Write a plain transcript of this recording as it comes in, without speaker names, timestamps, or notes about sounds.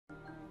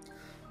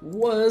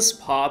What's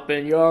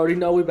poppin'? You already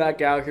know we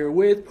back out here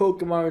with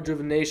Pokemon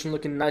Rejuvenation,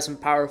 looking nice and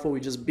powerful. We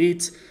just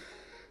beat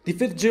the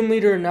 5th gym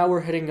leader, and now we're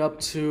heading up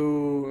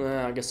to...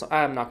 I guess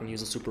I'm not going to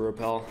use a Super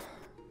Repel.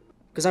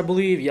 Because I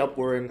believe, yep,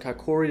 we're in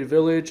Kakori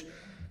Village.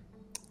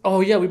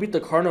 Oh yeah, we beat the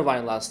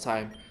Carnivine last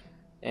time.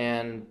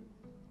 And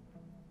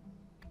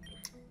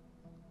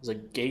there's a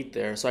gate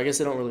there, so I guess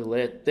they don't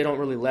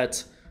really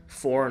let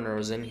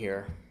foreigners in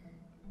here.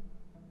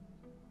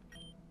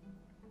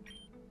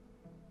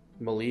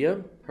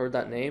 Malia? Heard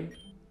that name?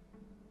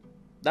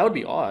 That would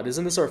be odd.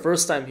 Isn't this our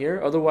first time here?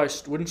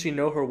 Otherwise, wouldn't she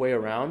know her way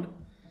around?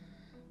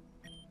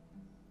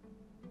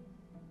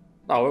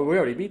 Oh, we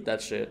already beat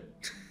that shit.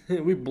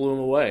 We blew him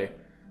away.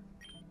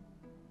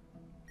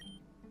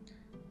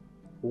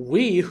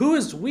 We? Who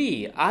is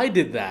we? I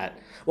did that.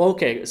 Well,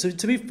 okay, so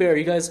to be fair,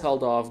 you guys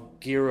held off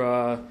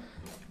Gira,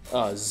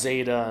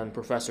 Zeta, and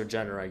Professor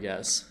Jenner, I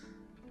guess.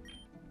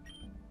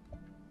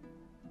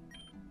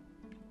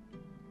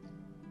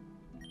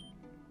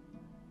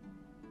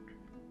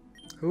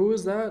 Who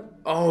is that?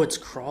 Oh, it's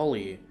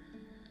Crawley.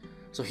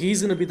 So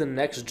he's gonna be the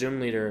next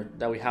gym leader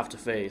that we have to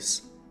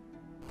face.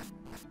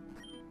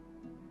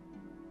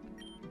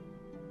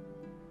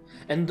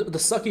 And the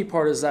sucky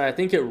part is that I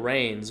think it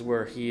rains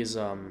where he's,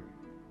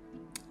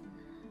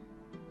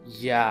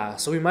 yeah,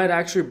 so we might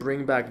actually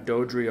bring back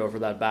Dodrio for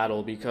that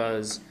battle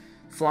because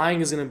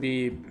flying is gonna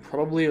be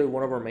probably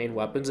one of our main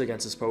weapons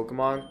against his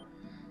Pokemon.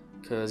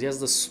 Because he has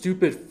the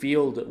stupid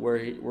field where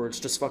it's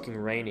just fucking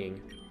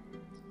raining.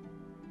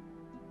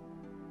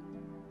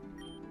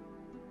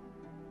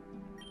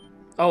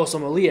 Oh, so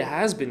Malia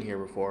has been here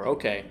before.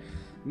 Okay.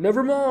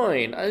 Never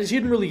mind. She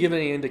didn't really give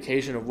any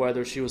indication of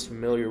whether she was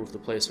familiar with the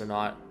place or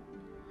not.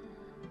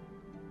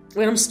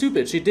 Wait, I'm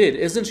stupid. She did.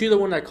 Isn't she the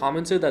one that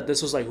commented that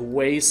this was like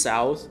way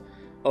south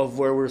of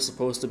where we're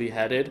supposed to be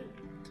headed?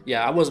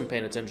 Yeah, I wasn't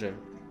paying attention.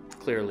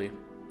 Clearly.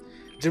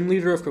 Gym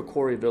leader of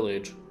Kokori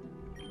Village.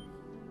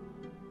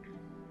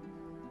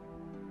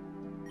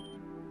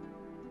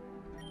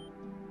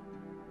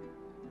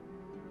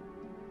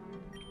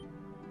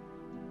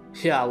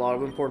 Yeah, a lot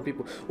of important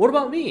people. What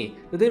about me?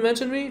 Did they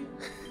mention me?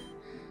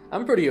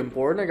 I'm pretty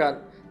important. I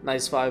got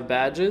nice 5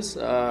 badges.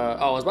 Oh,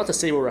 I was about to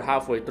say we were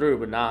halfway through,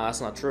 but nah, that's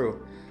not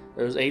true.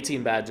 There's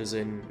 18 badges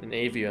in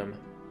Avium.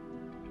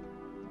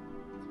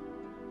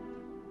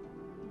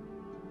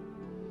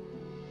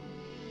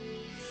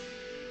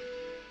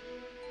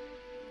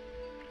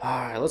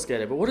 Alright, let's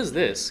get it. But what is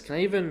this? Can I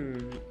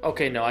even...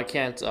 Okay, no, I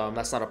can't.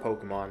 That's not a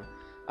Pokemon.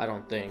 I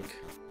don't think.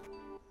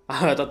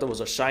 I thought that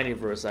was a shiny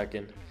for a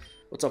second.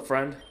 What's up,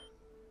 friend?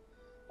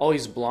 Oh,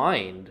 he's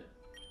blind.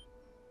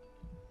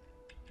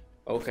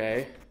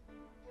 Okay.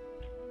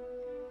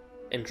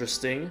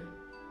 Interesting.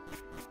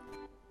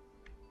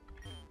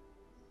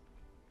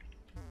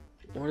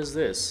 What is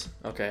this?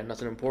 Okay,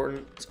 nothing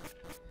important.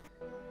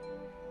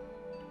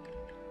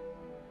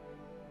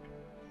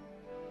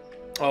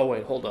 Oh,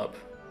 wait, hold up.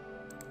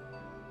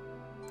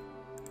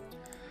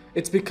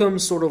 It's become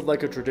sort of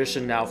like a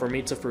tradition now for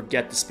me to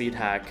forget the speed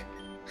hack.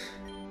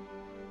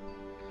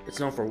 It's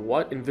known for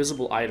what?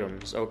 Invisible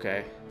items.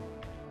 Okay.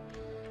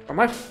 Are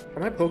my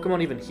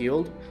Pokemon even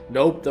healed?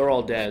 Nope, they're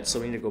all dead,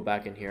 so we need to go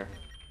back in here.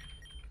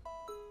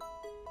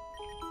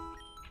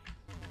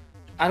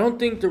 I don't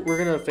think that we're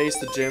gonna face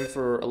the gym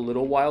for a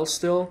little while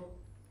still.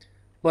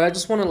 But I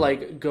just want to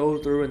like go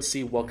through and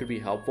see what could be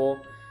helpful.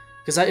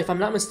 Because if I'm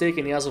not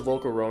mistaken, he has a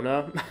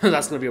Volcarona.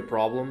 That's gonna be a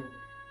problem.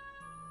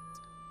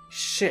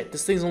 Shit,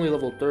 this thing's only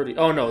level 30.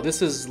 Oh no,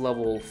 this is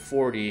level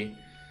 40.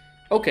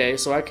 Okay,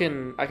 so I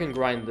can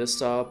grind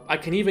this up. I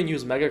can even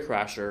use Mega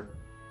Crasher.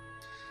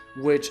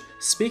 Which,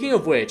 speaking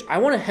of which, I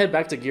want to head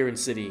back to Giran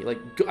City. Like,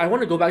 I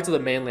want to go back to the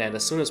mainland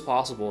as soon as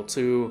possible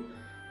to,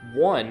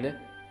 one,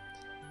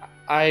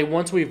 I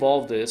want to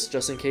evolve this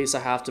just in case I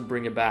have to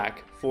bring it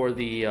back for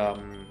the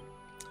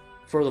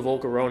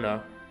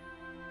Volcarona.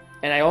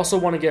 And I also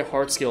want to get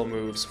Heart Scale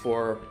moves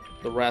for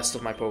the rest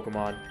of my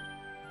Pokemon.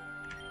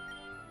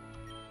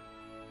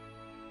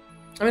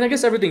 I mean, I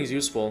guess everything's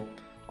useful,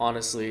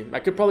 honestly. I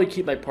could probably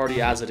keep my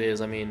party as it is.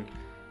 I mean,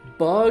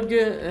 Bug,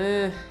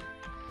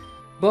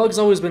 Bug's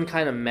always been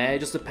kind of meh. It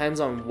just depends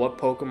on what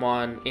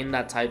Pokemon in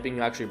that typing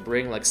you actually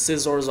bring. Like,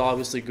 Scizzor's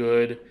obviously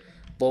good.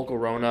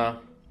 Volcarona.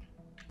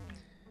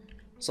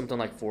 Something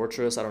like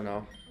Fortress, I don't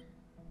know.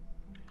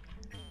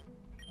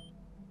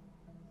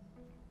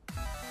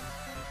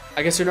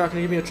 I guess you're not going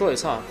to give me a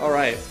choice, huh?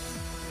 Alright.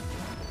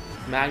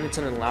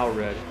 Magneton and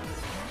Loudred.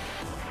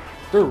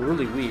 They're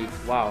really weak.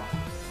 Wow.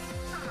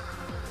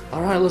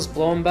 Alright, let's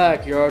blow them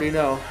back. You already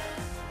know.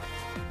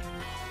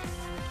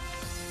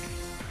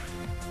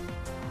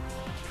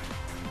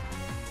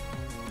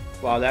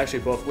 Wow, they actually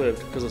both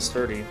lived because of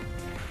Sturdy.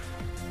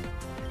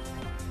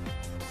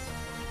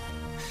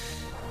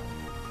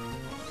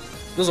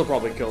 This will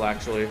probably kill,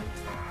 actually.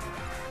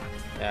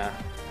 Yeah.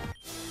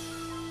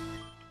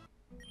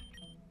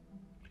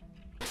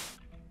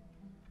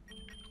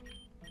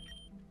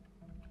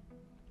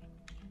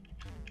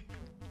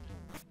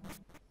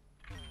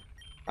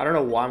 I don't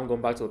know why I'm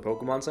going back to the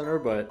Pokemon Center,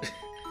 but...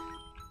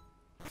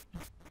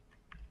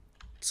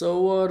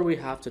 So what do we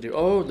have to do?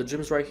 Oh, the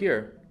gym's right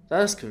here.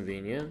 That's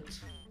convenient.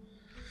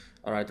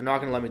 Alright, they're not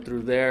gonna let me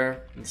through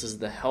there. This is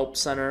the help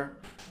center.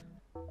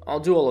 I'll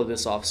do all of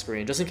this off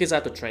screen, just in case I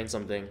have to train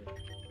something.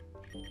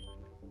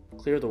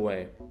 Clear the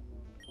way.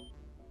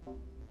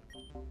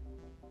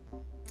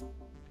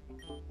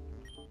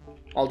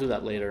 I'll do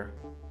that later.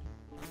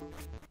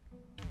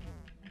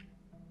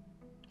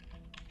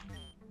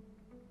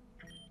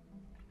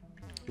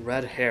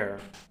 Red hair.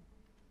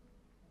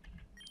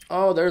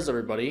 Oh, there's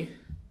everybody.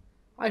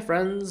 Hi,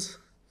 friends.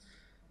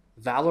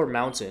 Valor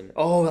Mountain.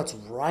 Oh, that's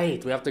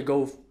right. We have to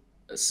go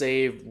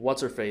save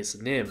what's-her-face,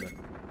 Nim.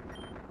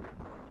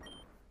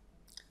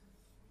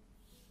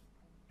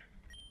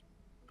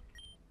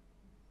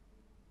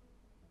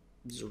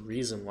 There's a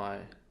reason why.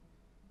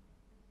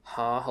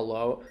 Huh?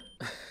 Hello?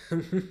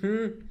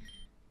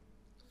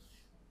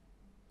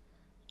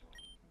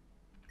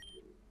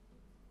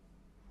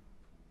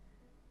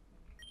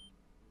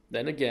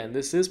 Then again,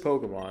 this is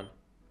Pokemon.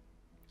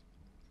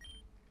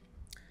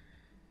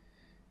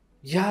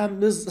 Yeah,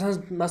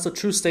 that's a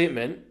true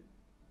statement.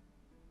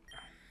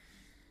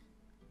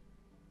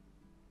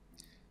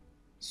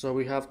 So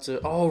we have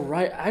to... Oh,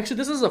 right. Actually,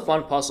 this is a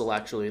fun puzzle,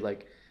 actually.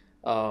 Like,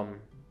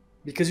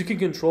 because you can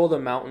control the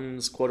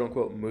mountain's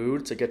quote-unquote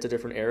mood to get to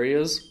different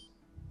areas.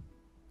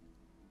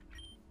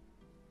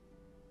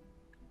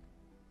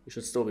 You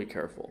should still be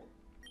careful.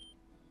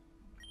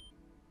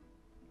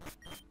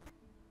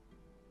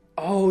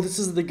 Oh, this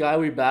is the guy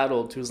we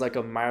battled who's like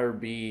a Myra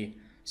B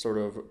sort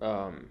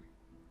of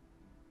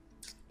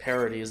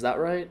parody. Is that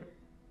right?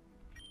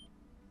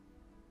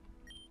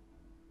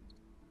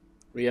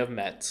 We have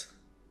met.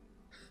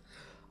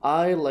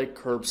 I like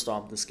Curb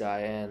Stomp this guy,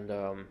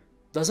 and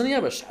doesn't he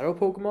have a shadow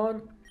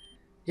Pokemon?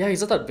 Yeah,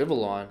 he's at that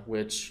Vivillon,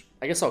 which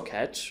I guess I'll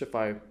catch if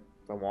I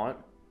want.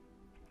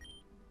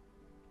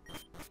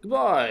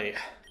 Goodbye.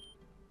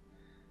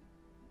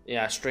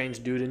 Yeah,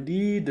 strange dude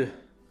indeed.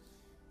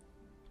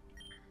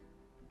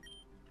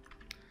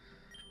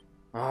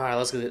 All right,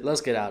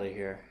 let's get out of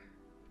here.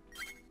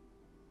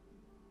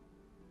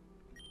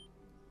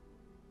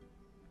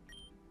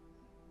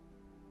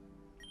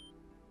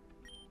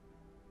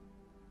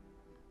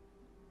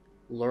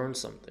 Learn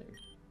something.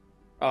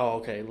 Oh,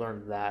 okay,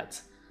 learn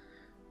that.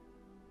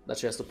 That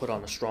she has to put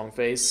on a strong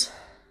face.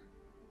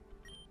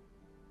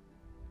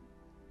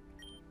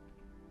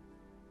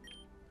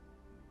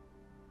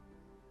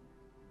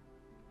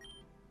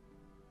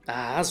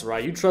 Ah, that's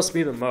right. You trust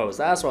me the most.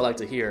 That's what I like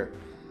to hear.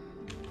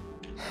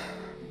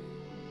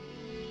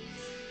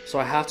 So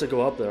I have to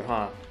go up there,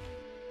 huh?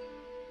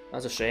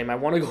 That's a shame. I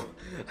want to go...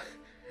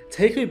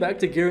 Take me back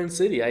to Giron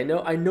City. I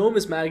know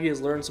Miss Maggie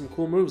has learned some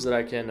cool moves that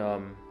I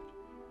can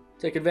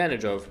take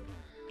advantage of.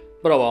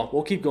 But oh well,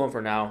 we'll keep going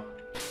for now.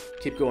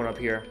 Keep going up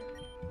here.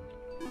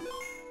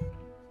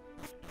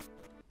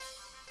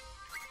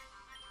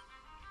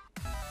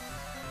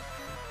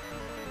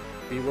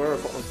 Beware of...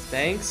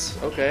 Thanks?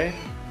 Okay.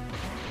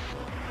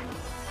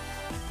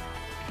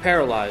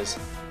 Paralyze.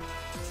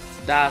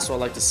 That's what I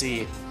like to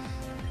see.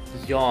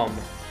 Yum.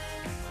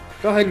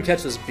 Go ahead and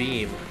catch this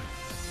beam.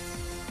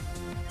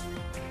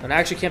 And I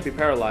actually can't be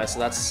paralyzed, so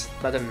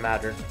that didn't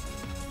matter.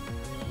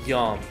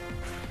 Yum.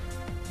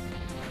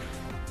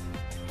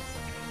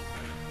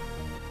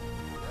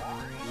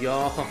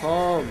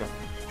 Yum.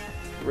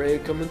 Ray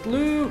coming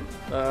through.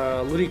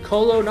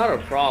 Ludicolo, not a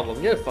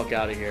problem. Get the fuck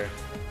out of here.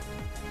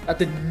 That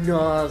did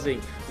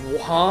nothing.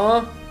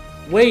 Huh?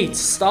 Wait,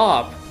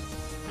 stop.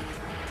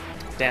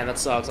 Damn, that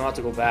sucks. I'm gonna have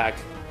to go back.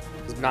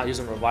 Because I'm not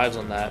using revives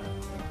on that.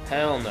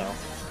 Hell no.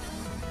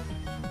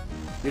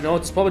 You know,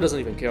 it probably doesn't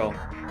even kill.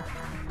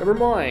 Never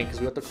mind,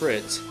 because we got the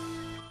crit.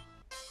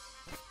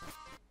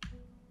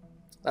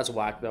 That's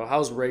whack, though.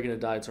 How's Ray gonna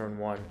die turn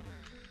 1?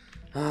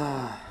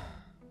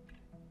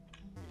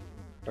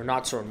 Or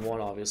not turn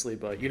 1, obviously,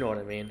 but you know what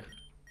I mean.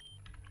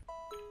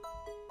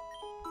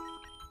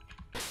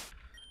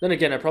 Then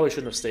again, I probably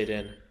shouldn't have stayed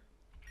in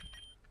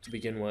to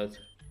begin with.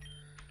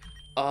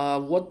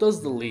 What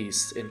does the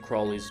least in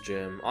Crawley's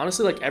gym?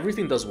 Honestly, like,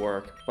 everything does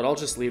work, but I'll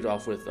just leave it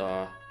off with,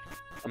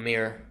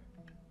 Amir.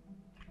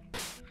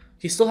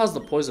 He still has the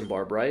poison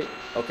barb, right?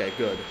 Okay,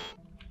 good.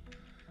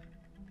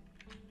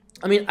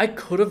 I mean, I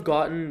could have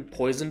gotten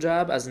poison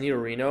jab as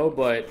Nidorino,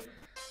 but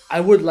I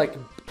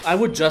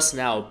would just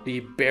now be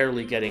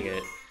barely getting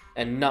it.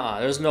 And nah,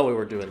 there's no way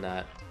we're doing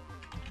that.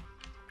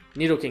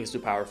 Nidoking's too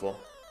powerful.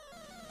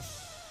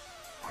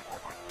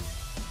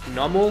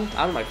 Nummel?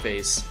 Out of my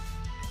face.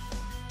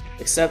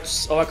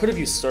 Except, oh, I could have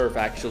used Surf,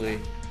 actually.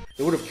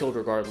 It would have killed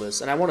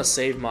regardless. And I want to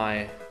save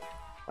my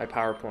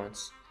power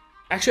points.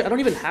 Actually, I don't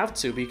even have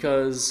to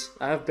because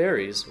I have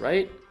berries,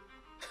 right?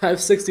 I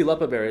have 60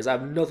 Lepa berries. I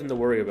have nothing to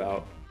worry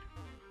about.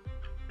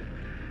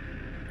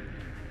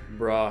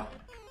 Bruh.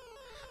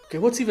 Okay,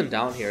 what's even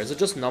down here? Is it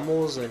just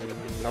Nummels and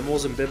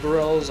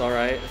Bibarels?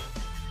 Alright.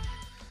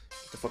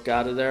 Get the fuck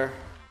out of there.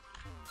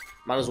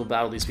 Might as well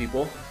battle these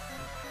people.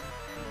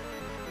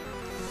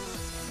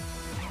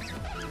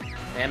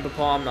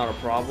 Ambipom, not a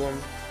problem.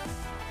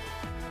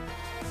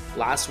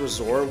 Last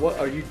Resort? What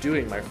are you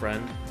doing, my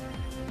friend?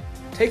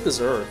 Take this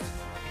Earth.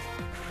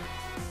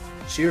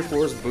 Sheer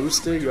Force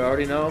boosted, you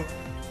already know.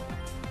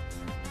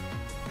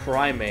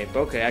 Primate,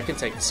 okay, I can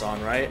take this on,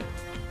 right?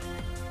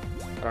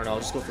 I don't know, I'll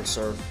just go for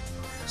Surf.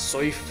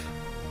 Surf.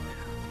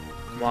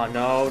 Come on,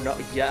 no, no,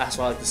 yeah, that's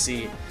what I like to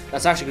see.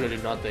 That's actually gonna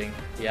do nothing,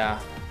 yeah.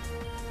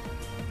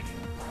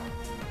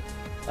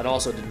 That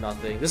also did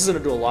nothing. This is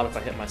gonna do a lot if I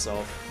hit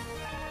myself.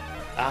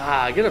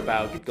 Ah, get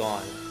about, get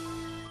gone.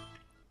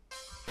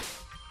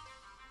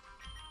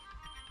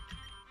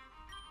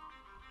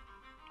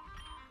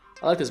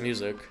 I like this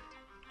music.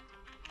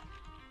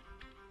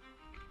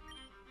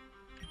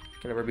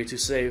 Can never be too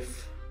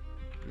safe.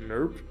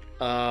 Nope.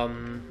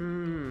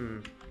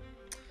 The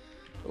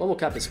level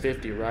cap is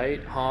 50,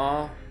 right?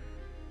 Huh?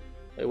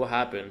 Wait, what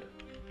happened?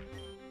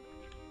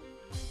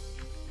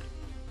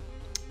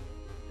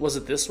 Was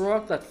it this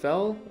rock that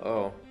fell?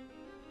 Oh.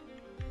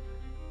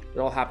 It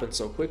all happened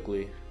so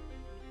quickly.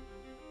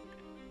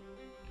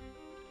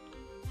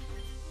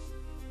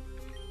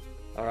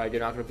 Alright,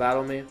 you're not gonna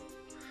battle me?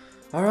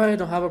 Alright,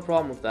 don't have a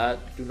problem with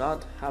that. Do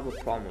not have a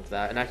problem with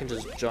that. And I can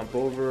just jump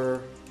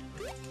over.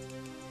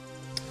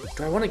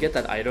 Do I want to get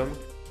that item?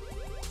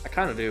 I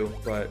kind of do,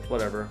 but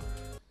whatever.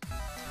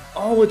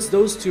 Oh, it's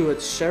those two.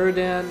 It's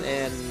Sheridan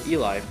and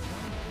Eli.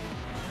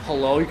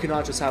 Hello, you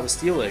cannot just have a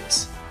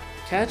Steelix.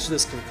 Catch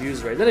this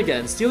confused ray. Then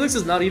again, Steelix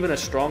is not even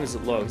as strong as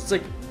it looks. It's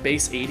like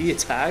base 80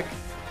 attack.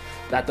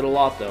 That did a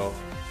lot though.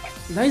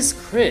 Nice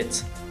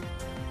crit.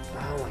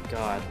 Oh my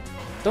god.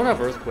 Don't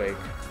have Earthquake.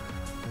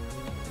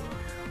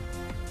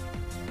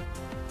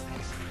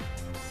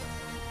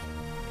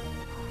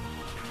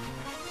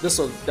 This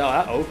will, oh,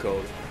 that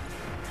O-code.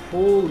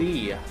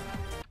 Holy.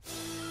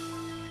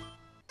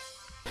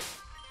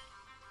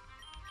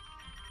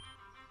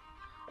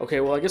 Okay,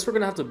 well I guess we're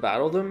gonna have to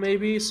battle them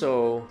maybe,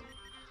 so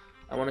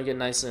I wanna get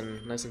nice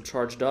and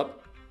charged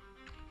up.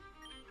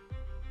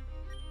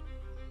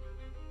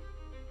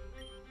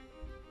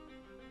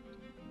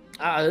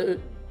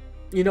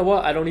 You know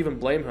what? I don't even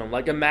blame him.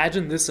 Like,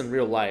 imagine this in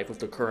real life with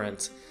the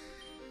current.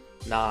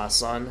 Nah,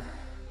 son.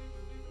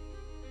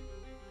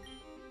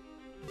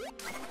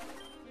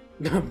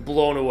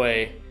 Blown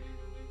away.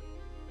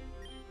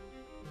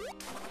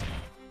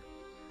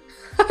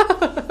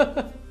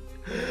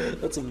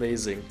 That's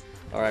amazing.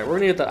 Alright, we're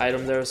gonna get that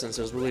item there since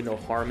there's really no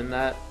harm in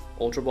that.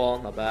 Ultra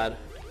Ball, not bad.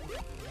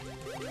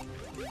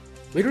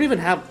 We don't even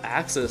have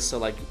access to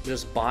like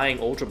just buying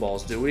Ultra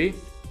Balls, do we?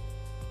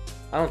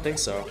 I don't think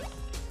so.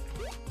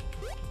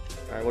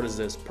 Alright, what is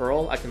this?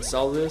 Pearl? I can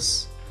sell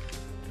this.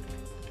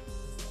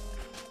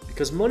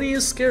 Because money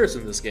is scarce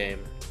in this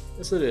game.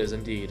 Yes it is,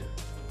 indeed.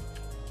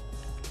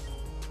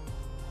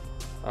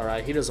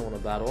 Alright, he doesn't want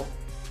to battle.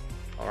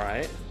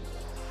 Alright.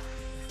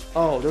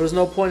 Oh, there was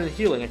no point in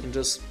healing, I can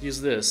just use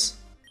this.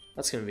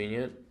 That's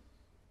convenient.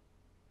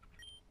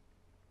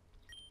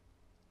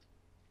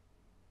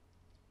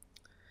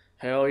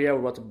 Hell yeah, we're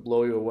about to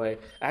blow you away.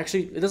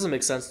 Actually, it doesn't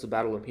make sense to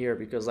battle him here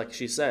because like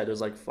she said,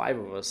 there's like 5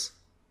 of us.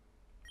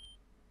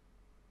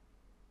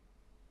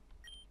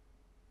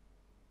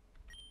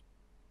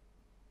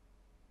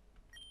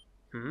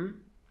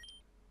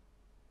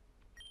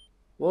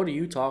 What are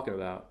you talking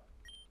about?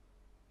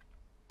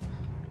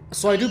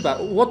 So I do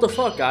battle. What the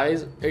fuck,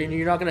 guys?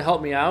 You're not gonna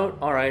help me out?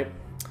 Alright.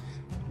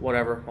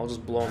 Whatever. I'll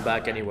just blow him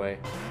back anyway.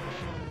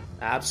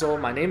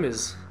 Absol, my name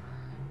is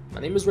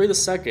Ray the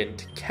Second.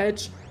 To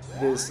catch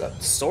this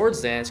Swords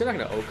Dance, you're not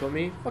gonna Oko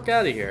me. Fuck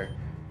out of here.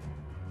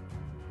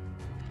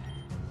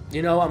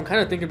 You know, I'm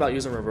kind of thinking about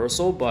using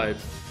Reversal, but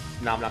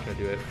no, I'm not gonna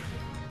do it.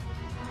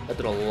 That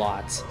did a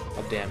lot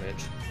of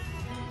damage.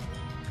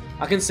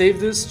 I can save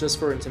this just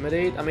for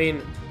Intimidate. I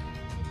mean,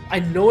 I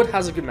know it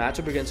has a good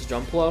matchup against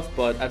Jumpluff,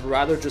 but I'd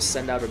rather just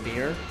send out a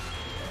Mirror.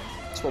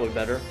 It's probably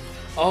better.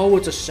 Oh,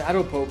 it's a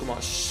Shadow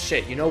Pokemon.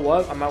 Shit, you know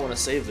what? I might want to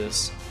save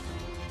this.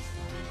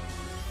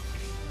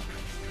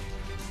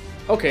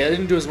 Okay, I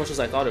didn't do as much as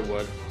I thought it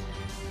would.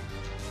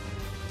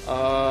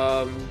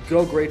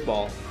 Go Great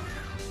Ball.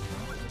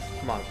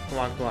 Come on, come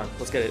on, come on.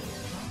 Let's get it.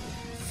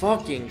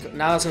 Fucking,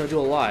 now that's gonna do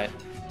a lot.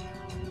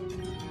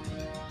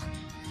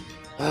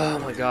 Oh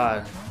my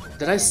god.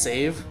 Did I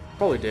save?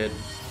 Probably did.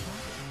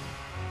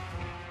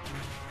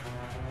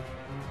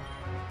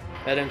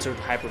 That entered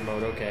Hyper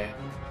Mode, okay.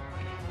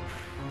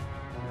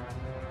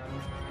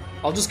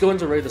 I'll just go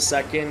into Ray the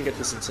Second, get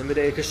this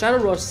Intimidate, because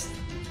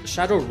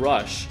Shadow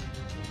Rush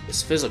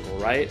is physical,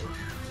 right?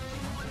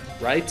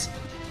 Right?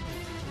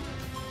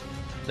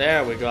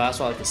 There we go, that's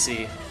what I like to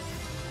see.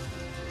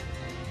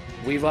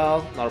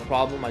 Weavile, not a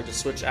problem, I just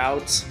switch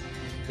out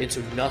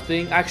into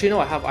nothing. Actually, no,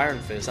 I have Iron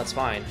Fist, that's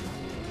fine.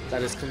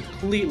 That is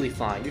completely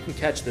fine. You can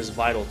catch this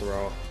Vital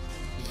Throw.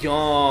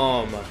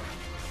 Yum!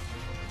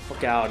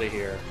 Fuck out of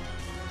here.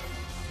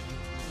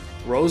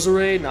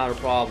 Roserade, not a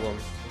problem.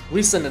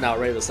 We sending out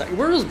Ray the Second.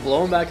 We're just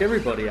blowing back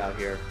everybody out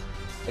here.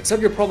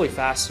 Except you're probably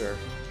faster.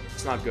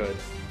 It's not good.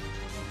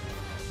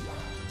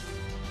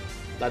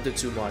 That did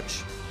too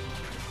much.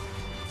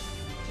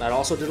 That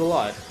also did a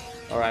lot.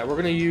 Alright, we're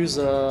gonna use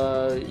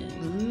a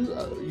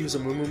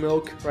Moo Moo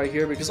Milk right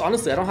here because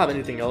honestly I don't have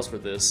anything else for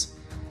this.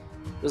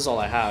 This is all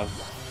I have.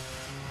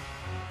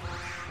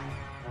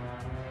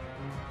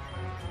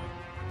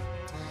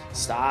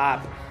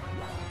 Stop.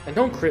 And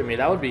don't crit me.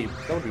 That would be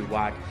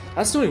whack.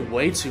 That's doing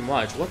way too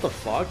much. What the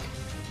fuck?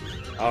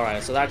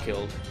 Alright, so that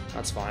killed.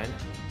 That's fine.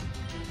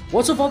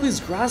 What's with all these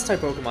grass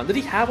type Pokemon? Did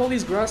he have all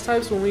these grass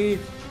types when we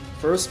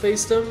first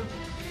faced him?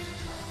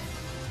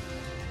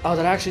 Oh,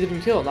 that actually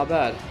didn't kill. Not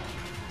bad.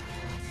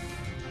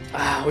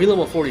 Ah, we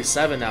level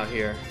 47 out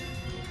here.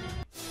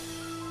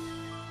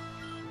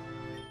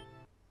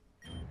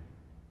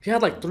 He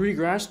had like three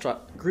grass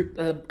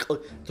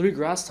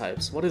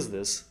types. What is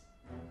this?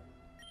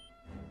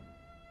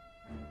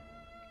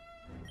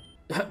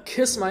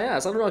 Kiss my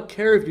ass. I don't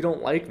care if you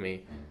don't like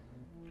me.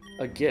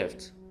 A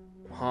gift.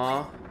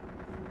 Huh?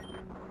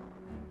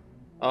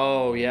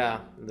 Oh, yeah.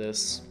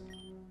 This.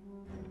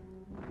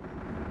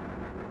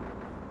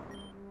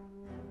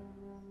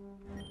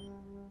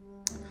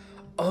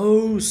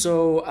 Oh,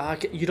 so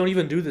you don't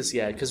even do this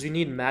yet because you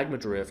need Magma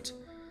Drift.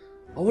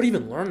 I would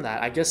even learn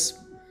that. I guess.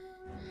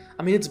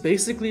 I mean, it's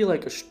basically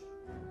like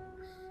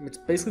it's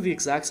basically the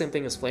exact same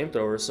thing as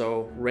Flamethrower,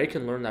 so Ray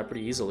can learn that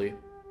pretty easily.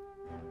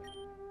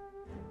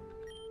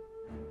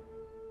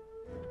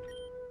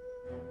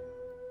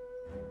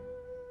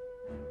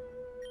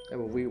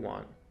 That's what we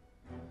want.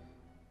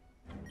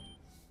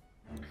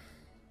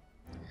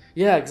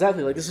 Yeah,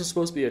 exactly. Like this is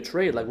supposed to be a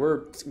trade. Like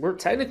we're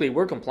technically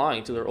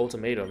complying to their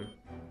ultimatum.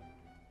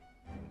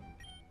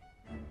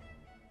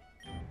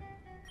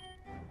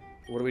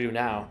 What do we do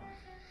now?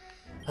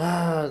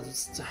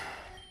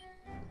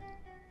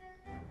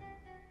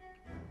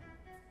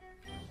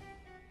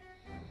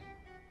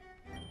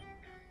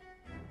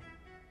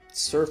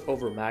 Surf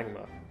over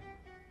Magma.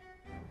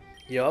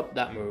 Yup,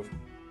 that move.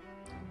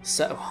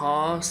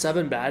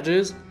 7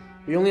 badges?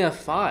 We only have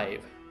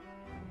 5.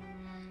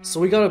 So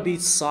we gotta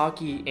beat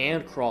Saki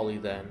and Crawley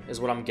then,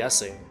 is what I'm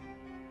guessing.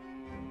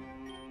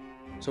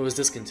 So is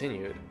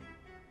discontinued.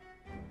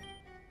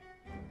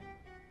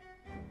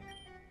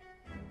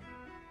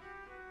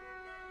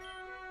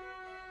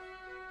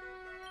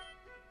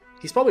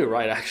 He's probably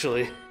right,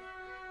 actually.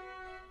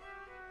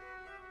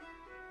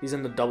 He's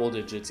in the double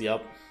digits,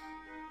 yep.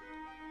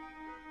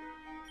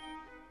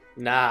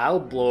 Nah, I'll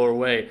blow her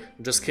away.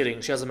 I'm just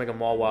kidding, she has to make a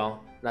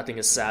Mawile. That thing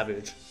is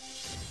savage.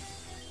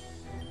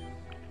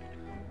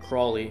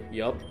 Crawley,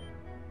 yup.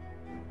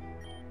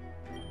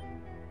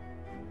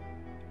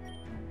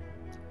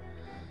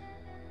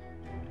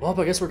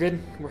 Well, I guess we're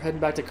heading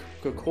back to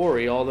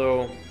Kokori,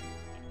 although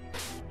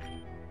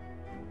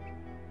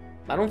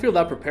I don't feel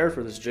that prepared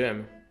for this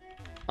gym.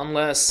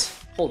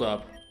 Unless, hold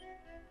up.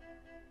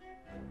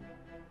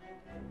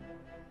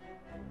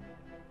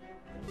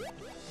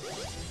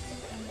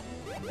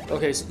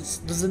 Okay,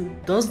 so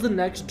does the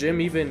next gym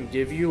even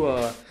give you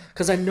a...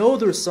 Because I know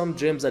there's some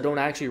gyms that don't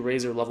actually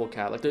raise your level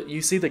cap. Like,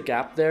 you see the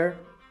gap there?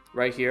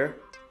 Right here?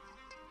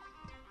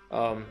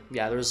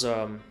 Yeah, there's,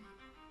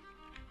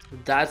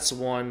 that's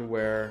one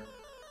where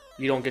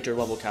you don't get your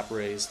level cap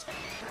raised.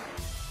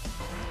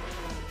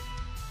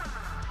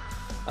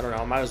 I don't know,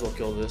 I might as well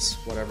kill this.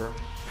 Whatever.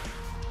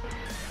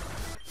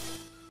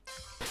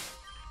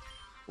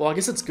 Well, I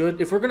guess it's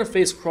good. If we're gonna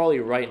face Crawley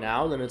right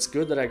now, then it's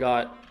good that I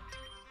got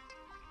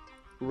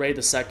Ray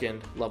the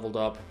Second leveled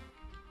up.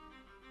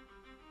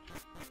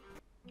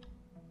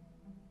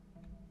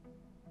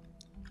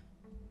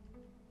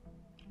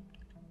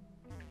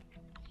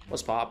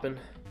 What's poppin'?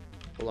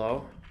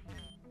 Hello?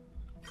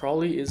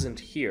 Crawley isn't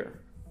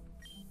here.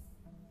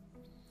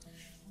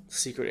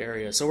 Secret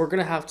area. So we're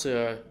gonna have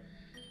to...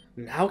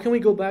 How can we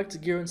go back to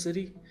Giron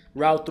City?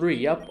 Route 3,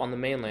 yep, on the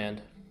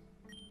mainland.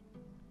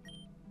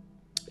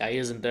 Yeah, he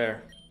isn't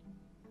there.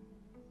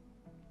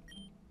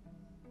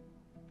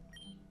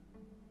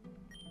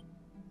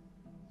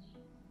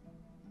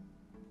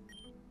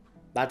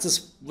 That's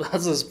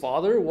his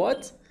father?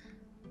 What?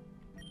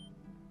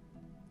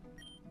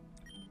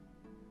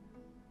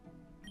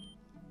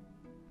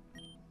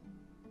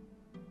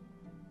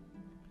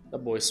 That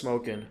boy's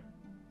smoking.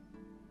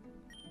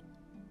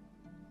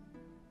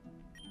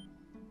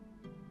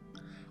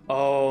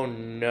 Oh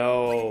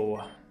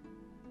no.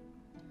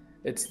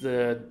 It's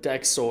the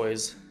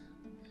Dexoys.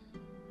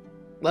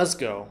 Let's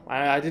go.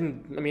 I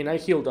mean, I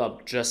healed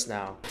up just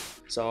now.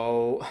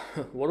 So,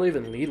 what do I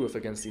even lead with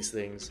against these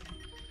things?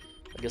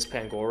 I guess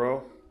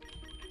Pangoro?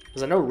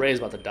 Because I know Ray's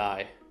about to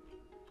die.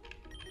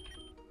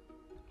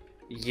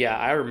 Yeah,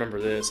 I remember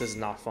this. This is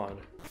not fun.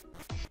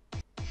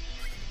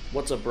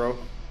 What's up, bro?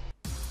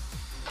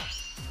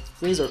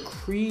 These are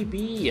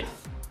creepy.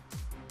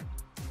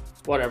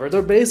 Whatever,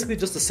 they're basically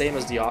just the same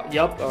as the...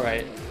 Yup,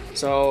 alright.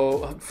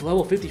 So,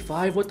 level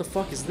 55? What the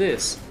fuck is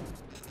this?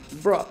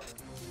 Bruh.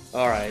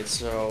 Alright,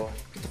 so,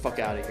 get the fuck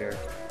out of here.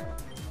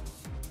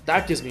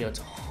 That gives me a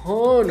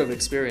ton of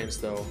experience,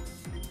 though.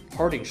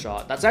 Parting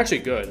Shot. That's actually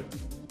good.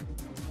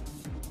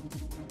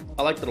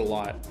 I liked it a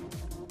lot.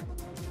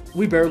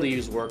 We barely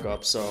use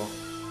workup, so...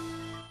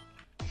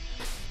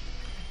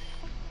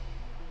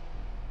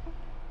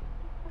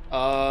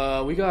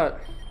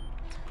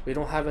 We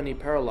don't have any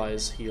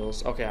paralyzed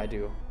heals. Okay, I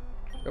do.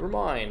 Never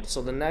mind.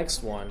 So the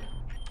next one.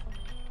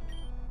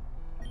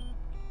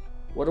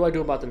 What do I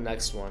do about the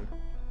next one?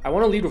 I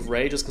want to lead with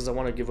Ray just because I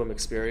want to give him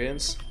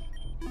experience.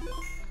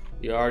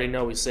 You already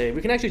know we say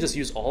we can actually just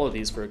use all of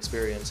these for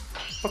experience.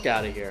 Fuck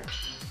out of here.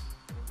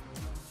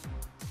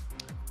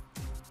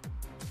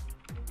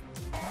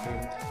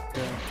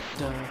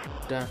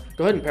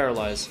 Go ahead and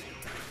paralyze.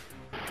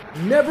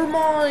 Never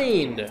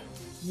mind!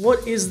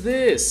 What is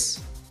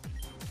this?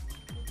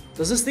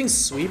 Does this thing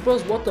sweep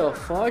us? What the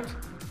fuck?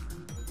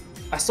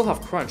 I still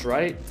have crunch,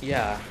 right?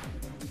 Yeah.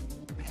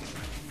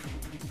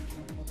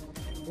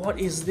 What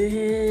is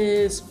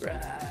this? Blah.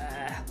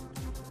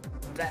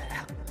 Blah.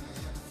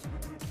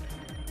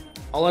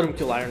 I'll let him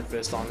kill Iron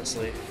Fist,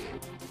 honestly.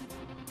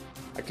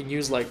 I can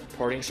use, like,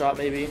 Parting Shot,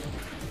 maybe.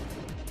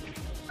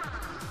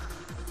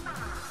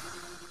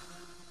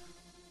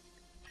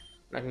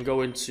 I can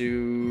go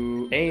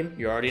into aim.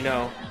 You already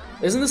know.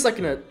 Isn't this like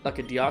a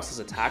Deoxys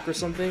attack or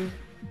something?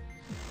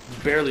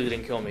 Barely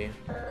didn't kill me.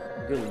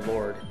 Good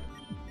lord.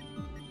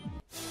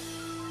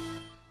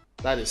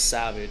 That is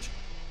savage.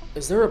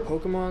 Is there a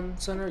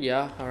Pokemon Center?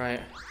 Yeah,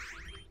 alright.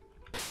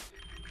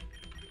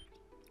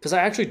 Because I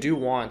actually do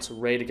want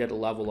Ray to get a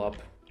level up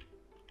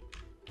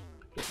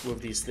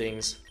with these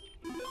things.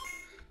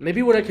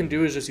 Maybe what I can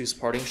do is just use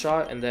Parting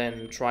Shot and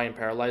then try and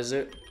paralyze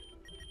it.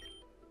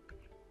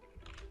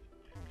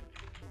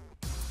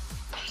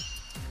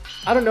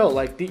 I don't know,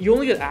 like, you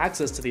only get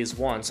access to these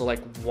once, so, like,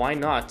 why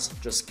not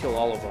just kill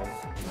all of them?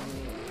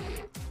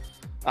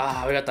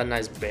 Ah, we got that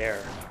nice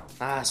bear.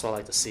 Ah, that's what I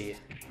like to see.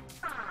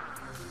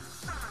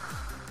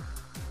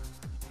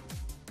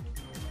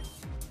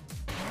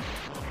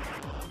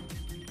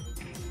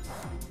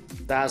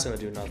 That's gonna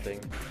do nothing.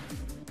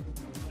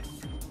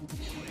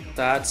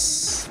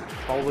 That's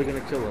probably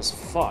gonna kill us.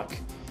 Fuck.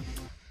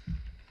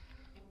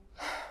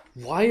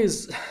 Why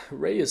is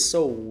Ray is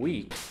so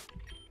weak?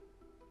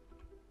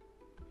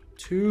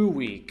 Too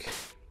weak.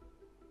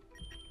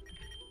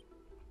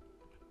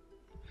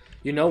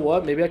 You know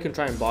what? Maybe I can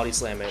try and body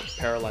slam it,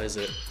 paralyze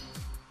it.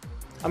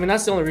 I mean,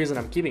 that's the only reason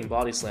I'm keeping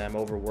body slam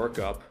over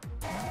workup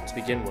to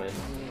begin with.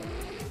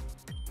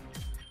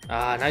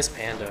 Ah, nice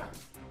panda.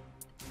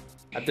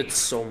 That did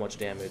so much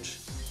damage.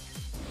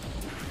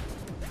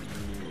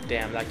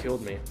 Damn, that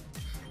killed me.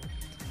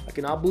 I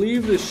cannot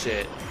believe this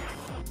shit.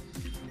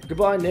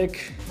 Goodbye,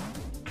 Nick.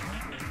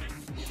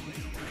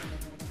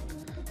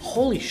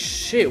 Holy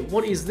shit,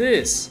 what is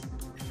this?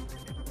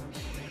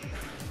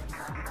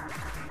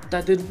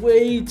 That did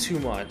way too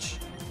much.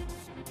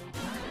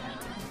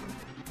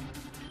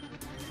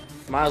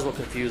 Might as well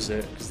confuse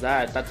it, because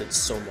that did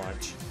so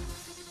much.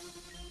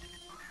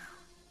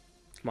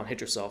 Come on,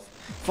 hit yourself.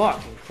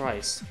 Fucking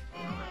Christ.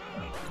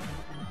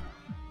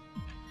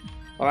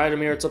 Alright,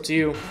 Amir, it's up to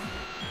you.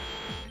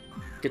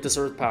 Get this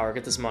earth power,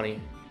 get this money.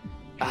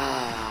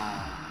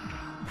 Ah.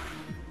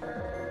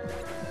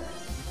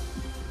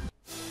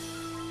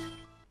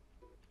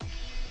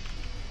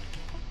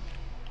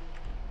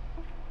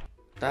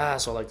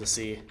 That's what I like to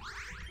see.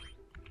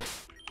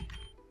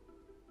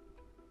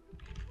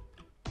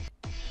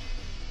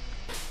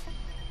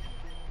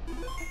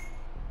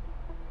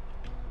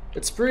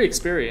 It's free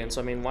experience,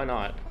 I mean, why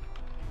not?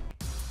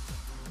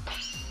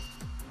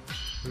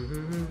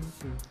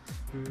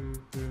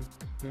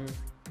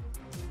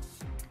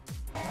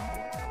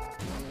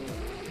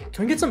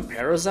 Can we get some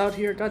paras out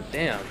here? God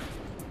damn.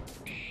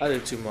 I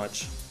did too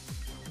much.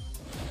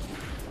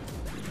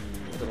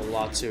 I did a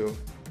lot too.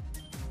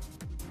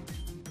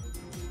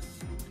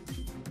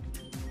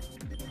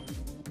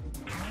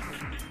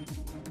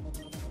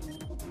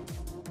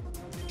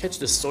 Catch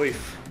the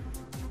Soif.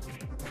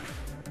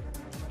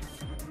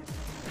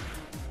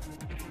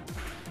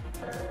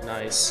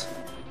 Nice.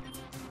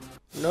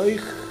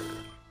 Noich.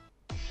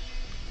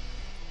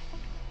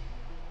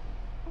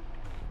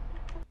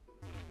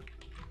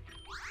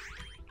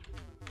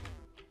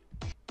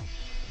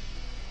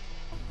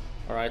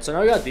 Alright, so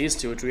now we got these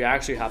two, which we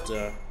actually have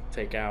to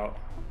take out.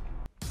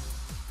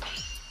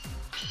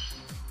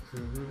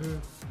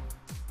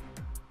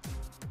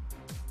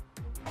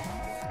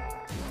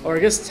 Or I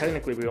guess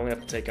technically we only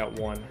have to take out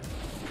one.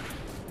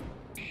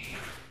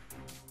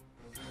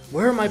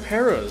 Where are my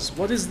paras?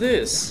 What is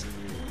this?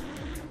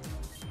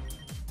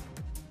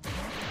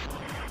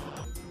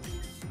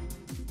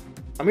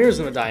 Amir's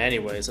gonna die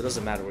anyway, so it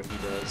doesn't matter what he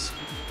does.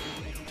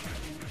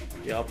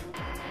 Yup.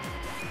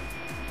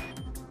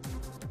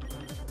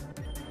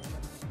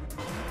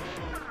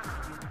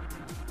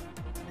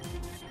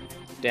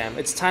 Damn,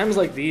 it's times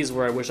like these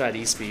where I wish I had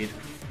E-Speed.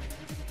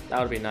 That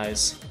would be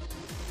nice.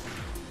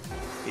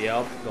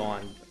 Yup,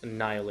 gone.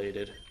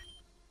 Annihilated.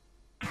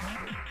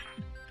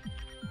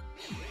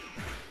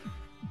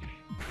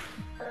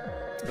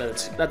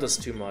 That does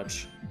too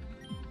much.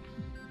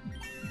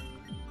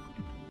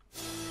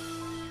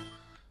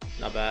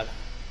 Not bad.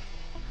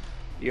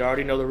 You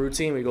already know the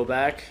routine. We go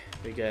back,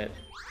 we get...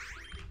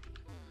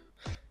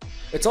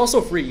 It's also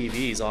free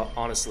EVs,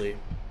 honestly.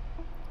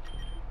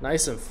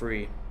 Nice and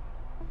free.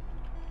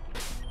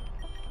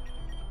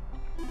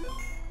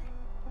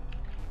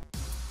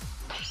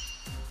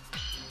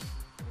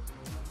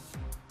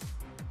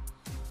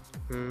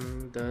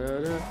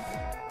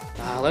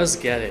 Let's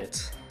get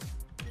it.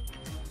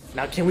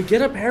 Now, can we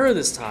get a para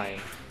this time?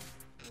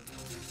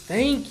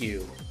 Thank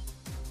you.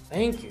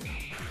 Thank you.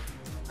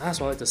 That's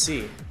what I like to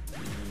see.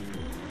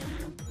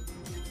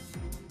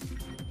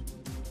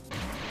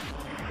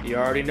 You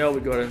already know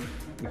we go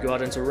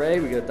out into Ray,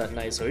 we get that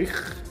nice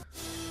oich.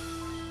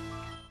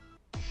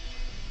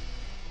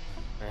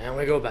 And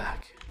we go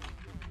back.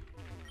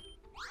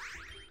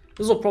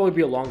 This will probably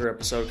be a longer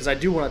episode because I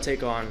do want to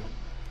take on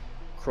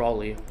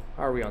Crawley.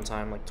 How are we on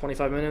time? Like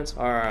 25 minutes?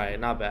 Alright,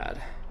 not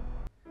bad.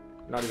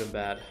 Not even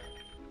bad.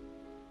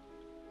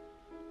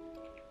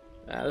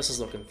 Yeah, this is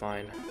looking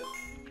fine.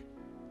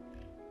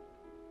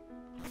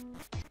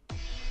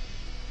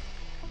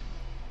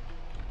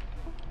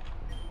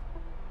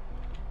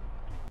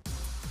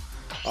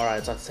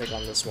 Alright, so I have to take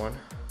on this one.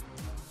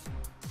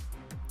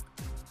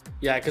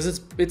 Yeah, because it's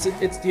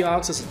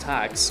Deoxys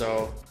attack,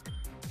 so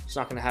it's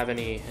not gonna have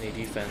any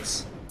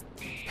defense.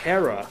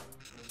 Para.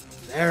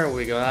 There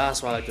we go,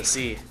 that's what I like to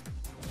see.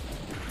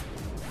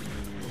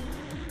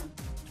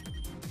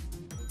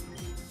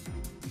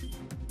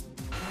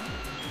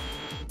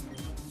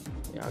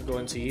 Yeah, I'll go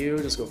into you,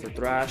 just go for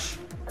Thrash.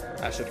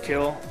 That should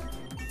kill.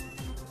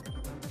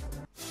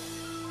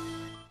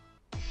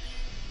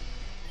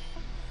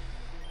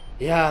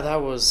 Yeah, that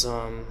was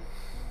a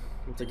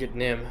good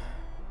Nim.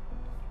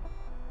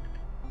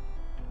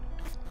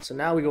 So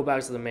now we go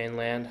back to the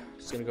mainland.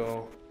 Just gonna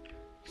go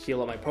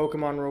heal up my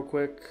Pokemon real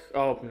quick.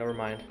 Oh, never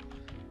mind.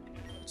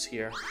 It's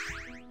here.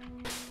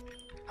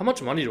 How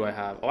much money do I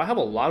have? Oh, I have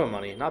a lot of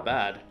money. Not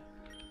bad.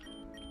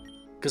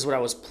 Because what I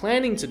was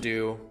planning to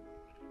do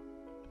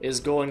is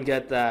go and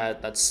get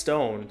that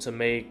stone to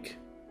make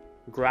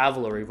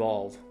Graveler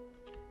evolve.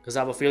 Because I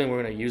have a feeling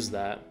we're going to use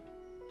that.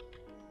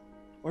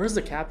 Where's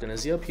the captain?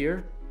 Is he up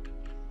here?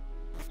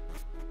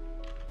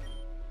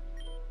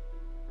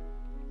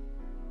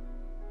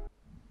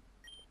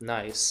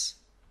 Nice.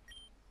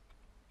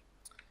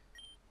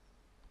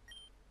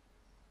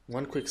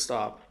 One quick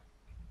stop.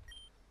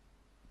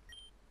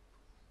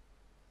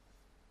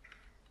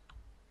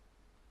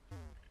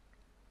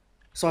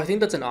 So I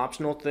think that's an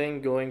optional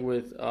thing, going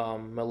with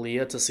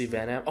Malia to see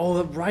Van Am.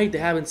 Oh, right, they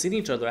haven't seen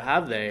each other,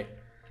 have they?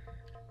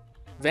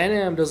 Van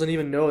Am doesn't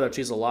even know that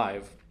she's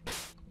alive.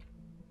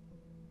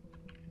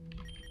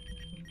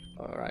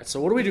 Alright, so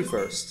what do we do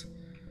first?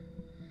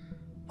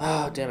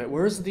 Ah, damn it,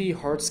 where's the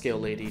heart scale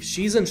lady?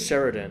 She's in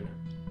Sheridan.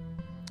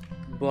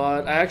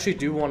 But I actually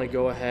do want to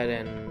go ahead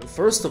and,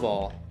 first of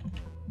all,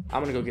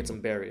 I'm gonna go get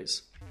some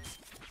berries.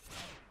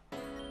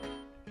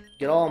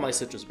 Get all my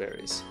citrus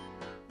berries.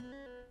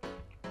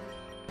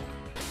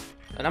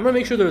 And I'm gonna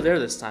make sure they're there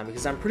this time,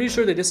 because I'm pretty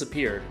sure they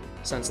disappeared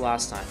since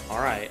last time.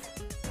 Alright.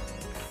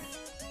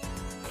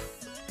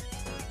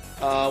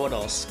 What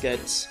else?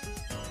 Get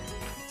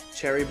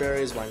cherry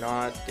berries, why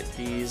not? Get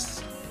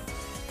these.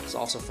 It's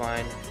also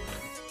fine.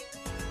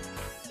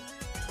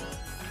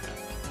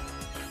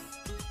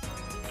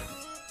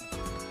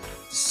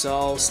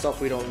 Sell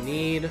stuff we don't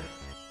need.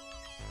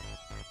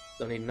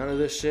 Don't need none of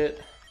this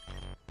shit.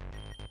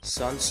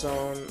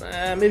 Sunstone.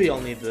 Maybe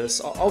I'll need this.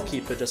 I'll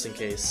keep it just in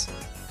case.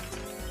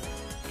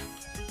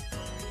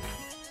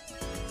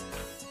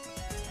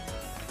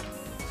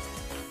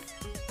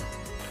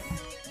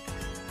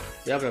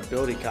 We have an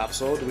ability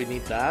capsule. Do we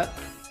need that?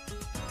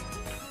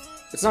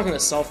 It's not going to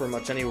sell for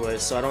much anyway,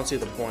 so I don't see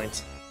the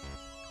point.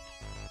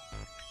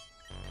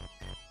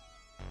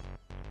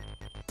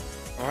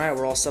 Alright,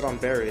 we're all set on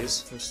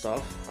berries and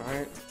stuff.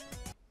 Alright.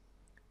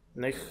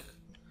 Nick.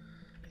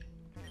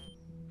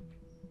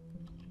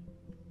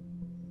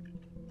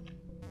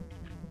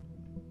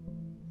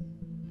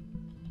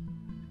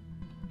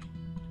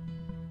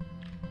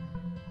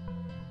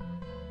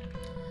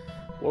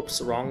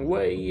 Whoops, wrong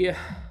way.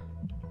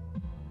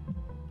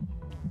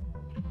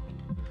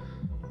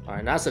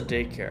 Alright, that's a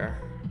daycare.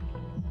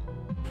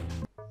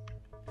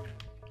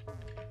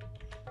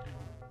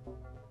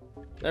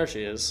 There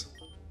she is.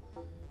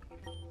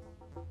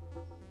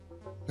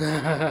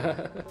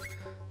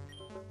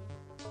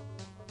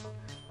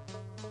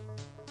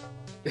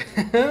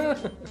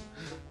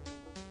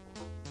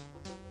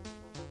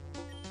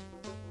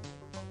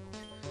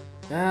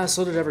 Yeah,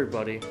 so did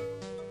everybody.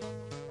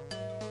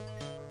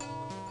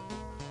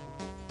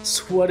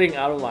 Sweating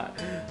out of my...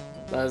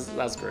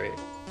 That's great.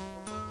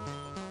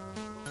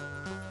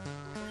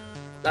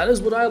 That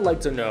is what I'd like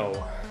to know.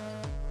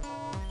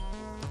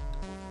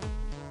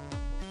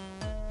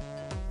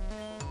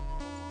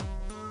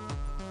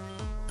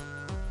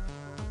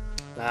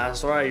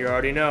 That's right, you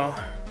already know.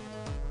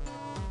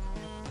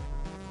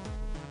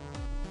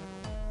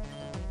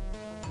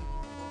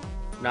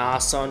 Nah,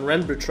 son,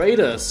 Ren betrayed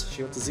us.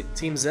 She went to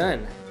Team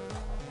Zen.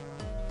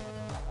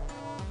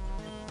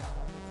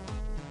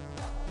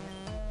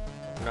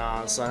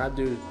 Nah, son,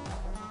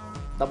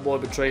 that boy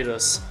betrayed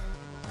us.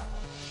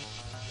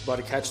 About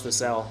to catch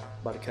this L.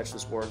 About to catch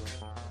this work.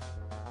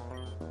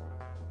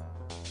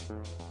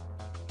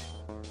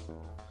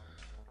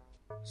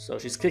 So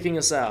she's kicking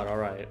us out,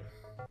 alright.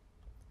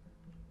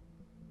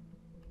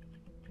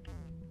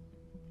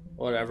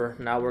 Whatever,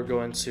 now we're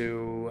going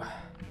to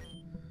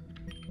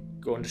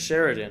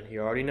Sheridan, you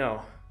already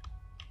know.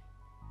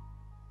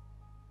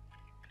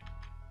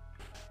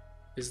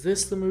 Is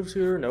this the move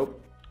tutor?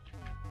 Nope.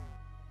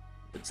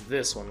 It's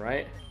this one,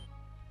 right?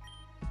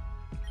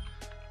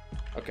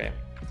 Okay.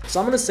 So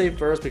I'm gonna save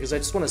first because I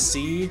just want to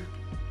see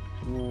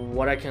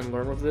what I can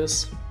learn with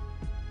this.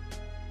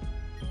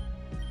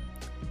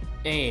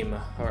 Aim.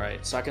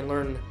 Alright, so I can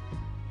learn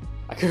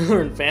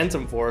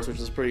Phantom Force, which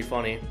is pretty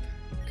funny.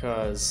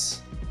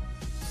 Because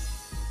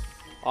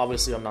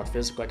obviously I'm not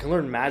physical. I can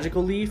learn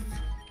Magical Leaf.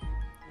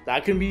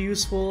 That can be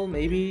useful,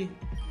 maybe.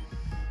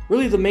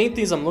 Really, the main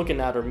things I'm looking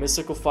at are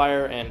Mystical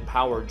Fire and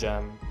Power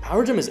Gem.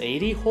 Power Gem is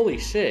 80? Holy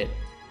shit.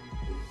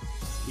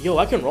 Yo,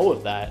 I can roll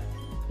with that.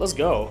 Let's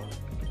go.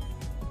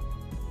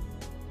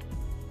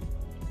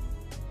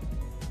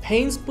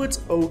 Pain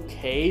Split's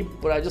okay,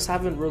 but I just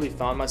haven't really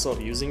found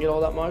myself using it all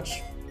that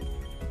much.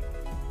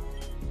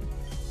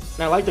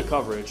 And I like the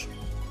coverage.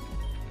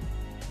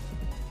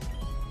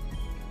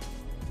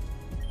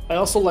 I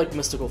also like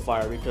Mystical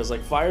Fire because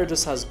like fire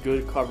just has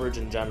good coverage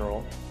in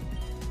general.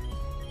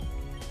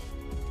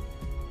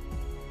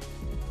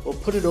 We'll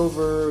put it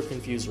over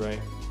Confuse Ray.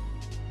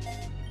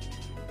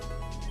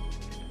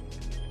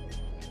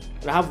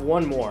 And I have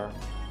one more.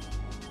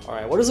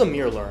 Alright, what does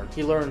Amir learn?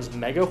 He learns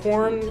Mega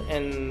Horn,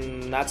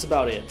 and that's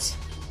about it.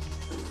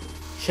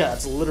 Yeah,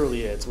 that's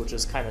literally it, which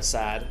is kind of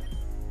sad.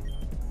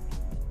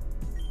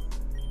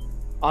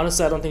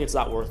 Honestly, I don't think it's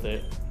that worth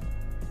it.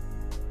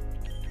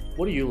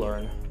 What do you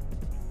learn?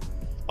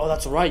 Oh,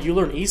 that's right, you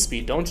learn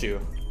E-Speed, don't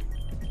you?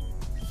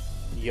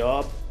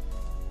 Yup.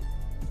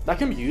 That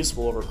can be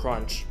useful over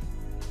Crunch.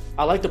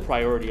 I like the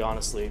priority,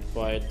 honestly,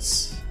 but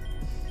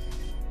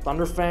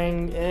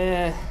Thunderfang,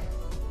 eh.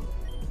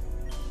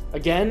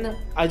 Again,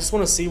 I just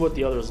want to see what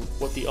the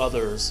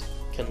others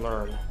can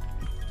learn.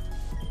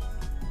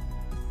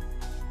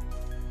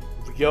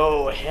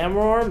 Yo, Hammer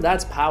Arm,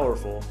 that's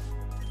powerful.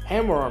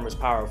 Hammer Arm is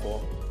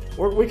powerful.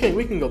 We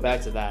can go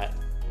back to that.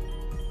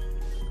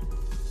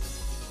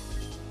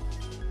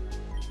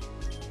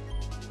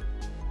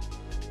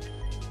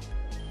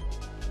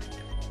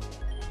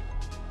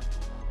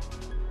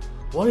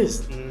 What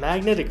is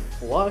Magnetic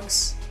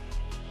Flux?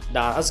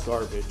 Nah, that's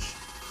garbage.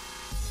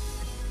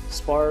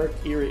 Spark,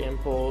 Eerie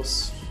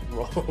Impulse,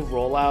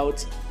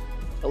 Rollout,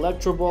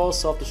 Electro Ball,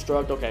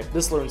 Self-Destruct. Okay,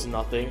 this learns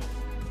nothing.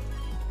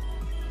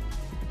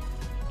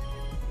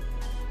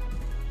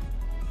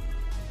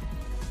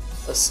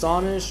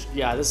 Astonish,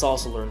 yeah, this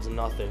also learns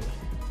nothing.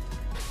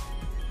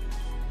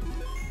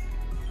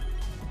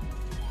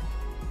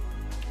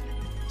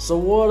 So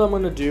what I'm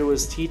gonna do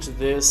is teach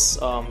this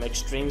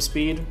Extreme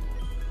Speed.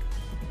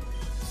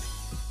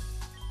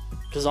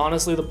 Because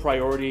honestly, the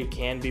priority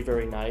can be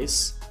very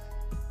nice.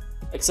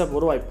 Except,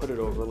 what do I put it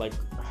over? Like,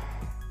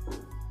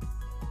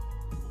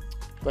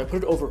 do I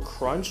put it over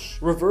Crunch?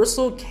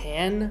 Reversal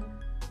can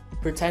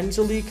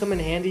potentially come in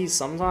handy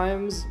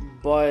sometimes,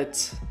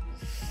 but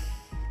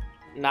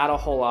not a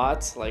whole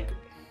lot. Like,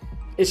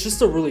 it's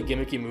just a really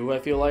gimmicky move, I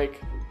feel like.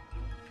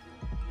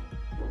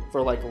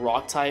 For, like,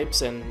 rock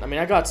types, and, I mean,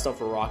 I got stuff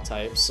for rock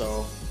types,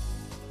 so.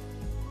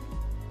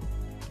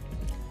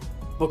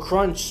 But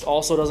Crunch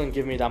also doesn't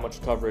give me that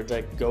much coverage,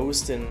 like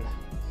Ghost, and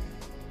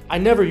I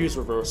never use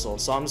Reversal,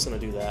 so I'm just gonna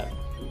do that.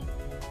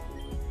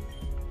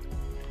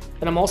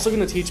 And I'm also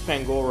gonna teach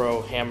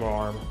Pangoro Hammer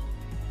Arm,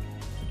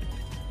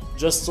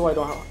 just so I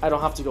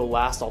don't have to go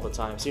last all the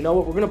time. So you know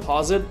what? We're gonna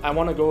pause it. I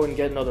want to go and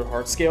get another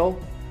Heart Scale,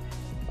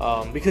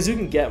 because you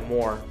can get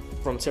more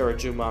from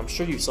Terrajuma. I'm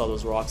sure you saw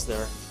those rocks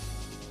there.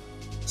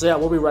 So yeah,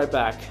 we'll be right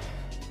back.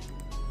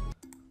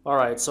 All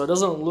right, so it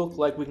doesn't look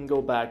like we can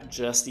go back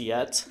just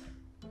yet.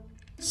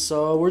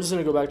 So we're just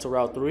going to go back to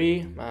Route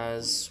 3,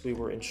 as we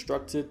were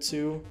instructed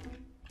to.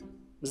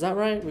 Is that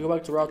right? We go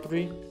back to Route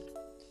 3?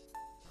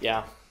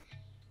 Yeah.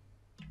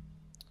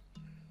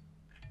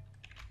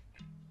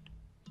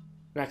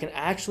 And I can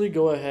actually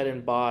go ahead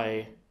and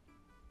buy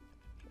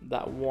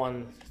that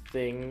one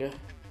thing.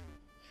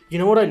 You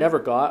know what I never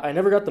got? I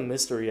never got the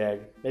Mystery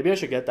Egg. Maybe I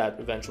should get that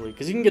eventually,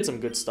 because you can get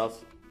some good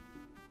stuff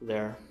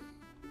there.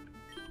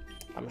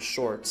 I'm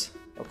short.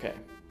 Okay.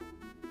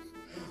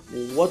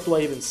 What do I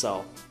even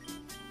sell?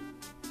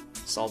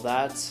 Sell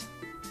that.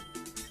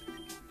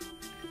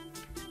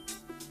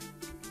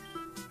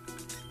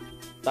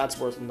 That's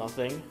worth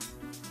nothing.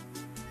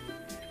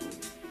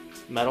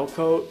 Metal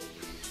Coat.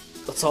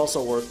 That's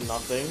also worth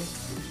nothing.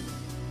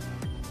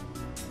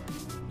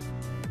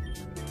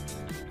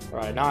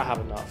 Alright, now I have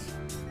enough.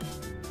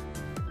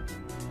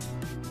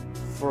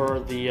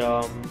 For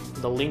the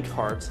Link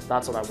Heart,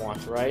 that's what I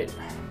want, right?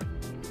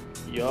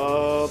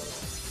 Yup.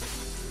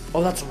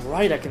 Oh, that's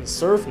right, I can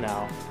surf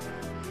now.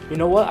 You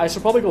know what? I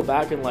should probably go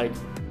back and, like,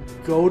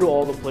 go to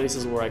all the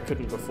places where I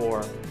couldn't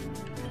before.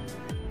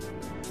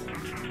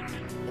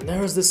 And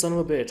there's this son of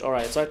a bitch.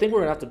 Alright, so I think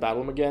we're gonna have to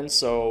battle him again,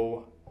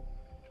 so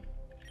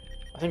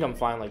I think I'm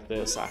fine like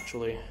this,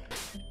 actually.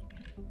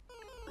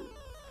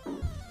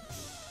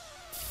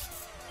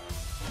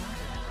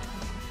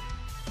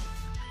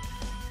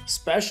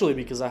 Especially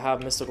because I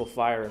have Mystical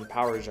Fire and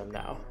Power Gem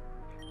now.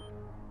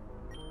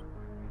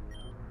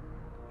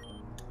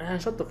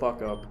 Shut the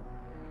fuck up.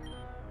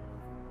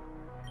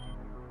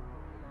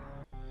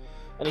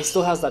 And he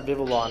still has that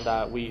Vivillon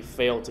that we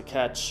failed to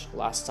catch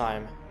last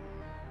time.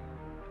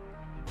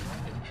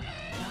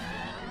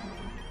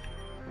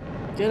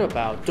 Get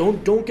about.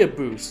 Don't get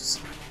boosts.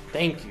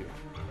 Thank you.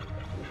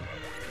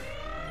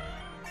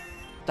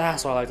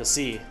 That's what I like to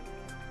see.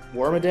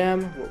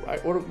 Wormadam?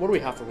 What do we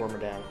have for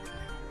Wormadam?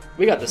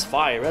 We got this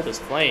fire, we got this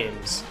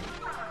flames.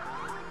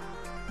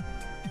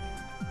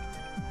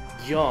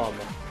 Yum.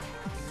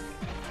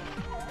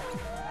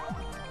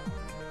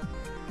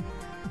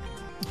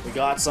 We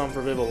got some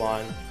for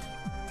Vivillon.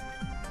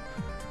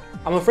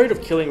 I'm afraid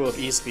of killing with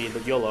E-Speed,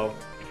 but YOLO.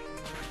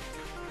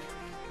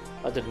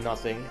 That did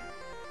nothing.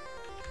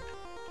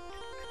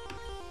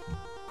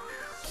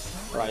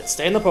 Alright,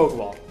 stay in the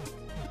Pokeball.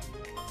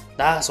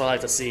 That's what I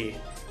like to see.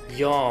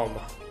 Yum.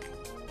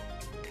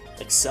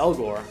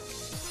 Excelgor.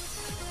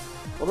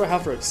 What do I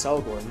have for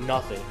Excelgor?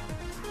 Nothing.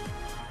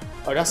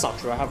 Oh, that's not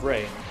true. I have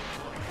Ray.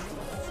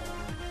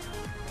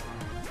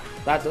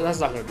 That's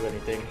not gonna do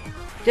anything.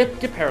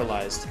 Get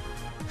paralyzed.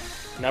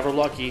 Never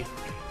lucky.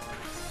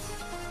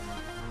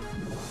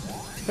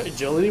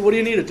 Agility? What do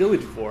you need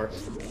agility for?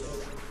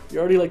 You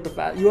already like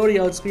you already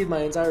outspeed my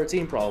entire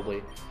team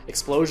probably.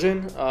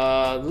 Explosion?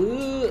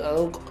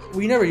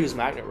 We never use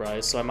Magnet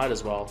Rise, so I might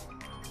as well,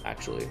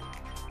 actually.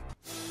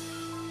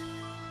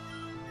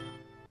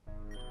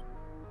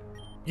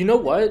 You know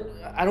what?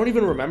 I don't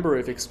even remember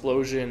if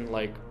Explosion,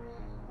 like,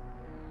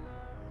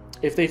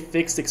 if they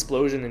fixed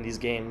Explosion in these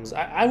games.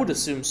 I would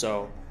assume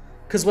so.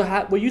 Because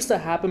what used to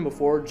happen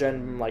before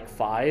Gen, like,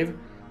 5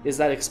 is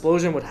that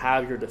Explosion would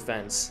have your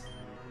defense.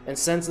 And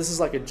since this is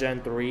like a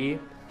Gen 3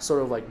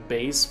 sort of like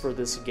base for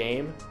this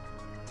game,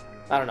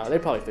 I don't know, they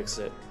probably fixed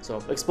it.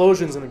 So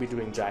Explosion's gonna be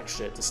doing jack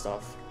shit to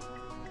stuff.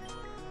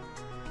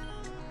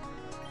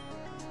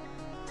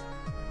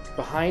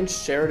 Behind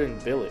Sheridan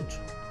Village.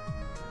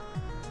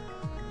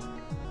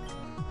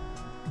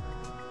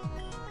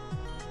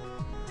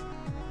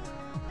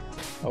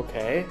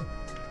 Okay.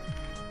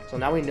 So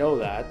now we know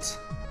that.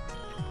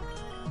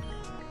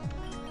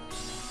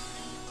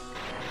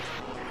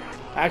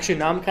 Actually,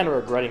 now I'm kind of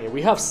regretting it.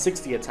 We have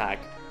 60 attack.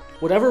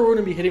 Whatever we're going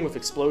to be hitting with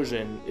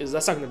Explosion,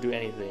 that's not going to do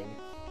anything.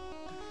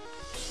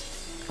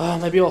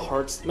 Maybe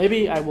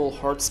I will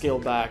heart scale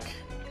back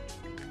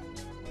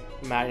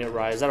Magnet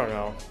Rise. I don't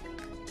know.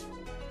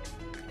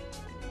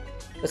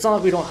 It's not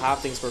like we don't have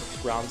things for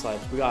ground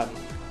types. We got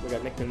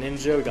Nick the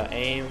Ninja, we got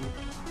Aim,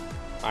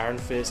 Iron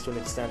Fist to an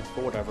extent,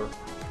 but whatever.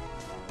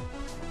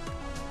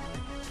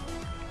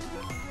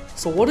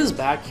 So what is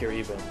back here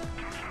even?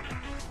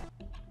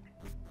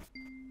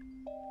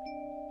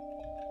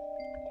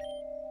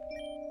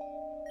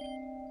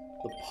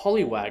 The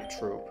Poliwag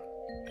troop.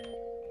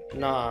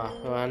 No,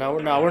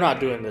 we're not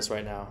doing this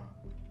right now.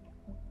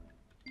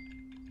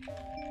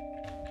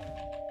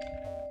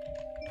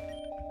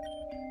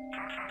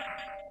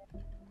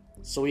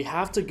 So we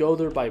have to go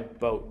there by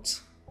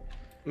boat.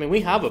 I mean,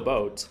 we have a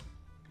boat.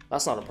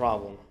 That's not a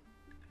problem.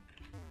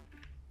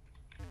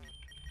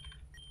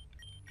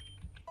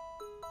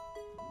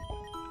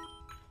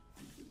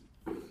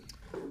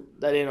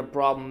 That ain't a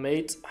problem,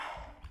 mate.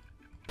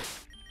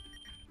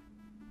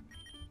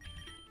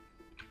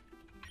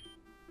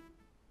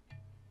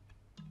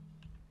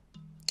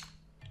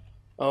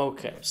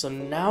 Okay, so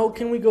now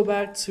can we go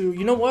back to...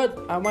 You know what?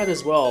 I might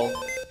as well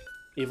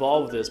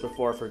evolve this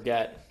before I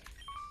forget.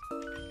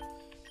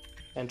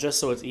 And just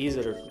so it's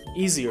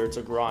easier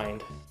to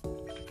grind.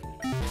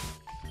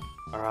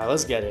 Alright,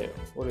 let's get it.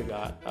 What do we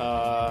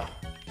got?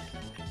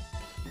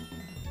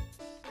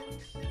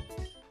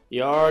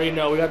 You already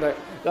know, we got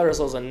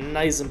ourselves a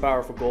nice and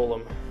powerful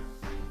golem.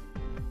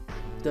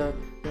 Da,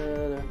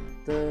 da, da,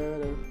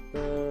 da,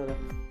 da,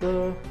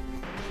 da.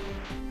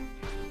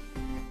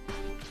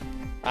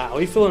 Ah,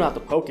 we filling out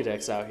the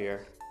Pokedex out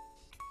here.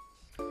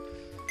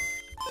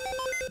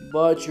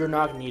 But you're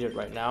not needed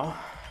right now.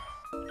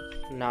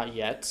 Not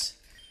yet.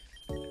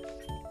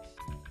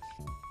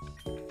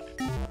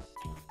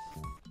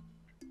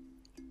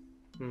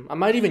 I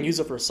might even use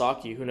it for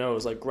Saki, who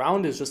knows? Like,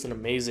 ground is just an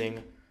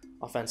amazing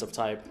offensive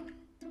type.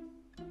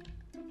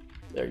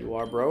 There you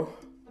are, bro.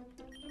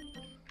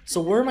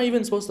 So where am I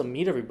even supposed to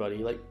meet everybody?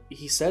 Like,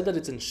 he said that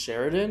it's in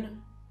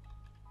Sheridan?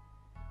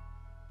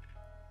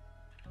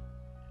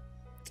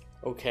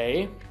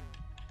 Okay.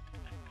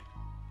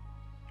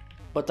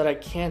 But that I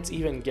can't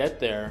even get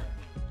there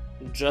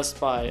just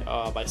by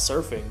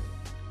surfing.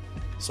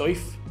 So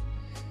if...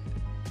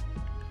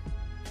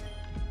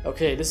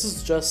 Okay, this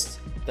is just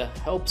the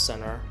help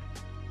center.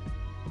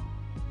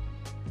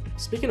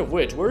 Speaking of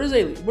which, where is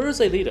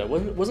Alita?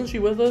 Wasn't she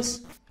with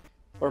us?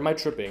 Or am I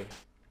tripping?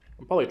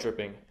 I'm probably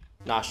tripping.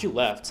 Nah, she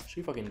left.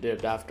 She fucking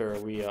dipped after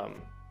we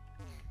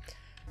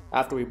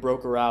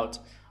broke her out.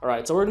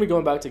 Alright, so we're gonna be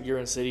going back to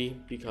Giran City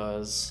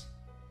because...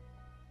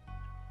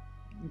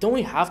 Don't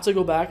we have to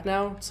go back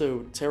now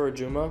to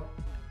Terrajuma?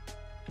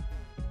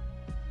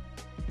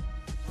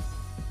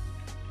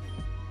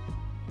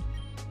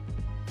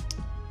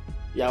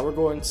 Yeah, we're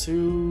going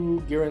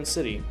to Giran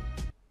City.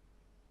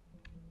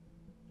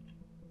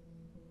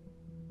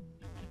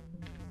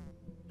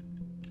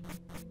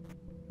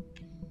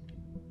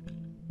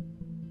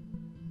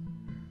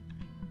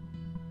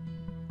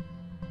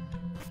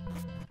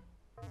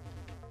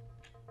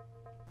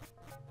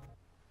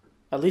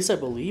 At least I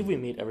believe we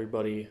meet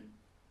everybody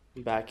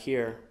back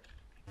here.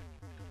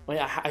 Wait,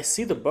 I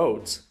see the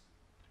boat.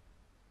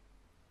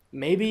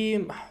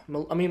 Maybe,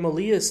 I mean,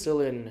 Malia is still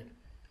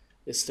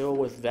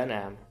with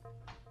Venom.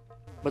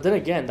 But then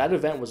again, that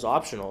event was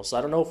optional, so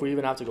I don't know if we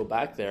even have to go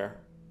back there.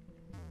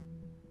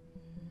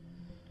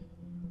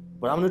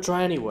 But I'm gonna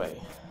try anyway.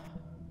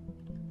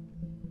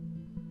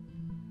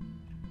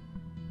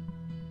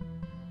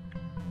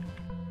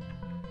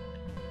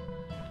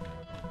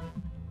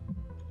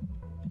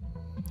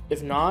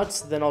 If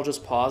not, then I'll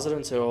just pause it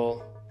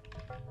until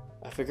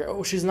I figure,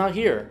 oh, she's not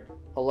here.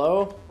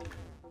 Hello?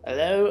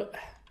 Hello?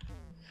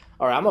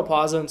 Alright, I'm gonna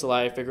pause it until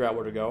I figure out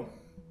where to go.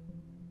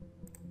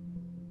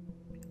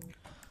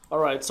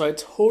 Alright, so I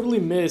totally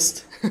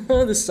missed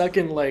the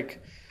second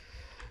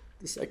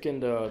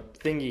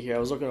thingy here. I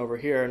was looking over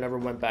here and never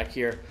went back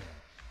here.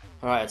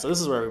 Alright, so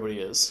this is where everybody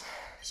is.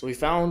 So we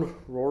found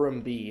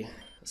Roram B,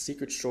 a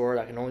secret shore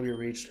that can only be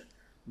reached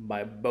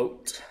by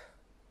boat.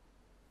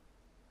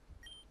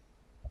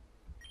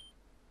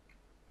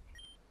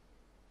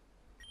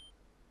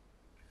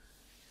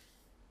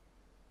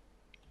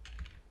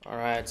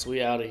 Alright, so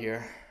we out of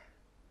here.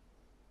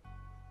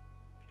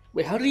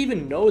 Wait, how did he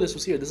even know this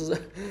was here? This is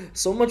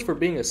so much for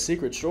being a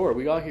secret shore.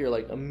 We got here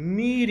like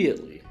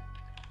immediately.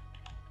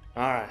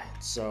 Alright,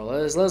 so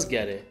let's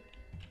get it.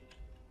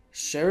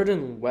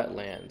 Sheridan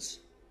Wetlands.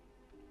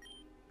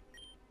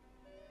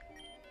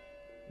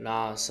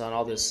 Nah, son,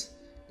 all this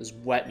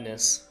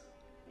wetness.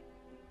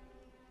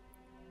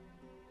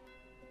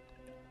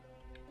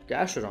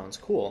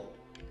 Gastrodons, cool.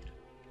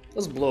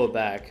 Let's blow it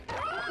back.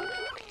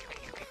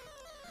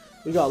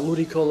 We got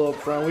Ludicolo up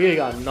front. We ain't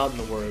got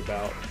nothing to worry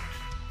about.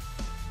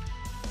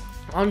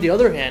 On the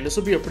other hand, this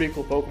would be a pretty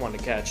cool Pokemon to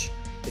catch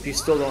if you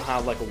still don't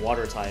have like a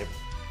water type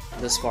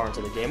this far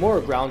into the game, or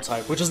a ground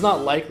type, which is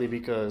not likely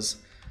because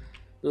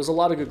there's a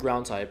lot of good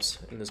ground types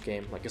in this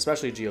game, like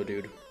especially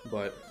Geodude,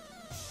 but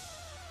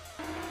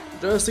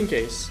just in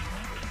case.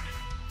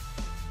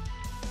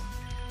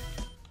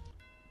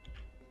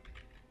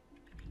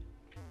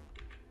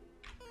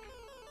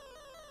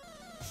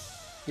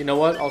 You know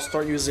what? I'll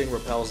start using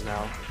repels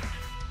now.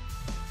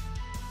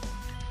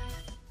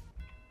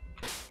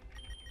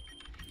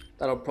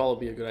 That'll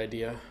probably be a good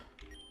idea.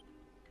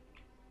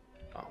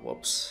 Oh,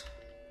 whoops.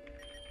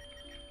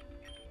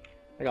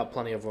 I got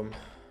plenty of them.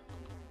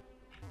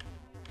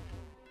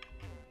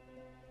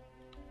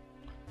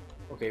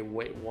 Okay,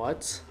 wait,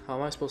 what? How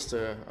am I supposed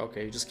to...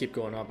 Okay, just keep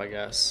going up, I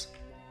guess.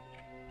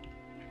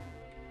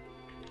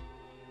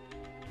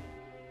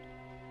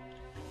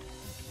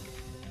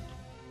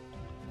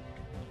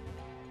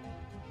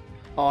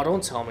 Oh,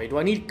 don't tell me. Do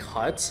I need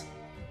cut?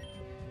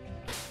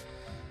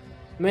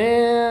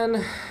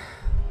 Man...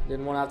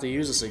 Didn't want to have to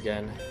use this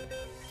again.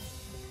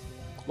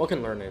 What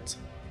can learn it?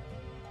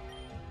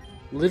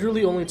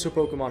 Literally only 2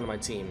 Pokemon on my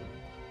team.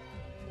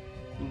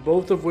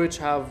 Both of which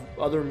have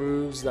other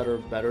moves that are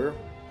better.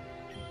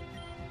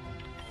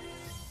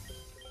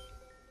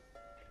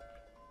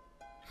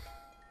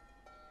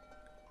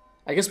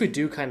 I guess we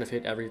do kind of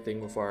hit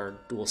everything with our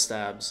dual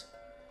stabs.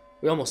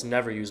 We almost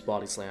never use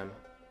Body Slam.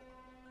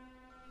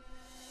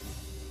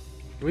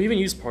 Do we even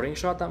use Parting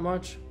Shot that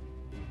much?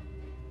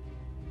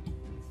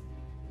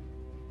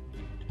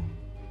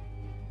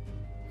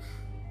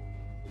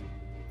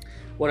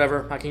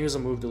 Whatever, I can use a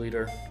move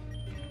deleter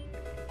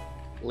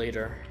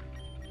later.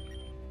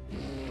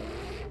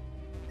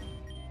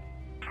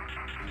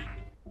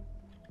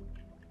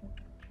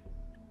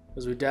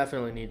 Because we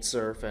definitely need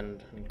Surf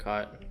and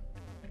Cut.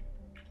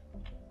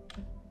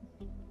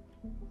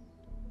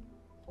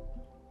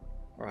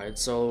 Alright,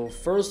 so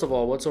first of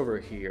all, what's over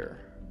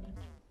here?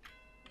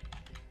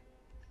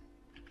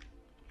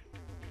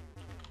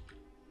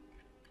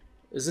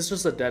 Is this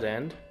just a dead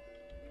end?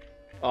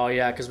 Oh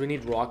yeah, because we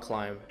need Rock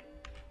Climb.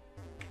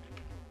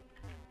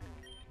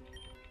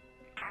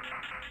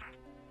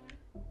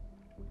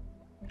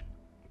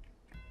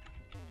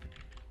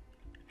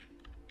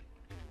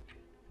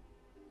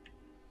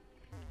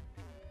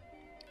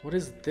 What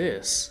is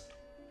this?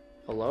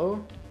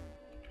 Hello?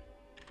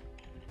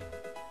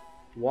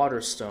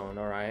 Waterstone,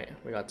 alright.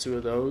 We got 2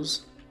 of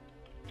those.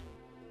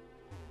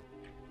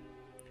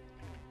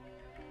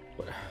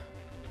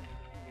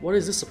 What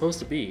is this supposed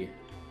to be?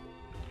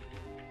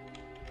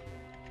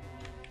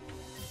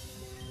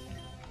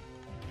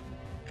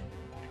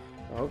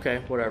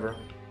 Okay, whatever.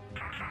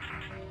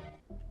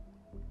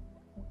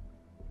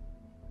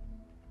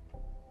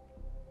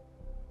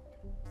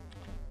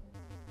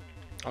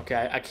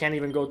 Okay, I can't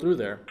even go through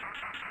there.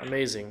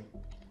 Amazing.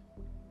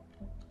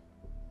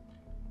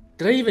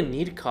 Did I even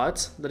need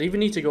cut? Did I even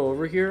need to go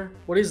over here?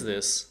 What is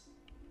this?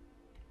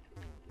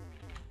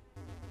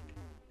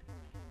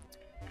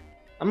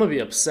 I'm gonna be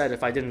upset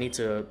if I didn't need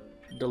to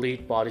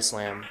delete Body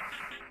Slam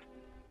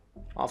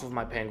off of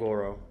my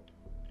Pangoro.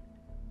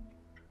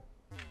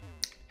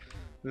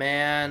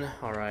 Man,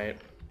 alright.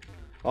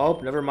 Oh,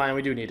 never mind,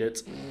 we do need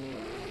it.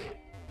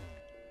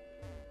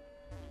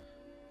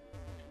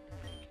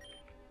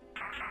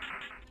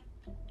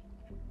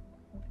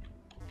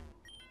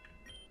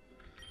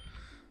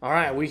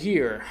 Alright, we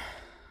here.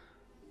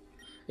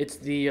 It's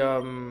the,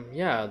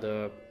 yeah,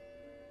 the...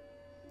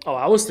 Oh,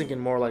 I was thinking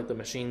more like the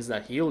machines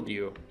that healed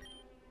you.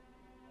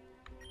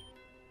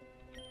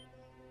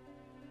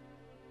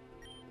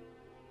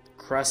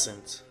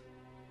 Crescent.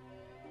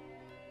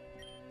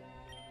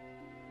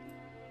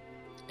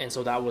 And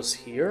so that was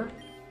here?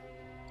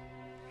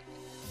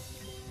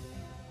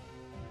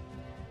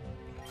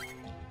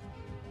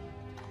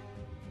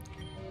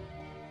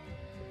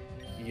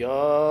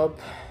 Yup.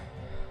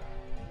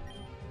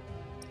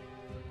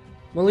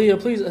 Malia,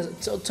 please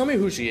tell me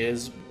who she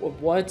is.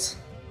 What?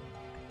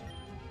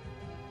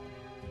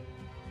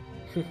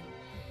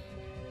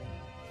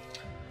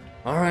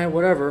 Alright,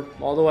 whatever.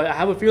 Although I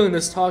have a feeling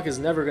this talk is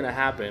never gonna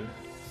happen.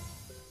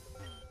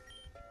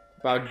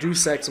 About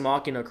Deus Ex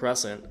Machina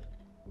Crescent.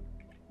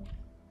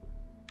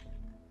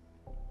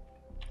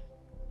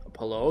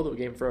 Hello? The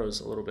game froze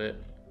a little bit.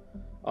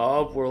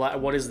 Oh,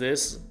 what is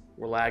this?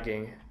 We're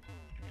lagging.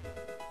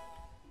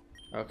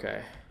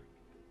 Okay.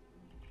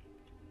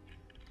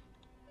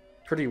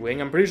 Pretty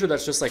wing. I'm pretty sure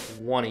that's just like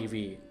one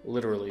EV,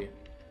 literally.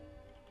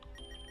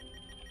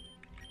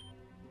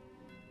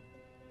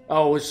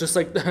 Oh, it's just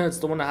like it's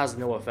the one that has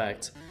no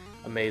effect.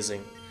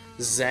 Amazing.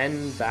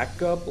 Zen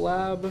backup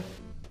lab.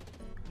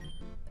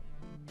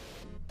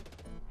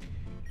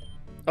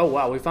 Oh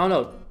wow, we find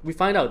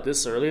out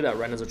this early that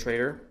Ren is a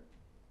traitor.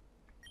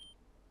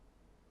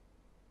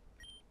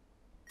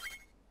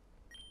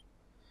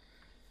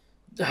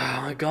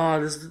 Oh my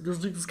god,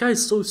 this guy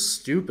is so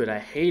stupid. I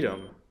hate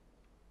him.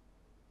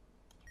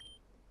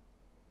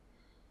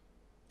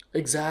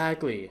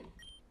 Exactly.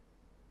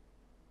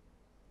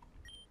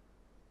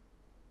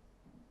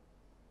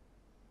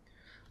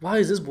 Why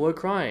is this boy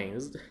crying?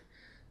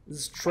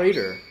 This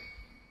traitor.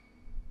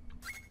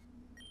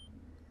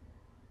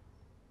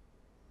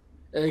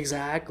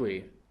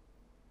 Exactly.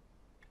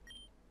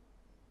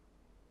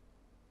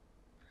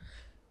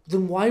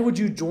 Then why would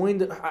you join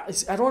the...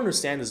 I don't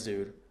understand this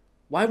dude.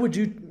 Why would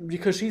you...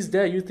 Because she's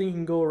dead, you think you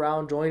can go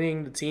around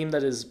joining the team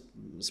that is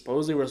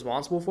supposedly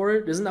responsible for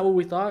it? Isn't that what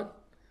we thought?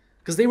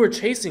 Because they were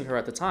chasing her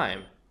at the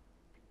time.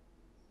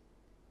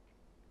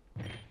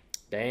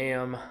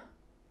 Damn.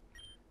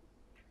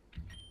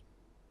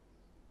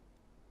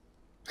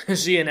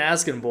 She ain't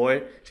asking,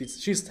 boy.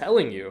 She's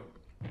telling you.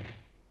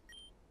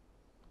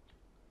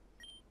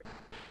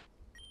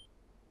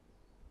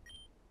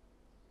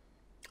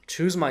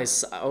 Choose my...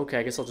 Okay,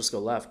 I guess I'll just go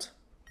left.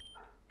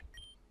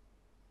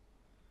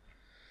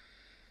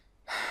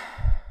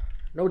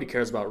 Nobody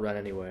cares about Ren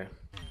anyway.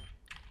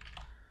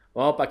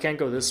 Well, I can't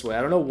go this way.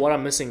 I don't know what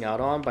I'm missing out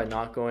on by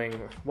not going...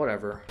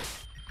 Whatever.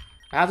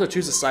 I have to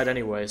choose a side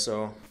anyway,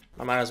 so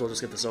I might as well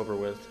just get this over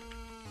with.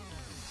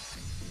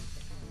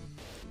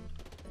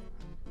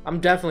 I'm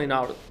definitely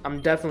not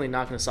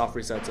gonna soft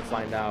reset to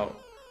find out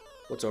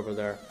what's over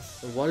there.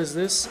 And what is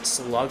this?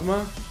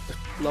 Slugma?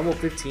 Level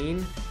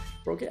 15?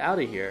 Bro, get out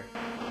of here.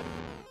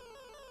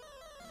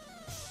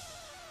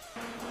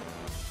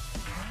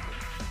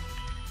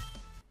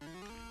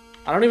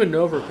 I don't even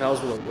know if repels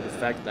would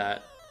affect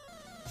that.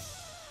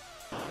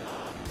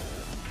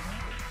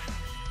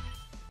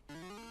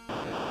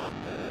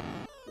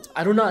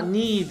 I do not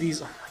need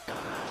these. Oh my god.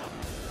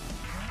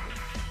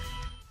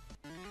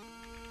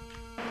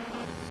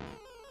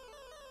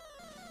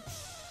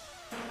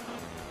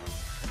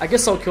 I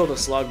guess I'll kill the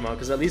Slugma,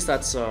 because at least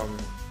that's, I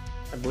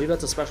believe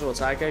that's a special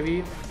attack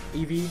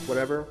EV,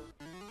 whatever.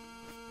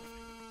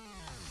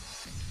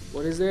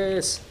 What is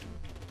this?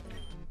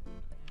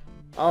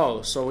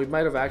 Oh, so we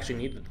might have actually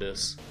needed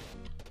this.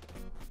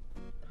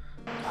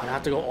 God, I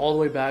have to go all the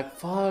way back.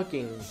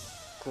 Fucking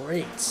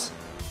great.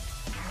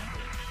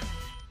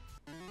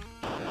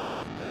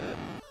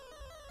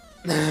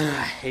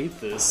 I hate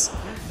this.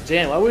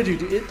 Jan, why would you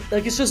do it?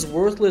 Like, it's just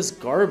worthless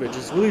garbage.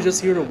 It's really just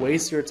here to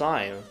waste your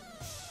time.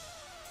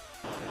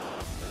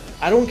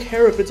 I don't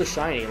care if it's a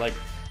shiny. Like,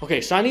 okay,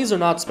 shinies are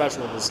not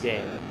special in this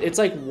game. It's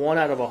like 1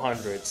 out of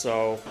 100,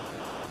 so...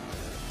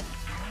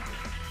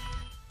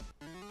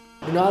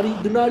 Do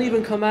not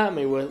even come at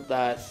me with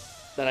that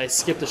I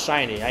skipped a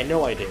shiny. I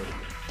know I did.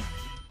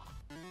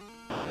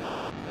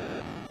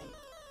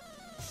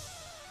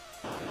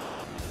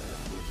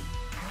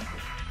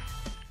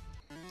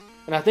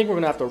 And I think we're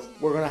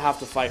gonna have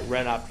to fight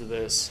Ren after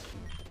this.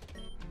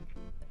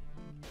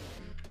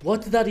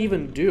 What did that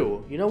even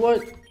do? You know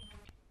what?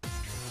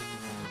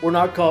 We're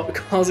not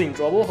causing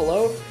trouble.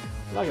 Hello?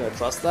 I'm not gonna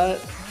trust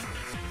that.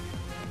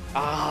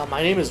 Ah,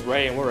 my name is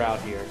Ray, and we're out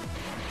here.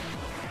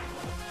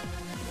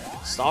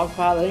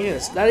 Stockpile,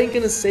 that ain't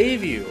gonna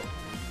save you.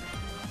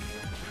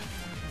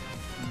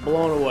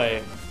 Blown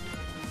away.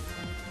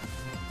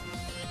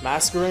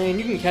 Masquerain,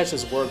 you can catch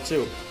his work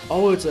too.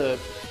 Oh, it's a...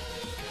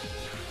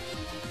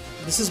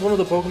 This is one of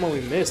the Pokemon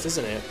we missed,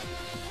 isn't it?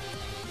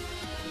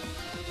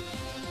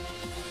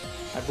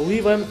 I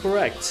believe I'm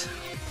correct.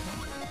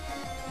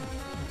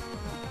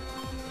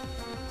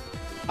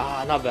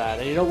 Ah, not bad.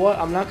 And you know what?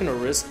 I'm not gonna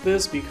risk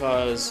this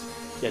because...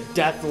 Yeah,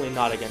 definitely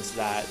not against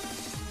that.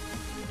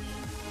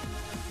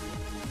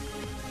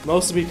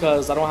 Mostly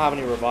because I don't have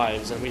any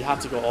revives and we'd have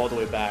to go all the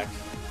way back.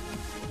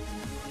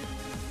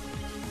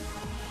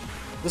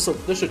 This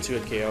should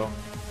 2-hit KO.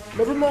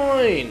 Never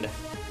mind!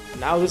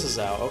 Now this is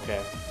out,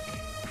 okay.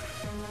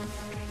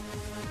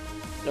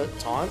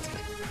 Taunt?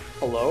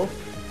 Hello?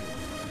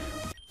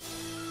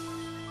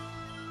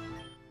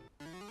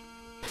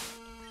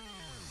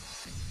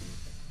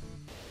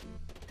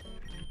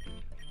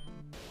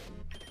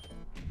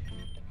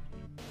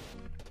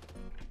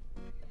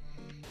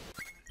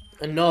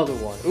 Another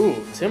one.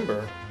 Ooh,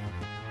 Timber.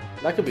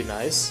 That could be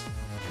nice.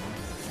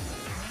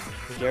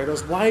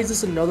 Gyarados. Why is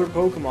this another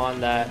Pokemon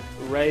that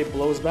Ray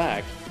blows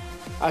back?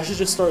 I should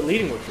just start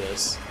leading with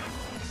this.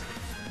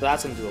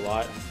 That's gonna do a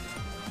lot.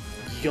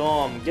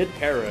 Yum, get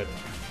parried.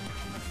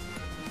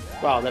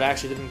 Wow, that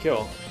actually didn't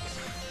kill.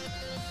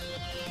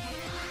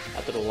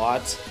 That did a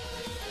lot.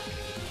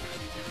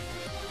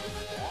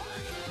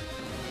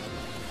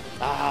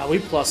 Ah, we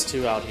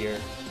 +2 out here.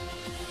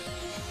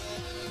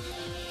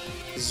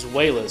 This is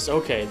Wallace.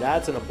 Okay,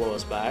 that's gonna blow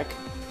us back.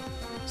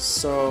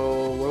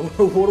 So,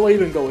 what do I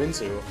even go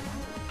into?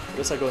 I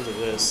guess I go into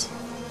this.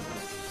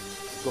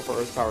 Go for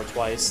Earth Power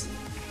twice.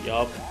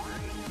 Yup.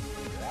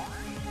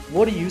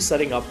 What are you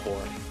setting up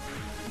for?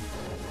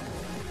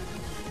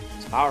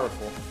 It's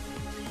powerful.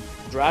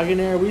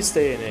 Dragonair, we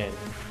staying in.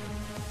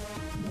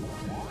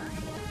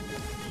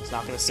 It's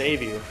not gonna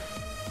save you.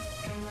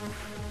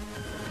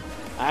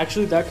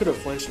 Actually, that could have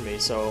flinched me,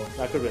 so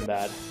that could have been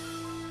bad.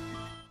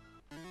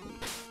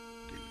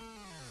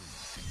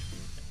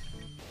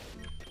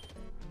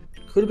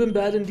 Could have been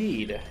bad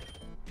indeed.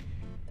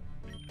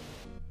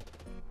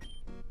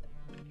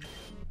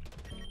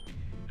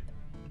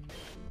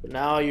 But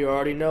now you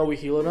already know we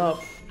healing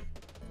up.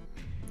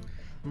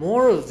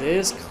 More of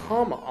this?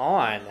 Come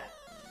on.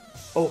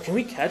 Oh, can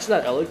we catch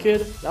that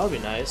Elekid? That would be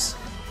nice.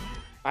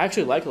 I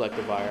actually like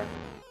Electivire.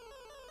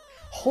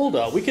 Hold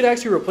up, we could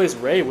actually replace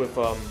Ray with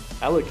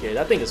Elekid.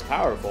 That thing is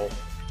powerful.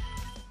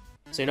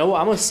 So you know what?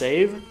 I'm gonna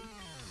save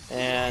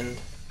and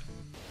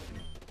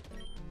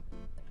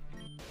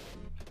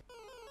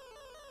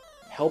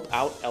help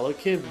out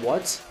Elekid?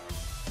 What?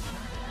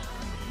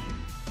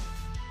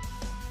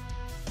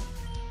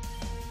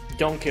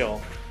 Don't kill.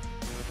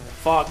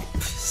 Fuck.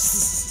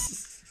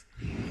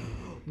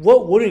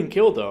 What wouldn't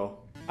kill though?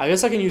 I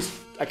guess I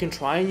can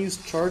try and use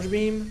Charge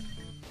Beam.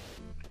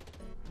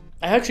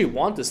 I actually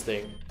want this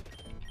thing.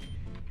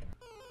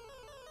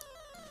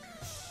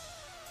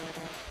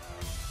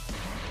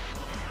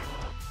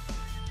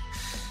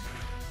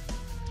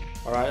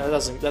 Alright, that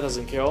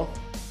doesn't kill.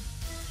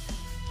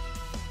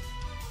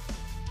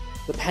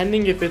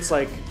 Depending if it's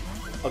like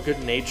a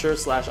good nature /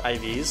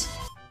 IVs.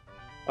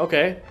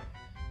 Okay.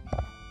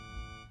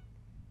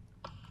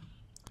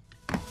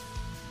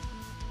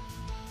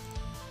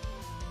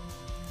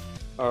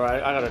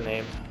 Alright, I got a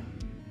name.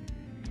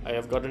 I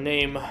have got a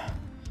name.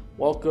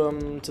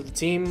 Welcome to the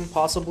team,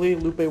 possibly,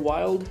 Lupe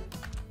Wild.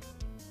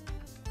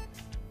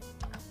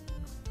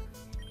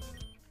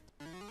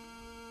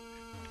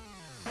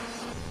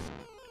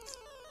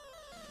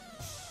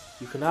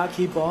 You cannot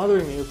keep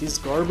bothering me with these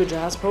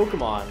garbage-ass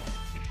Pokemon.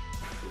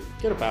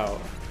 Get about.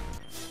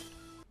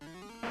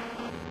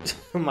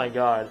 Oh my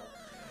god.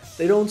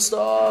 They don't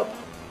stop!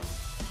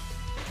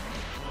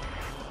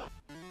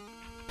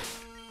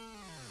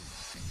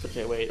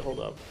 Okay, wait, hold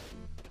up.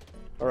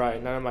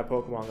 Alright, none of my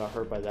Pokemon got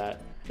hurt by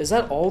that. Is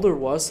that all there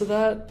was to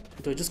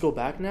that? Do I just go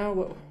back now?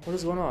 What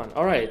is going on?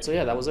 Alright, so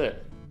yeah, that was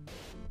it.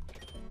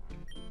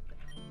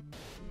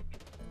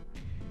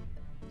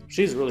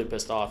 She's really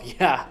pissed off.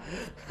 Yeah.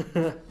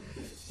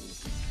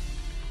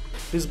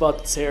 He's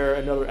about to tear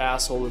another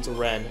asshole into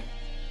Ren.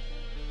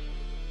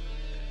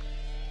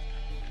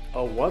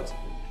 Oh, what?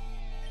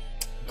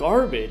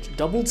 Garbage.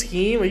 Double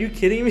team? Are you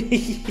kidding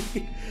me?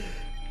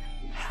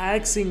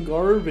 Haxing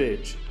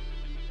garbage.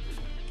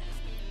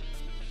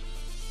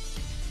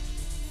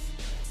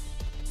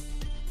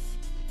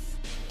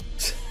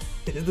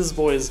 This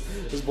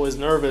boy's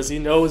nervous. He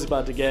knows he's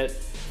about to get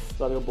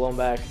blown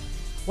back.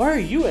 Why are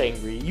you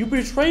angry? You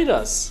betrayed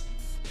us.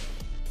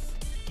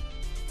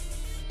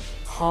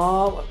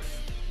 Huh?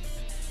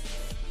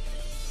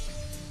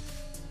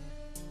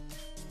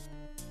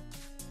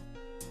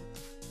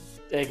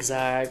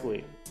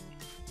 Exactly.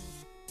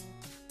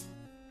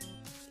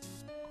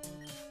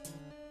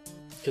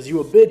 Cause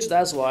you a bitch,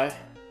 that's why.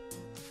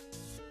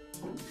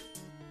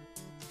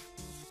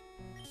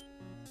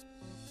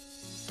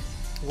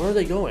 Where are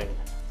they going?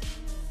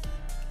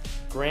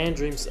 Grand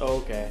Dreams. Oh,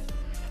 okay.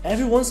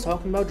 Everyone's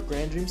talking about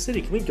Grand Dream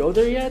City. Can we go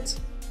there yet?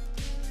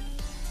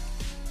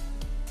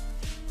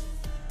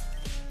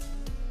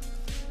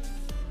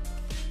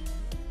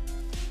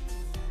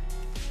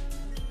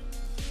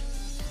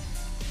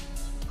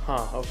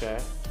 Huh, okay.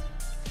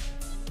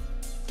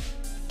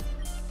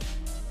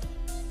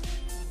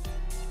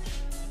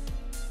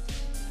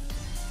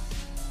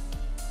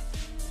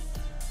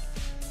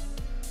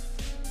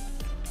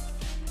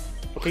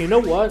 Okay, you know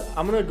what?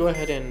 I'm gonna go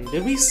ahead and...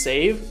 Did we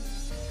save?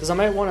 Because I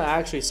might want to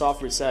actually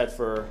soft reset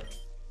for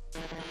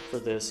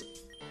this.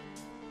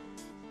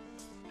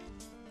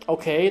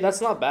 Okay, that's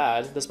not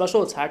bad. The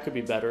special attack could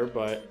be better,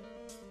 but...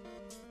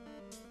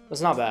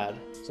 That's not bad.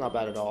 It's not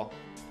bad at all.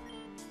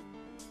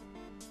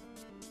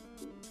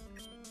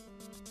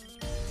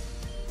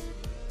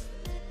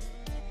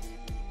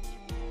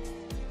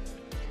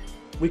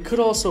 We could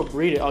also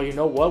breed it. Oh, you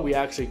know what? We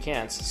actually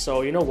can't.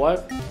 So, you know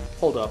what?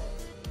 Hold up.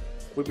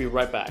 We'll be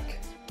right back.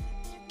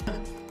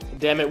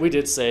 Damn it, we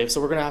did save, so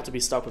we're gonna have to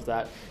be stuck with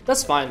that.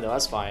 That's fine, though.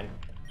 That's fine.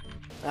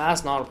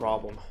 That's not a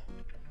problem.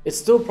 It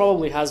still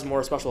probably has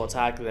more special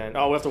attack than...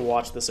 Oh, we have to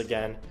watch this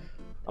again.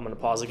 I'm gonna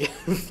pause again.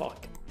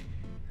 Fuck.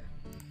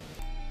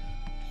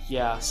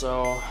 Yeah,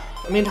 so...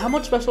 I mean, how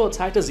much special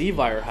attack does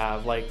Evire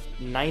have? Like,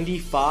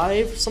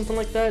 95? Something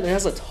like that? It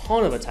has a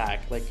ton of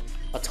attack. Like,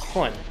 a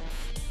ton.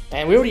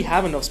 And we already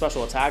have enough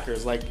special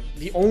attackers. Like,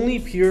 the only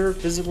pure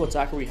physical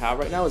attacker we have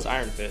right now is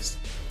Iron Fist.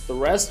 The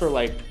rest are,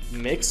 like,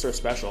 mixed or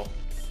special.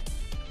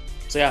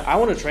 So yeah, I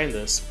want to train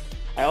this.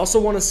 I also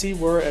want to see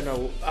where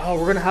oh,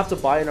 we're gonna have to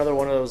buy another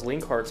one of those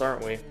link hearts,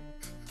 aren't we?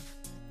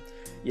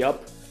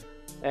 Yup.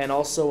 And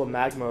also a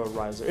magma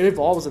riser. It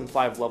evolves in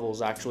 5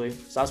 levels actually,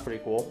 so that's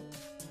pretty cool.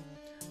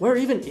 Where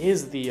even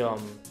is the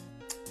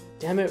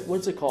damn it,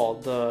 what's it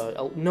called? The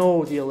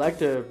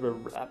elective.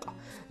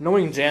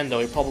 Knowing Jan though,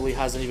 he probably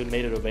hasn't even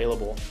made it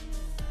available.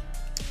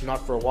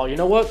 Not for a while. You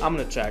know what? I'm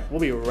gonna check. We'll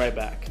be right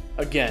back.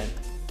 Again.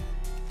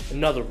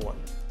 Another one.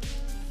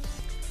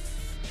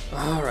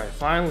 Alright,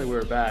 finally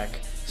we're back.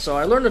 So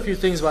I learned a few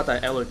things about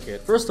that Elo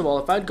kit. First of all,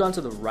 if I'd gone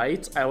to the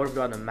right, I would have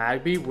gotten a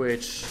Magby,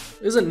 which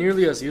isn't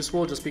nearly as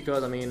useful just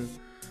because, I mean,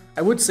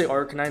 I would say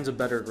Arcanine's a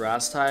better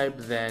grass type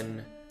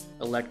than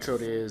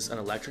Electrode is an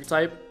electric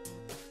type.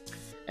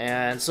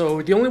 And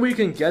so the only way you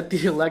can get the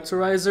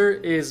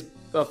Electorizer is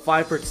a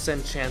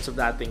 5% chance of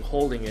that thing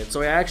holding it.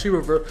 So I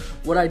actually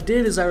what I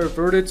did is I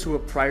reverted to a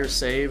prior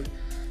save.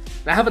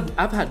 And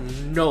I've had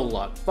no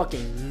luck,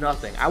 fucking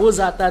nothing. I was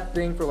at that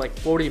thing for like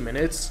 40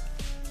 minutes,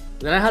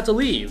 then I had to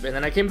leave, and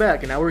then I came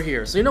back, and now we're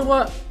here. So you know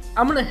what?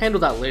 I'm gonna handle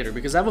that later,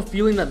 because I have a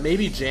feeling that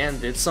maybe Jan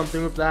did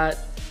something with that,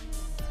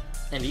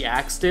 and he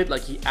axed it,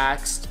 like he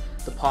axed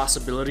the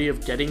possibility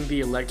of getting the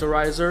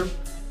Electorizer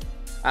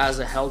as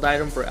a held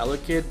item for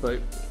Elekid, but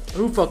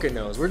who fucking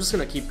knows? We're just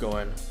gonna keep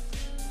going.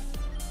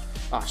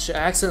 Ah shit, I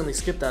accidentally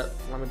skipped that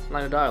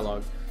line of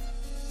dialogue.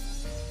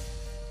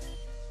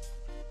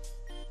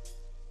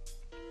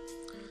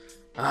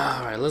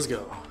 Alright, let's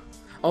go.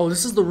 Oh,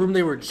 this is the room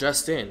they were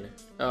just in.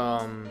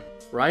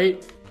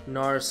 Right?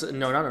 No,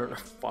 not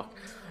fuck.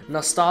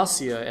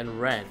 Nastasia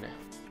and Ren.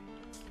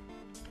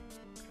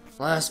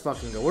 Let's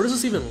fucking go. Where does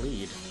this even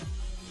lead?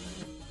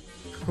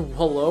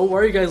 Hello? Why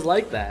are you guys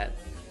like that?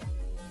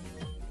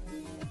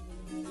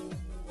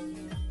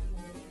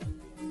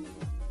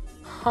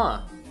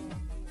 Huh.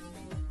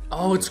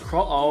 Oh,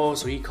 oh,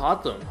 so he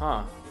caught them,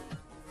 huh?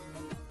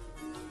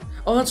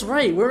 Oh, that's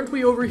right. Weren't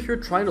we over here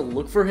trying to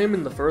look for him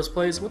in the first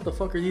place? What the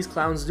fuck are these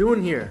clowns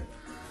doing here?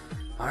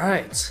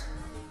 Alright.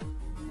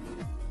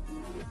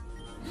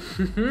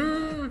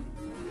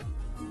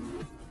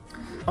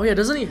 Oh yeah,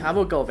 doesn't he have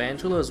a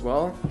Galvantula as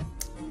well?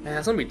 Man,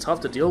 that's gonna be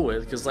tough to deal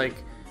with, because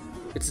like,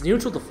 it's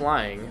neutral to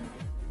flying,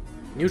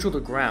 neutral to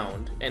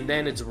ground, and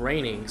then it's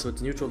raining, so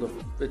it's neutral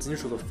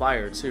to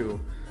fire too.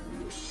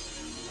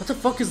 What the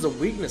fuck is the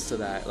weakness to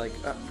that? Like,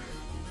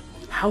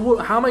 how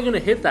am I gonna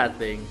hit that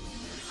thing?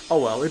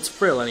 Oh well, it's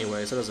Frill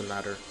anyway, so it doesn't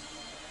matter.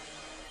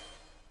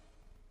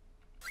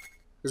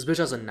 This bitch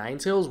has a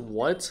Ninetales?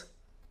 What?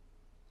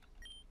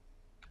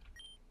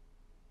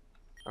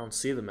 I don't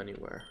see them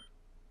anywhere.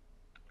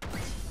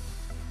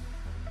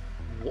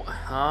 What?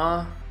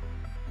 Huh?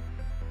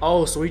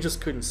 Oh, so we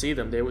just couldn't see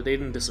them. They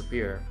didn't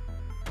disappear.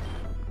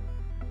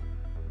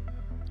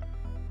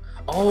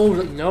 Oh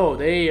no,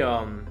 they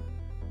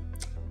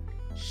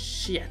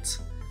shit.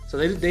 So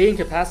they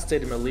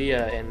incapacitated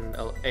Malia and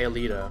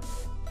Aelita.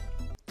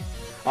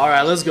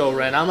 Alright, let's go,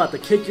 Ren. I'm about to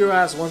kick your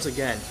ass once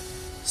again.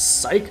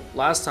 Psych!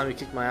 Last time you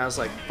kicked my ass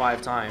like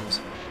 5 times.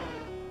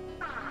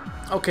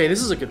 Okay,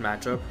 this is a good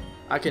matchup.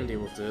 I can deal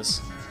with this.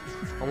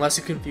 Unless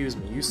you confuse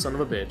me, you son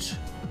of a bitch.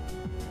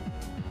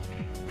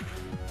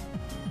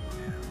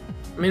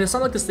 I mean, it's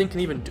not like this thing can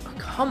even do...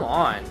 Come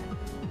on!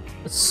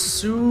 That's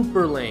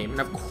super lame.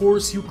 And of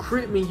course you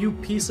crit me, you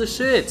piece of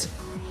shit!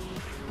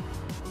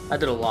 I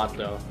did a lot,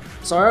 though.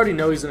 So I already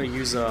know he's gonna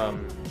use, I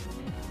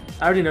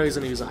already know he's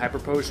gonna use a Hyper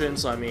Potion,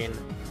 so I mean...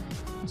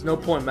 There's no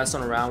point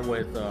messing around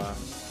with,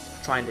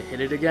 trying to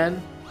hit it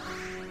again.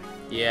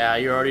 Yeah,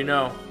 you already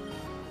know.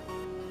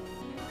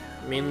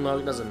 Mean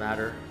Lug doesn't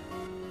matter.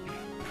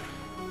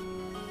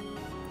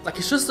 Like,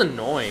 it's just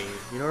annoying,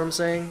 you know what I'm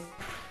saying?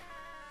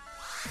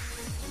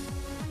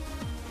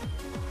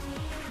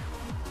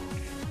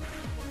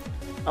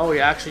 Oh, he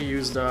actually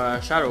used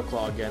Shadow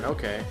Claw again,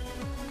 okay.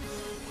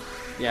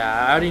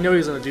 Yeah, I already know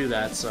he's gonna do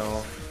that,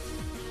 so...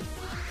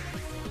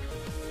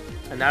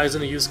 And now he's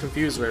gonna use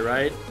Confuse Ray,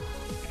 right?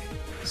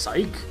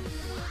 Psych?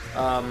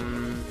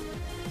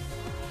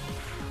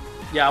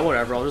 Yeah,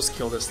 whatever, I'll just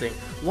kill this thing.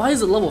 Why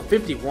is it level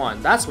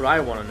 51? That's what I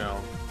want to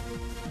know.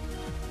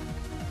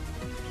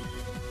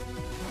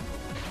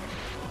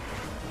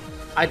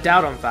 I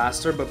doubt I'm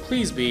faster, but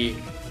please be.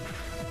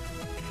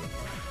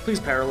 Please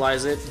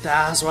paralyze it.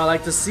 That's what I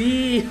like to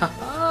see! Go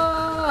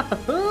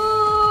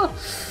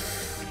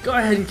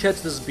ahead and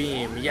catch this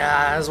beam.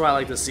 Yeah, that's what I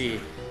like to see.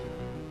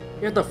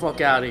 Get the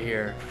fuck out of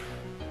here.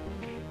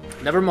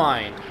 Never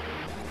mind.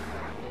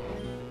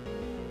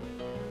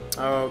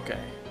 Okay.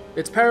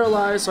 It's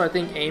paralyzed, so I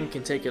think aim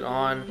can take it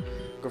on.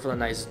 Go for the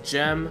nice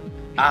gem.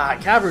 Ah,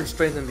 Cavern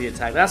strengthened the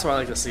attack. That's what I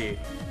like to see.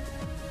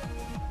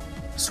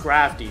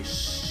 Scrafty.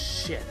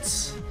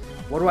 Shit.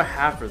 What do I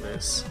have for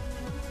this?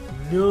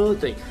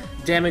 Nothing.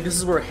 Damn it, this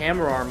is where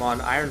Hammer Arm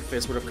on Iron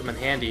Fist would have come in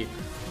handy.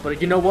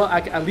 But you know what?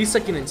 At least I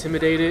can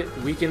intimidate it,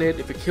 weaken it.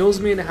 If it kills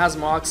me and it has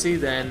Moxie,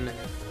 then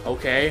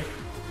okay.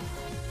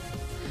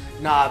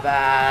 Not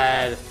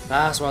bad.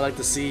 That's what I like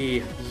to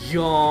see.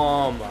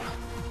 Yum.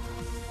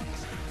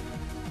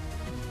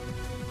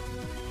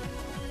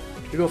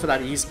 We go for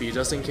that E-Speed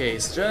just in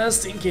case.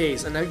 Just in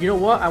case. And you know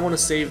what? I want to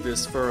save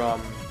this for,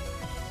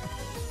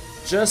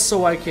 just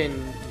so I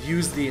can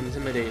use the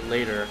Intimidate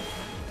later.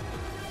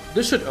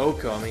 This should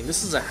Oko. I mean,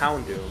 this is a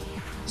Houndoom.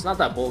 It's not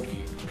that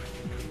bulky.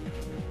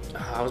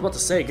 I was about to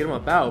say, get him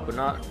about, but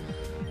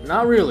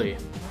not really.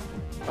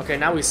 Okay,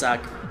 now we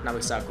sack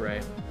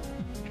Ray.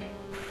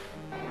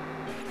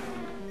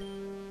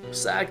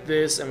 Sack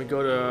this, and we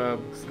go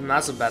to...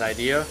 That's a bad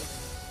idea.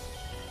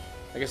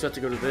 I guess we have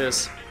to go to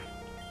this.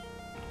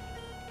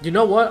 You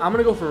know what? I'm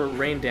gonna go for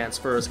Rain Dance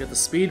first, get the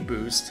speed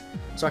boost,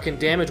 so I can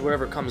damage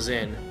whatever comes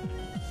in.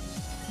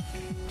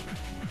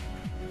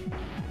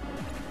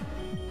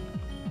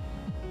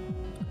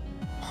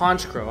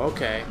 Punch Crow,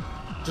 okay.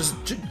 Just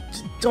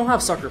don't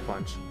have Sucker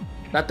Punch.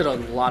 That did a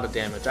lot of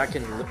damage. I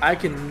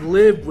can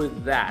live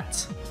with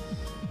that.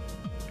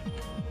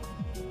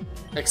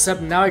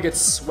 Except now I get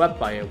swept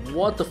by it.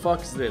 What the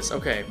fuck is this?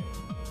 Okay.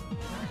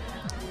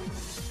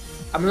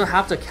 I'm gonna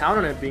have to count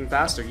on it being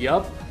faster.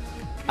 Yup.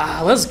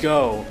 Ah, let's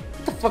go.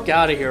 Get the fuck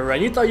out of here,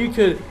 right? You thought you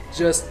could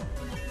just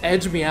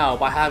edge me out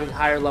by having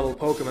higher level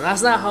Pokemon.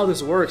 That's not how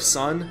this works,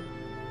 son.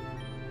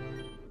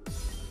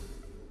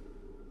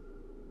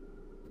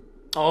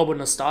 Oh, but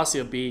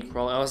Nastasia beat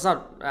Crawley. Oh, it's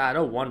not...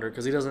 no wonder,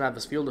 because he doesn't have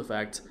this field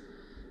effect.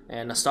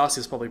 And Nastasia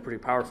is probably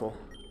pretty powerful.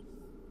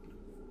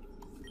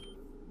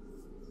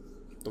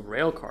 The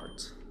rail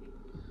cards.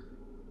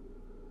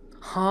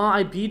 Huh,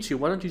 I beat you.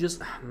 Why don't you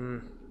just...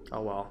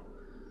 Oh, well.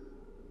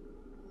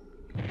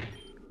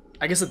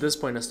 I guess at this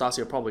point,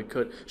 Nastasia probably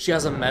could. She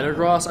has a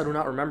Metagross? I do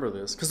not remember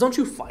this. Because don't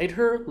you fight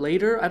her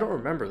later? I don't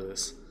remember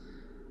this.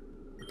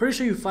 I'm pretty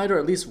sure you fight her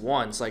at least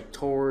once, like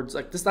towards...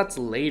 Like this. That's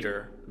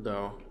later,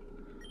 though.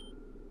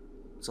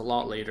 It's a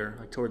lot later,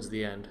 like towards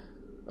the end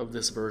of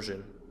this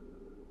version.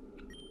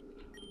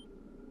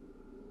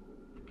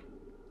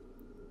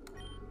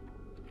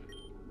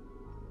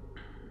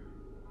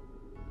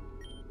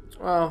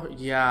 Oh,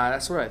 yeah,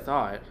 that's what I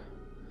thought.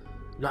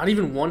 Not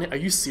even one. Are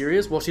you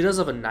serious? Well, she does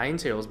have a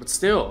Ninetales, but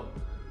still.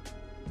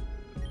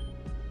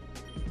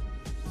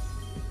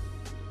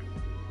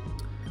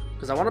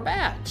 Because I want a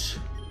badge.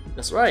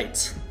 That's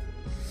right.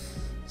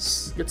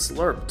 Get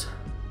slurped.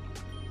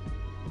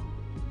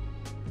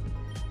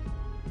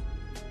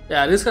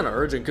 Yeah, it is kind of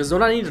urgent, because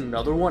don't I need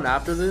another one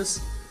after this?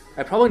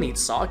 I probably need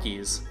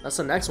Saki's. That's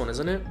the next one,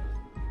 isn't it?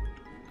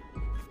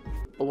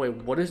 Oh wait,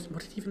 what did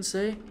he even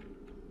say?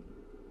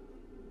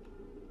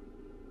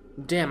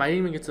 Damn, I didn't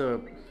even get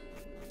to...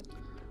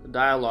 The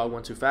dialogue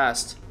went too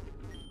fast.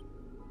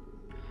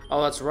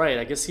 Oh, that's right.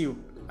 I guess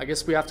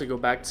we have to go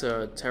back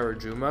to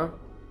Terrajuma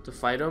to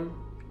fight him.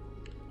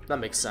 That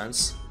makes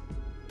sense.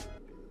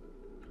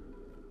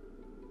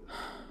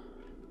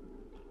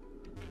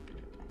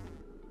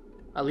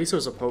 At least there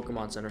was a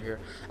Pokemon Center here.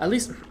 At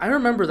least I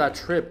remember that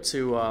trip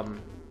to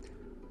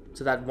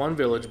that one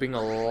village being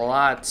a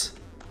lot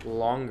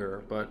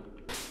longer, but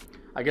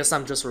I guess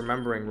I'm just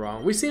remembering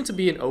wrong. We seem to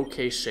be in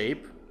okay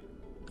shape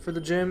for the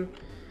gym.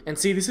 And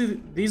see,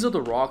 these are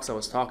the rocks I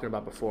was talking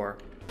about before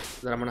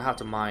that I'm gonna have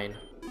to mine.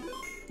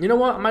 You know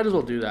what? I might as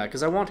well do that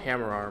because I want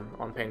Hammer Arm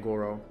on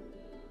Pangoro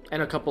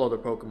and a couple other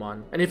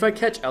Pokemon. And if I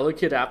catch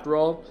Elekid after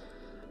all,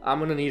 I'm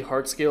gonna need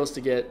Heart Scales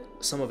to get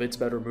some of its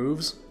better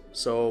moves.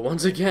 So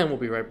once again, we'll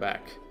be right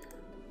back.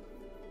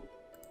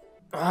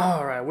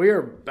 Alright, we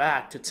are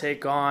back to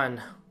take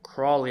on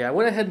Crawley. I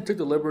went ahead and took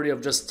the liberty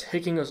of just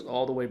taking us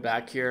all the way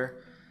back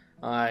here.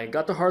 I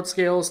got the Heart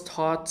Scales,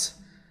 taught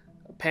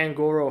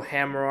Pangoro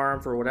Hammer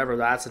Arm for whatever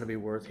that's going to be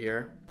worth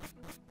here.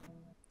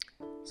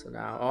 So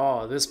now,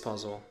 oh, this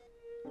puzzle.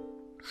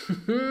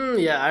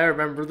 Yeah, I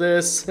remember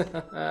this.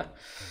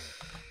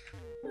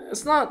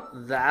 It's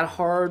not that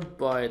hard,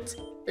 but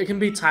it can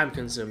be time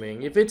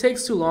consuming. If it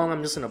takes too long,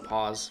 I'm just going to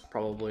pause,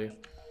 probably.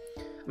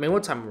 I mean,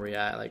 what time are we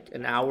at? Like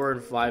an hour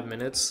and 5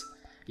 minutes?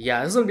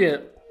 Yeah, this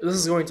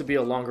is going to be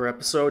a longer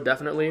episode,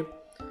 definitely.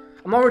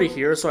 I'm already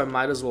here, so I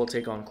might as well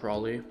take on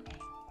Crawley.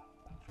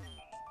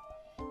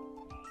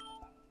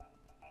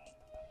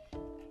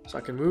 So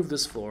I can move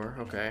this floor,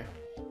 okay.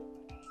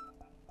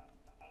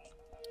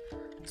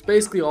 It's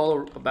basically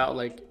all about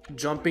like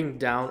jumping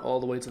down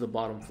all the way to the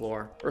bottom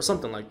floor, or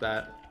something like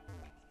that.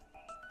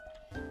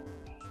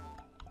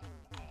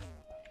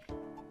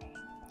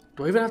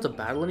 Do I even have to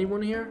battle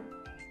anyone here?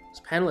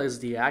 This panel is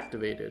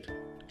deactivated.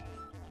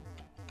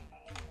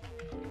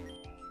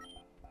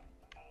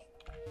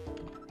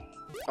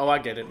 Oh, I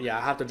get it. Yeah,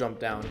 I have to jump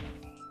down.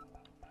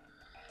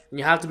 And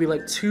you have to be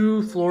like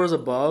 2 floors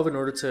above in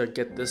order to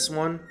get this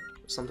one.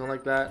 Something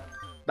like that.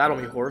 Battle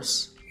me,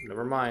 horse.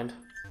 Never mind.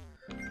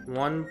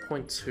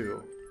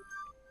 1.2.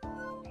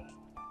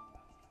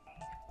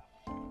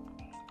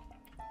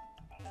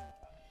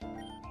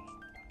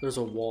 There's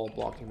a wall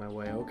blocking my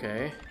way,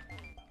 okay.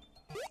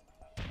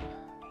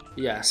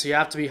 Yeah, so you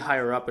have to be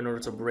higher up in order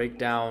to break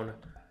down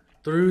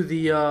through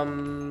the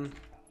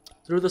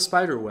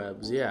spider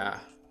webs, yeah.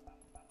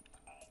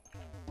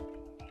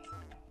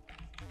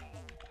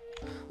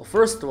 Well,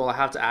 first of all, I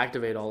have to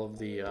activate all of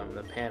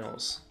the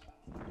panels.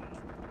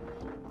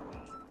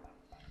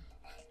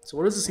 So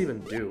what does this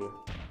even do?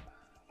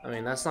 I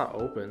mean, that's not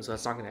open, so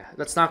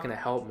that's not gonna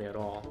help me at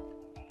all.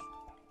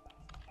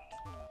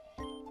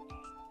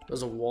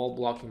 There's a wall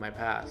blocking my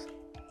path.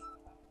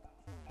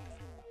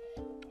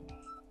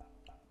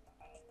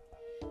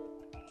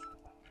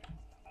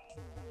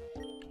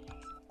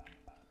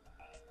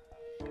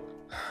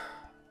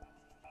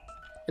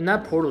 And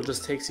that portal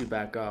just takes you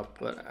back up,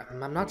 but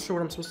I'm not sure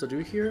what I'm supposed to do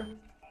here.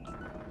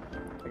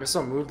 I guess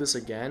I'll move this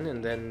again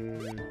and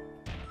then...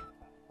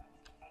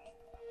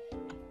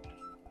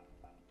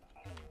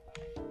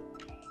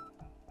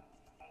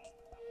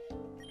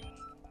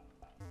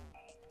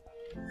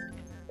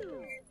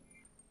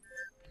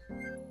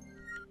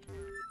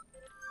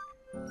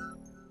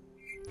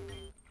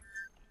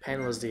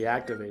 Panel is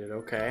deactivated,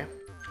 okay.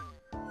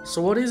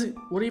 So what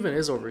even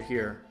is over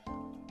here?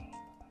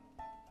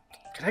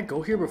 Can I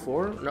go here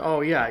before? No,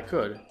 oh yeah, I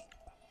could.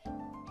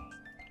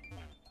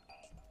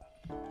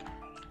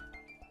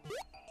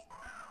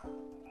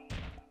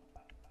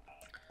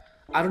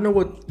 I don't know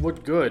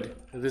what good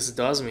this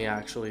does me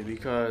actually,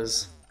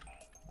 because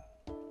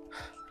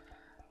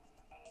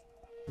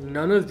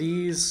none of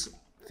these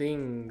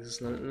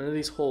things, none of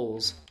these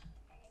holes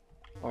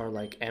are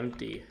like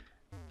empty.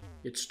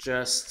 It's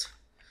just...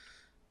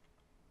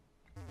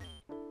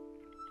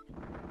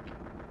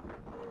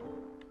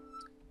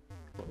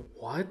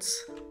 What?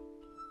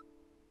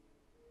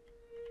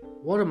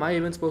 What am I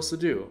even supposed to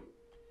do?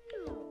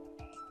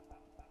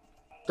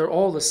 They're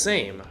all the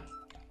same.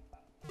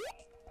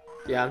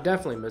 Yeah, I'm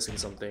definitely missing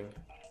something.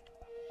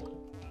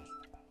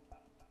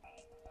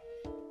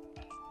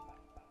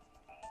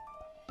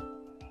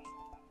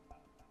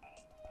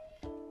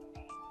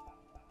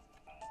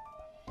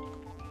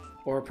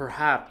 Or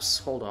perhaps,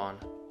 hold on.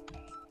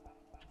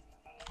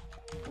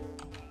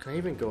 Can I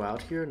even go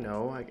out here?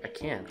 No, I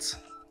can't.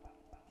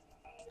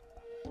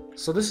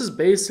 So this is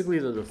basically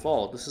the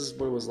default. This is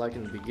what it was like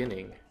in the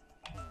beginning.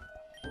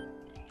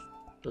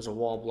 There's a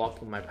wall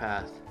blocking my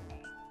path.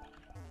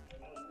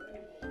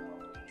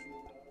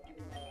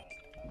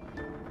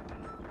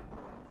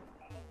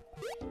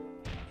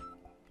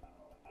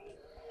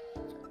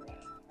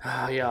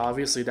 Yeah,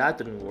 obviously that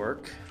didn't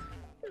work.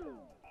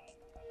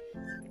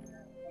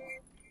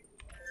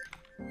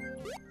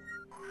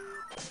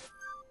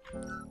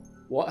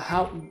 What?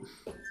 How?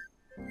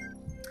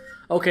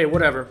 Okay,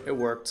 whatever. It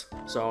worked.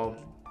 So,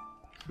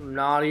 I'm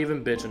not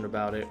even bitching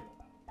about it.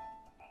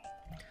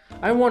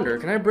 I wonder,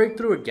 can I break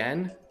through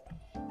again?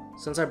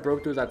 Since I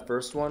broke through that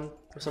first one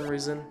for some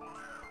reason.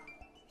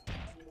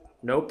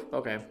 Nope.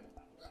 Okay.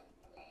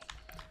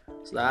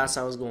 So that's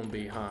how it's going to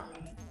be, huh?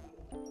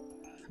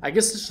 I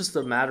guess it's just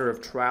a matter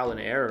of trial and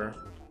error.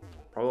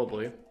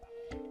 Probably.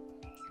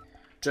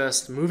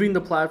 Just moving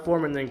the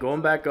platform and then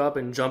going back up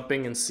and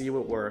jumping and see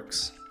what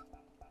works.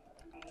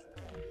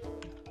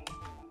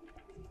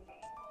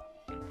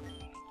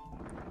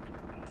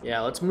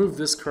 Yeah, let's move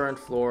this current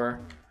floor,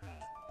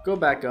 go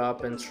back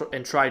up, and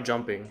try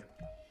jumping.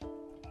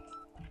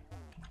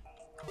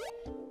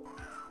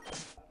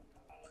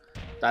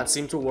 That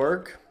seemed to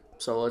work,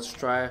 so let's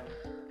try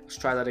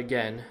that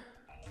again.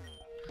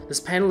 This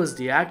panel is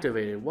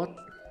deactivated. What?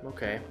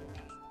 Okay.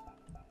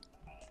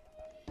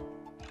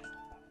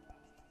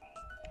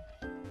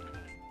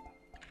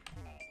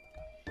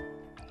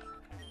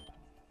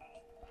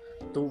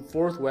 The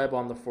fourth web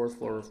on the fourth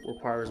floor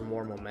requires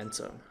more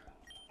momentum.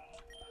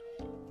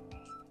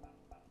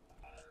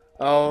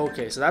 Oh,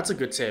 okay, so that's a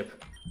good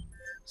tip.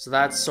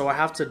 So I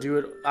have to do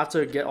it. I have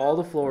to get all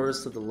the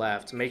floors to the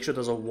left. Make sure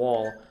there's a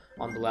wall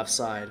on the left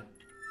side.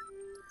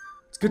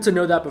 It's good to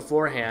know that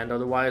beforehand.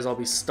 Otherwise, I'll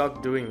be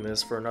stuck doing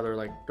this for another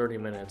like 30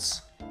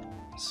 minutes.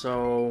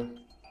 So.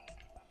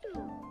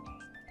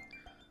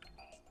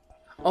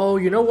 Oh,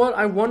 you know what?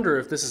 I wonder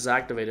if this is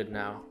activated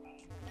now.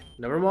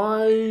 Never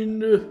mind.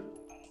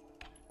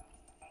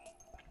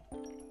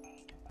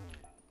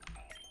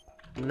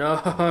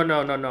 No,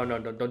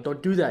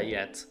 don't do that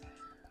yet.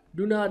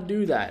 Do not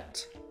do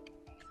that.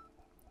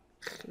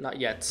 Not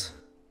yet.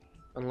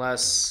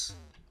 Unless...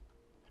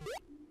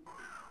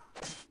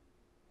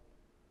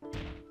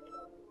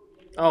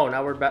 Oh,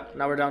 now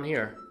we're down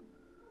here.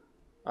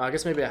 I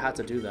guess maybe I had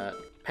to do that.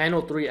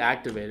 Panel 3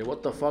 activated.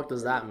 What the fuck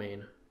does that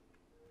mean?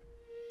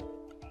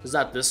 Is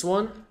that this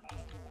one?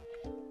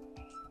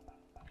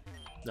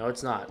 No,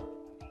 it's not.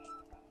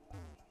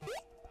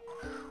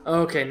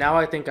 Okay, now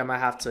I think I might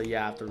have to,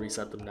 yeah, I have to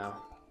reset them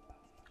now.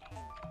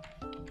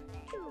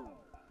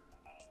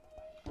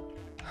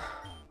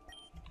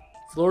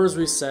 Floor is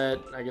reset.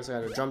 I guess I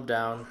gotta jump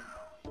down.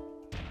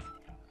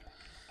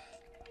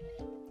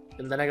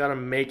 And then I gotta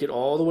make it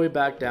all the way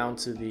back down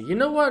to the... You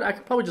know what? I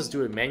could probably just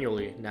do it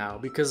manually now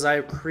because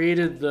I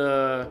created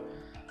the...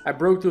 I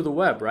broke through the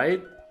web,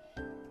 right?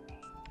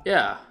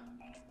 Yeah.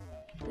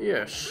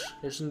 Yes.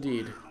 Yes,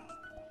 indeed.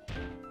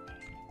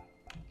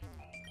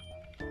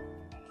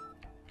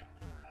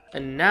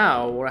 And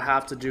now what I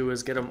have to do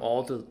is get them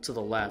all to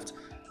the left.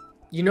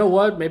 You know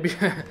what? Maybe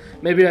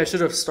maybe I should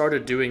have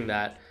started doing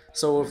that.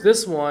 So with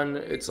this one,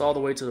 it's all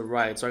the way to the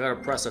right. So I gotta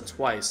press it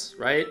twice,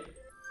 right?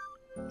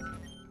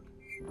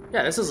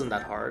 Yeah, this isn't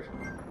that hard.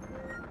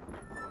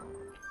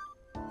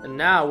 And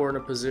now we're in a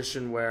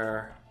position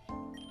where...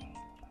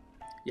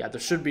 Yeah,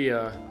 there should be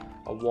a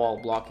wall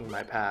blocking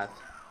my path.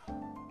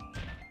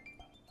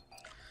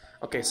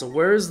 Okay, so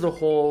where's the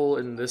hole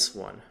in this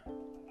one?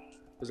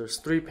 Because there's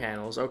 3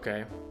 panels,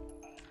 okay.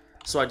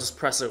 So I just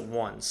press it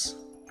once.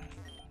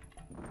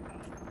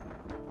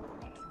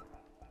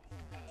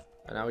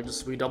 And now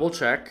we double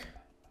check.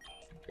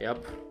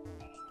 Yep.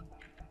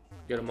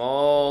 Get them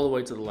all the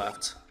way to the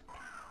left.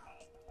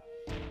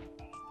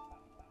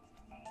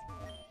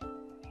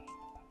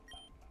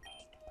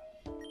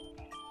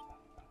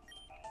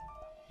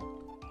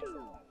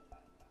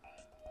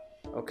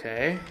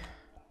 Okay.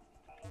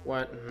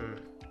 What?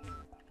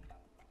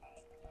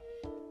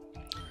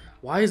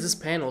 Why is this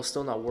panel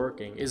still not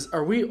working?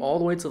 Are we all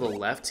the way to the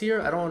left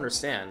here? I don't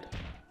understand.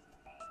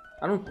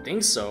 I don't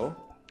think so.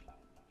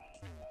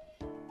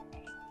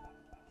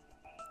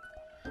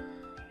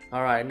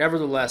 Alright,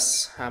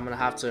 nevertheless, I'm gonna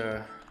have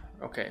to...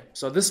 Okay,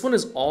 so this one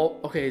is all...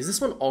 Okay, is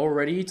this one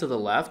already to the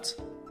left?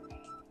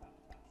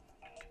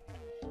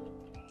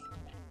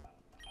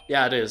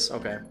 Yeah, it is.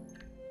 Okay.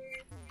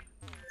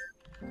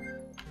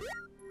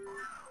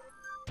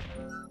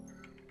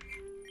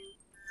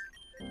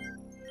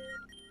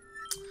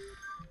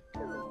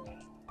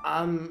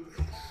 I'm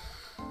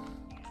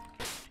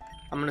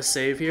gonna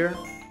save here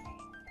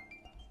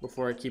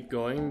before I keep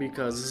going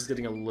because this is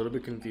getting a little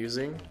bit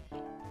confusing.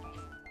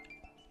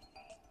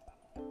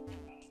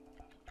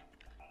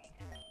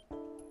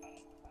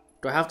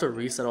 Do I have to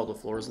reset all the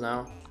floors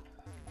now?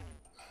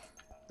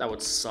 That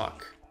would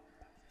suck.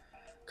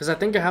 Because I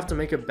think I have to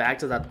make it back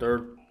to that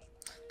third...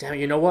 Damn,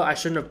 you know what? I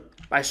shouldn't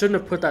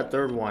have put that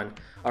third one.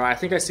 Alright, I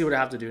think I see what I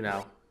have to do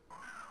now.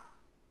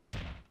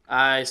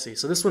 I see.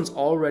 So this one's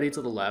already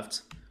to the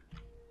left.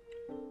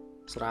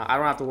 So now I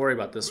don't have to worry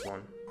about this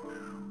one.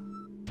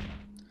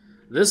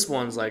 This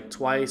one's like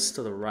twice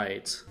to the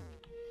right.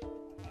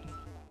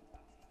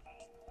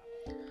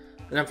 And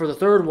then for the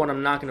third one,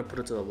 I'm not going to put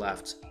it to the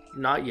left.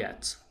 Not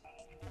yet.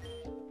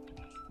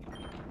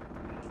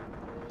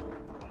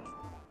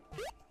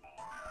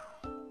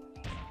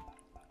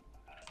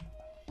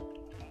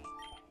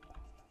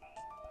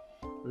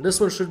 And this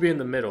one should be in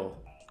the middle.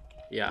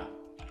 Yeah.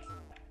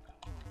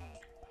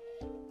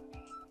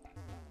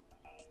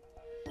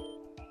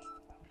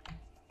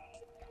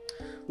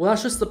 Well,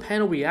 that's just the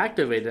panel we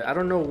activated. I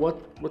don't know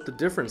what the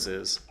difference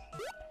is.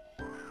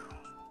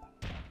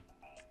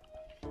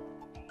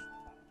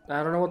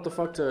 I don't know what the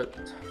fuck to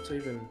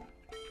even...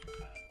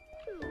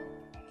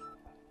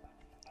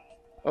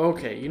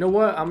 Okay, you know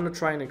what? I'm gonna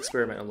try and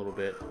experiment a little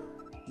bit.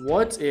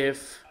 What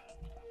if...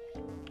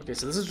 Okay,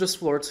 so this is just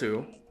floor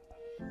 2.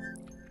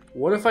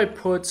 What if I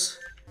put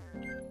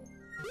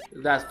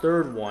that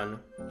third one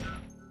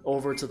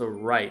over to the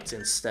right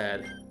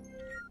instead?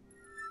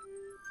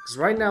 Because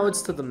right now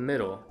it's to the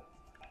middle.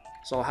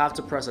 So I'll have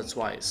to press it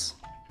twice.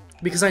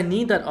 Because I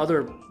need that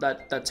other,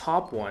 that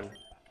top one.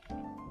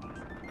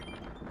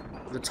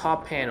 The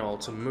top panel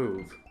to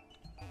move.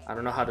 I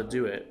don't know how to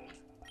do it.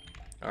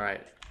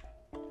 Alright.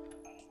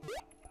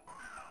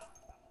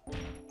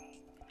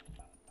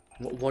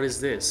 What is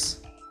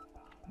this?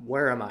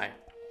 Where am I?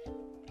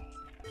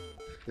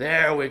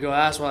 There we go,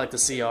 that's what I like to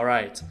see,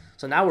 alright.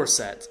 So now we're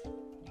set.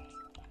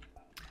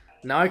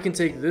 Now I can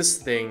take this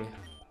thing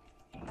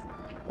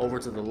over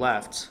to the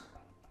left.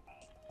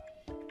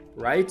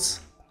 Right?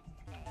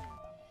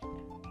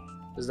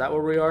 Is that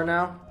where we are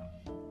now?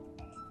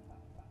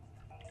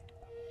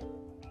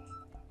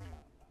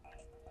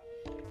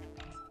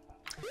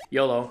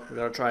 YOLO, we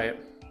gotta try it.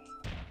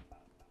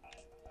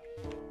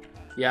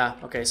 Yeah,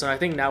 okay, so I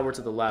think now we're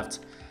to the left.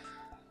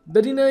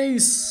 Very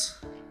nice!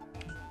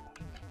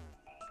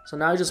 So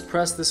now I just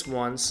press this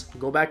once,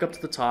 go back up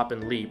to the top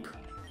and leap.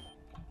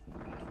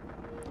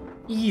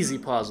 Easy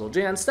puzzle.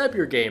 Jan, step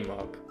your game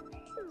up.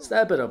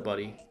 Step it up,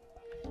 buddy.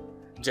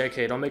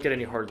 JK, don't make it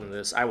any harder than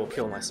this. I will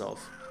kill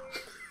myself.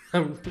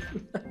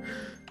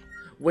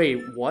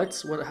 Wait,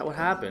 what? What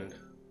happened?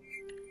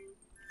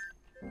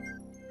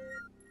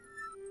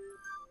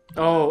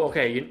 Oh,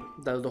 okay,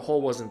 the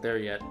hole wasn't there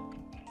yet.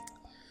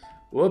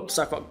 Whoops,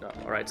 I fucked up.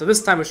 Alright, so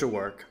this time it should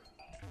work.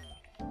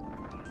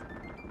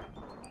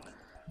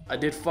 I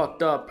did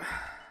fucked up.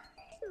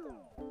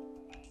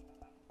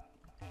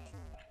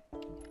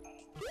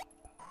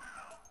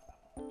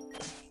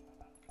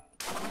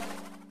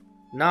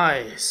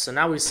 Nice, so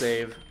now we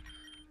save.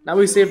 Now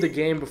we save the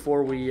game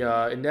before we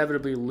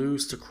inevitably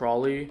lose to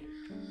Crawley.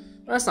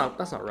 That's not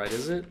right,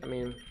 is it? I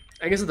mean,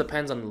 I guess it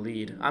depends on the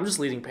lead. I'm just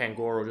leading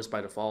Pangoro just by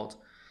default.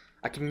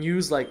 I can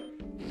use like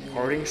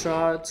parting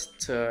shots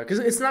to, because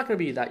it's not going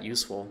to be that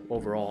useful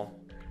overall.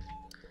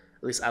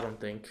 At least I don't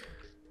think.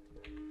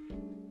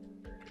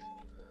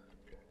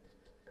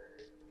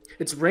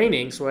 It's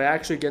raining, so I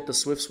actually get the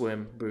Swift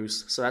Swim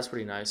boost, so that's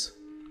pretty nice.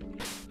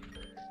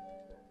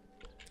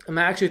 I'm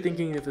actually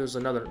thinking if there's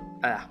another,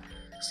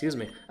 excuse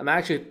me. I'm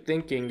actually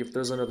thinking if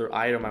there's another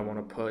item I want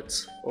to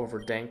put over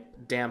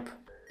Damp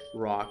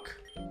Rock,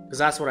 because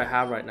that's what I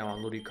have right now on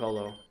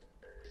Ludicolo.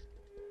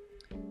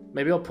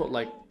 Maybe I'll put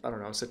like, I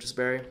don't know, Citrus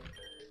Berry.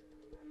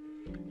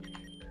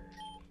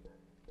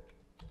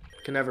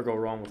 Can never go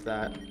wrong with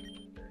that.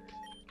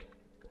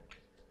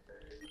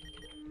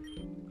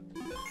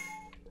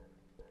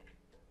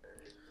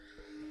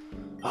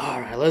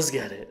 Alright, let's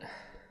get it.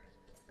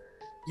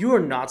 You are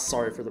not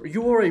sorry for the...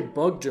 You are a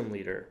bug gym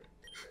leader.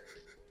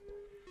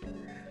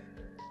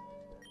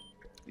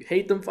 You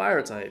hate them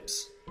fire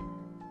types.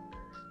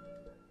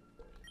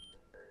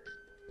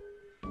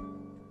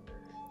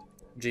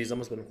 Jeez, that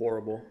must have been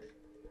horrible.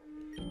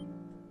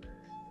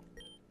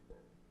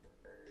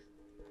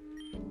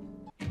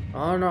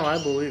 Oh no,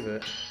 I believe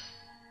it.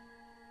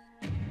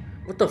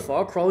 What the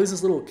fuck? Crawly's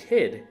this little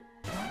kid.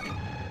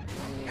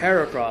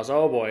 Heracross,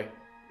 oh boy.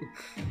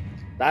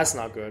 That's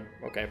not good.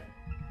 Okay.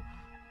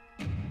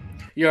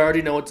 You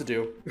already know what to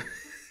do.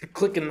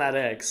 Clicking that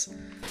X.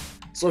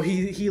 So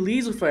he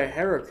leads with a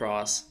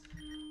Heracross.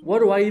 What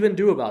do I even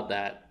do about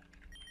that?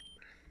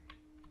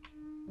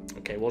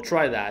 Okay, we'll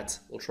try that.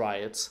 We'll try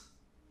it.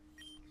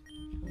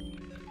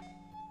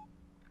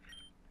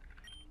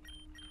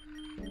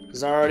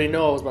 Because I already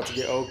know I was about to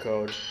get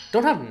O-code.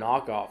 Don't have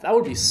knockoff. That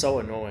would be so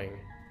annoying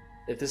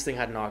if this thing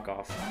had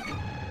knockoff.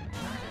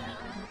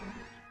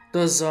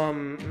 Does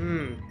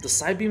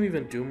Side Beam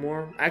even do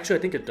more? Actually,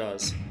 I think it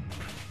does.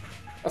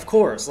 Of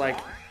course, like,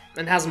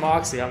 it has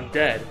Moxie, I'm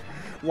dead.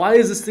 Why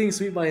is this thing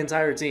sweep my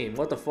entire team?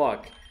 What the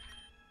fuck?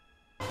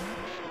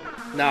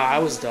 Nah, I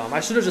was dumb.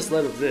 I should have just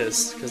led with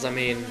this, because I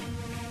mean,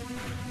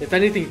 if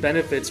anything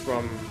benefits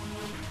from...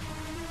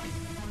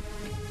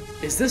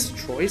 Is this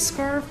Choice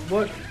Scarf?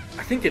 What?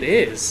 I think it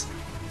is.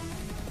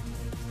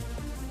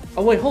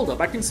 Oh wait, hold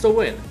up, I can still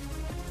win.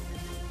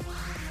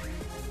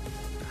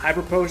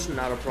 Hyper Potion,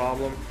 not a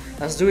problem.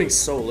 That's doing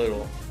so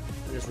little.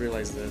 I just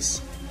realized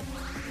this.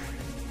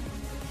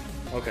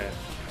 Okay.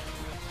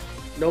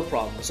 No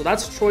problem. So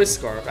that's Choice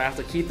Scarf. I have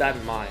to keep that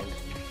in mind.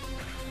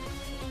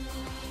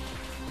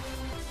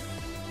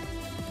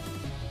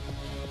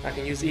 I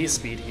can use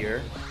E-Speed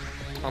here.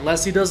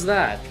 Unless he does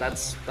that.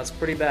 That's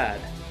pretty bad.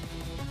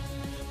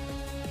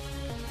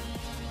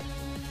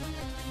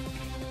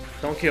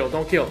 Don't kill,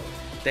 don't kill.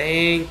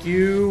 Thank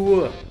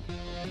you!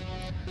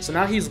 So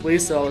now he's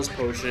wasted all his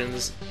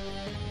potions.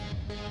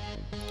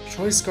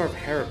 Choice Scarf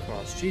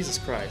Heracross. Jesus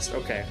Christ.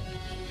 Okay.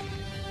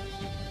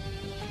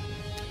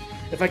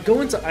 If I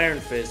go into Iron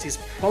Fist, he's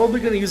probably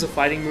going to use a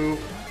fighting move.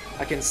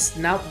 I can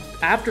now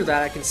after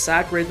that I can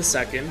sack Raid the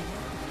second.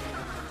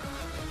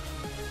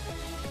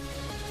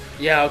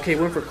 Yeah, okay,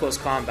 went for close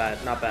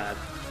combat, not bad.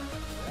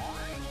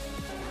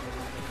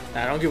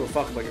 Nah, I don't give a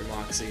fuck about your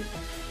Moxie.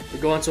 We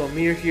go into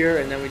Amir here,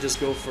 and then we just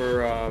go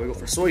for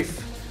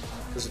Soif,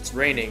 because it's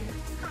raining.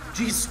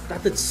 Jeez,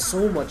 that did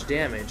so much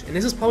damage, and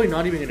this is probably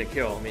not even gonna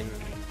kill. I mean,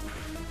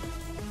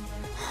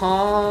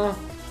 huh?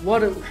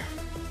 What?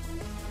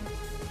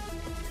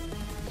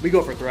 We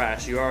go for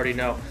Thrash. You already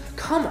know.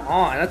 Come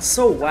on, that's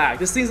so whack.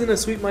 This thing's gonna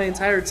sweep my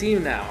entire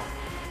team now.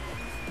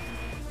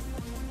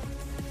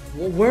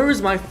 Well, where is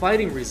my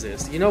fighting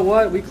resist? You know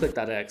what? We clicked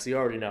that X. You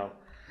already know.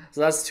 So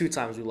that's 2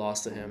 times we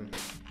lost to him.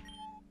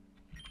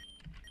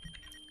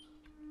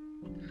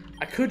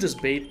 I could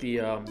just bait the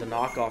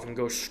knockoff and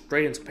go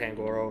straight into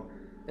Pangoro,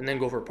 and then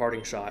go for a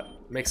parting shot.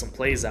 Make some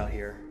plays out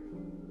here.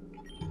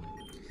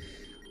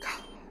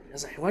 God,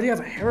 why do you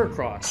have a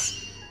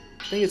Heracross?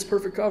 I think it's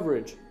perfect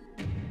coverage.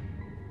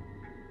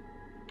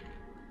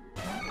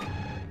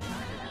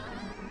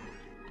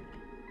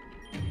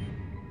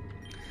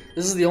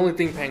 This is the only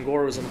thing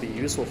Pangoro is going to be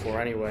useful for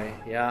anyway.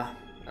 Yeah,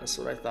 that's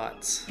what I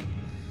thought.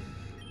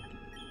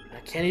 I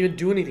can't even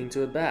do anything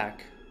to it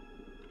back.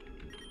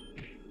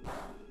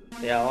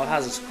 Yeah, all it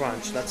has is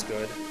Crunch. That's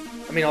good.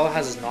 I mean, all it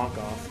has is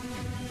Knockoff.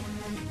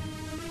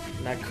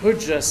 And I could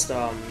just,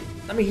 I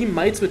mean, he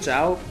might switch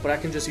out, but I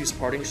can just use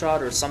Parting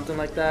Shot or something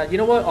like that. You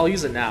know what? I'll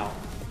use it now.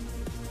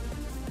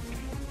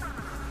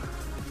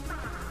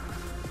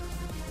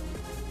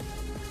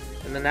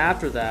 And then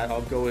after that,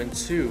 I'll go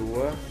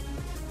into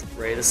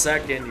Raid the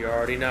second. You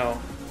already know.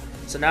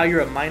 So now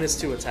you're at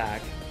 -2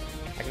 attack.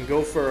 I can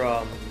go for,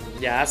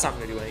 yeah, that's not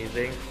going to do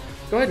anything.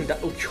 Go ahead and...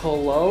 Oh,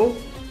 hello?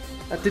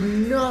 That did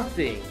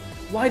nothing.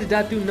 Why did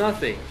that do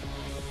nothing?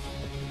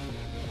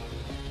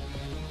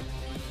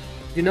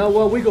 You know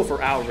what? We go for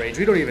Outrage.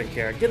 We don't even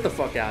care. Get the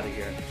fuck out of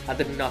here. That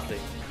did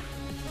nothing.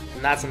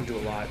 And that's going to do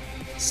a lot.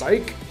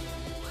 Psych.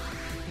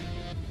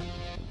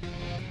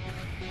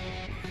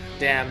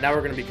 Damn, now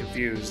we're going to be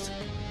confused.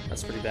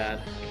 That's pretty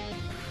bad.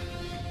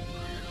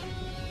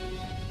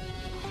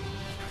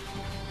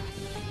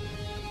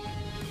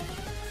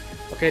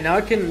 Okay, now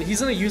I can... He's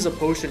gonna use a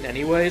potion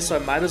anyway, so I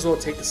might as well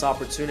take this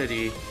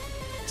opportunity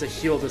to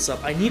heal this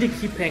up. I need to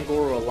keep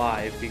Pangoro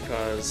alive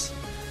because...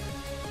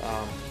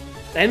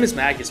 and Miss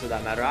Magus for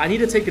that matter. I need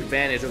to take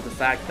advantage of the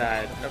fact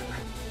that...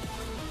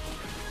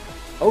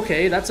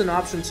 Okay, that's an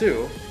option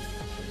too.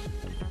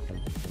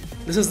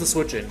 This is the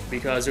switch-in,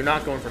 because you're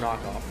not going for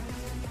knockoff.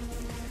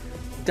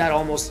 That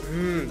almost...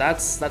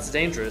 that's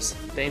dangerous.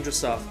 Dangerous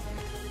stuff.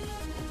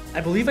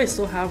 I believe I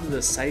still have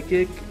the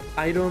psychic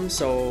item,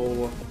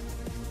 so...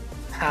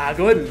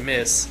 go ahead and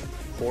miss.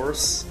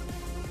 Horse.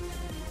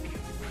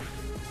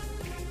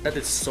 That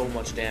did so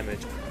much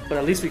damage. But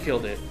at least we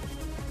killed it.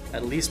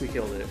 At least we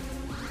killed it.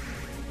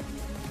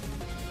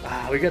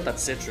 We got that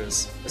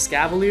citrus.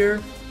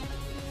 Escavalier?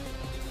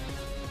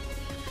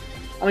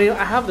 I mean,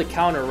 I have the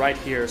counter right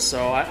here,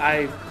 so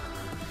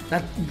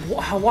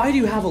why do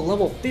you have a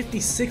level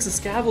 56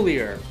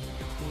 Escavalier?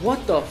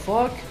 What the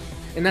fuck?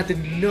 And that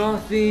did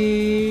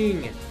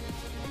nothing!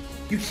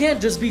 You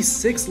can't just be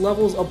 6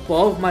 levels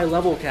above my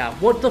level cap.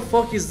 What the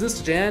fuck is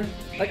this, Jan?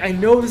 Like, I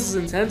know this is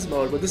intense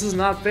mode, but this is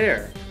not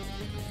fair.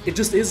 It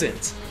just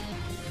isn't.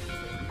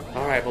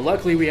 Alright, but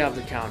luckily we have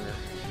the counter.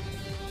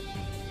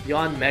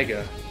 Yon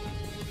Mega.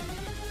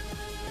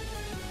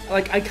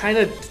 Like, I kind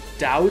of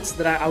doubt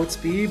that I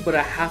outspeed, but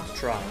I have to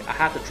try. I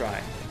have to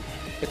try.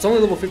 It's only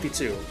level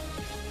 52.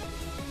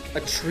 A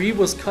tree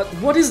was cut...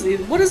 What is it?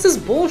 What is this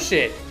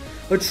bullshit?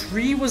 A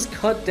tree was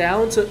cut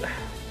down to...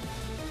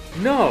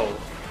 No.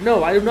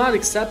 No, I do not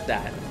accept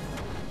that.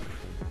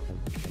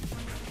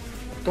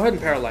 Go ahead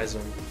and paralyze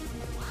him.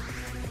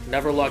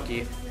 Never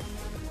lucky.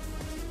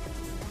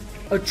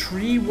 A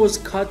tree was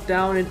cut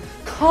down and...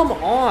 Come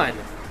on!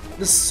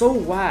 This is so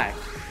whack.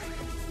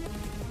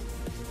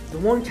 The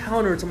one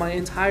counter to my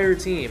entire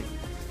team.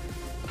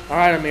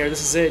 Alright, Amir,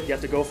 this is it. You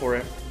have to go for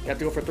it. You have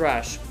to go for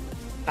Thrash.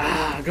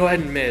 Go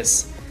ahead and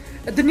miss.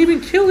 I didn't even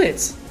kill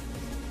it!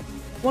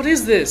 What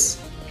is this?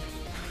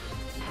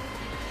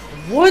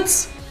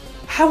 What?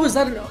 How is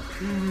that an...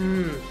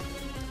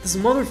 This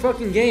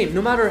motherfucking game,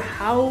 no matter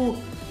how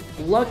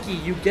lucky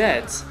you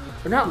get,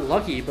 or not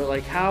lucky, but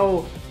like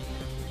how...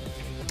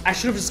 I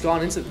should have just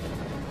gone into...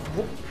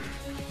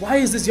 Why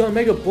is this Young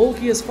Mega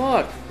bulky as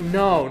fuck?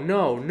 No.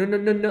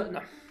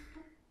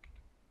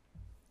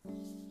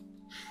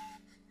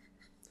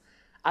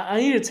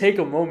 I need to take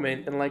a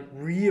moment and like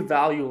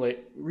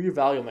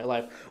reevaluate my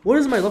life. What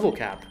is my level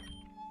cap?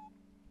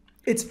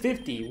 It's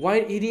 50.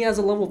 Why he has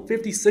a level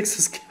 56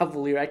 as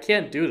Cavalier? I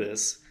can't do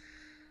this.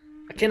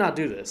 I cannot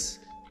do this.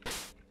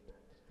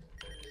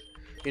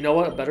 You know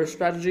what a better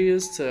strategy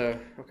is to...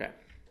 Okay.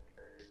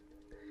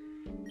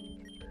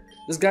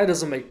 This guy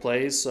doesn't make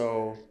plays,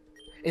 so...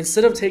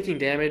 Instead of taking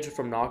damage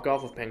from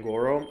knockoff of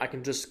Pangoro, I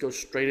can just go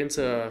straight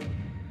into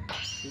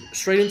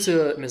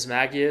Miss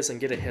Magius and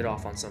get a hit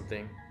off on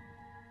something.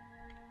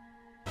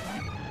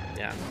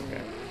 Yeah,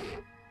 okay.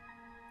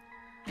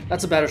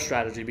 That's a better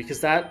strategy because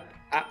that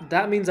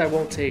means I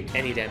won't take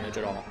any damage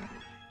at all.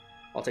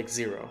 I'll take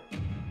 0.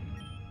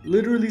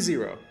 Literally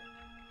 0.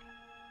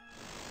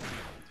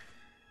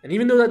 And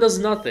even though that does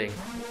nothing,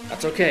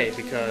 that's okay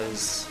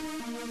because...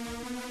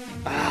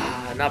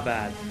 not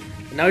bad.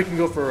 And now we can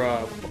go for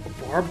a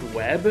barbed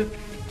web?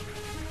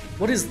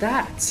 What is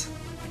that?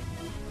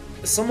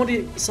 Someone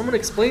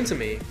explain to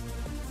me.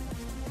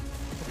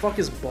 What the fuck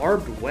is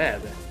barbed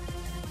web?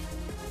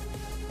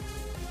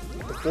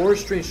 The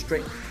forestry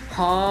straight...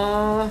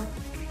 Huh?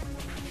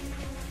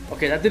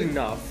 Okay, that did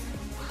enough.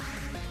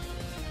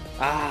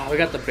 We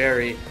got the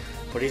berry,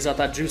 but he's got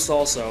that juice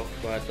also,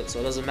 so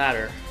it doesn't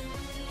matter.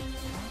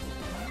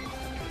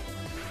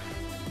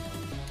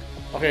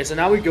 Okay, so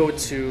now we go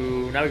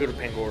to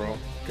Pangoro,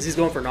 because he's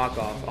going for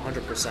knockoff,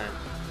 100%.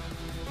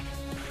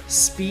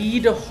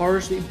 Speed,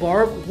 harsh,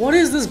 barb. What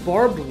is this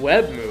barbed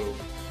web move?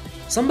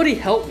 Somebody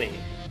help me.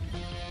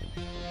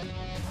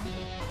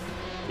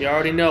 You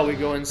already know we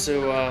go into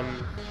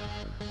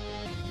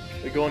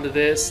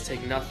this,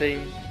 take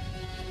nothing.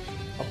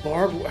 A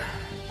barb.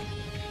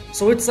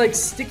 So it's like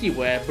sticky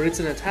web, but it's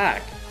an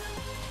attack,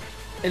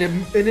 and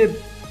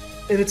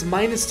it's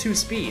 -2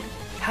 speed.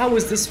 How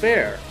is this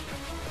fair?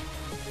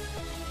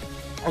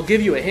 I'll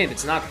give you a hint.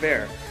 It's not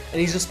fair. And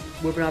he's just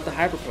whipping out the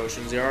hyper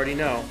potions. You already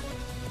know.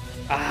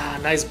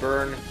 Nice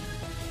burn.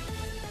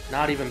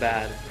 Not even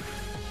bad.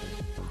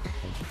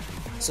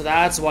 So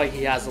that's why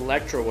he has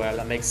Electro Web.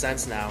 That makes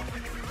sense now.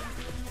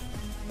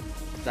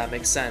 That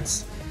makes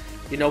sense.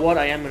 You know what?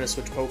 I am going to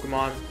switch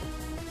Pokemon.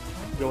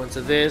 Go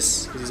into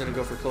this, because he's going to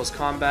go for close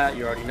combat.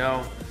 You already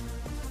know.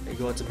 And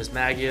go into Miss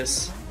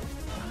Magius.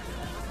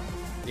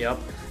 Yep.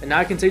 And now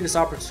I can take this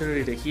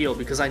opportunity to heal,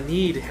 because I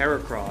need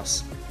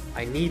Heracross.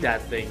 I need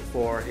that thing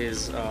for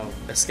his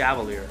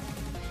Escavalier.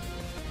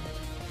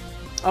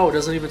 Oh, it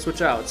doesn't even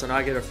switch out, so now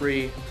I get a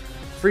free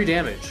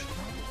damage.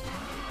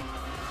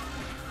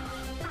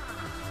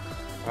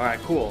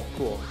 Alright, cool.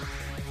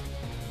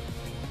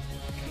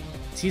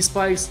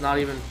 T-Spike's not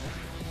even...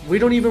 We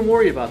don't even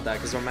worry about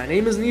that, because my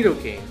name is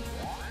Nidoking.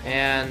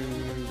 And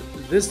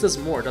this does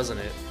more, doesn't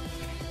it?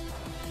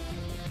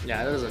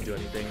 Yeah, that doesn't do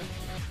anything.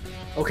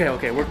 Okay,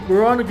 okay,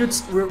 we're on a good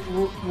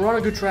we're on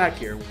a good track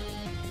here.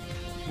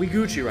 We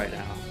Gucci right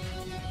now.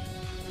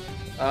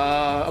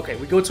 Okay,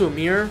 we go to a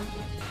mirror.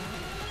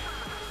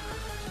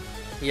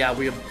 Yeah,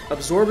 we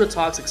absorb the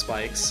toxic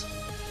spikes.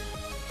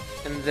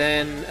 And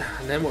then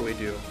what do we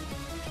do?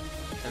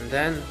 And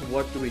then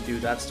what do we do?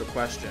 That's the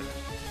question.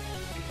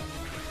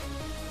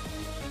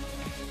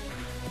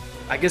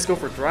 I guess go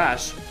for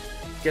Thrash.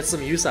 Get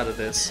some use out of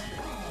this.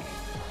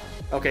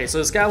 Okay, so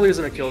the Scavalier's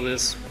gonna kill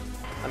this.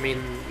 I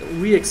mean,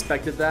 we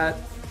expected that.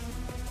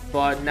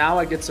 But now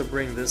I get to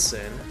bring this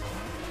in.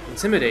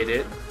 Intimidate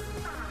it.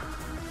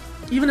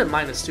 Even at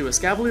 -2, a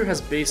Scavalier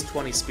has base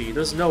 20 speed.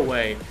 There's no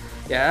way.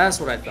 Yeah, that's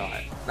what I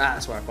thought.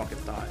 That's what I fucking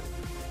thought.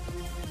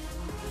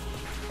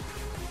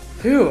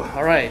 Phew,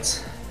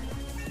 alright.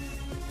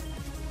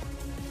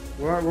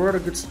 We're at a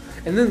good...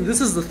 And then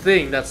this is the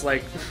thing that's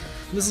like...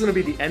 This is gonna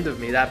be the end of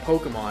me, that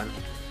Pokemon.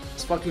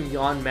 It's fucking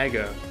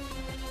Yanmega.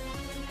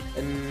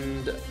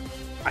 And...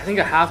 I think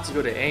I have to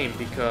go to AIM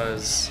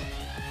because...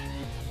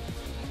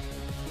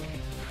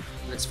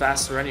 It's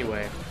faster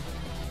anyway.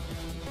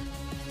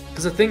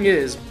 Because the thing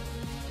is...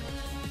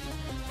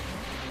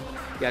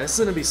 Yeah, this is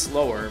gonna be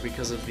slower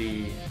because of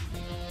the...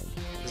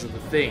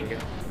 thing.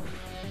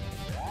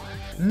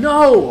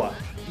 No!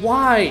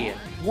 Why?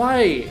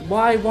 Why?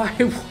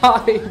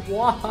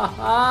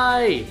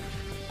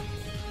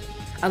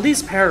 At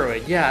least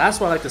Paranoid. Yeah, that's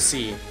what I like to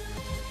see.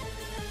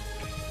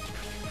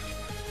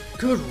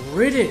 Good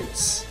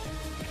riddance.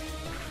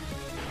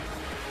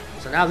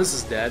 So now this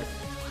is dead.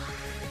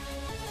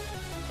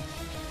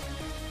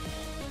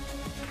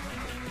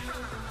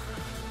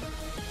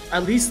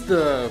 At least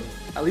the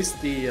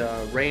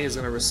rain is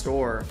gonna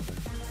restore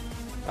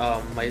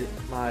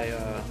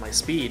my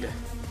speed.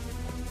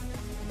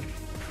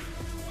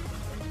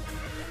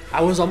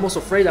 I was almost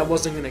afraid I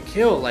wasn't gonna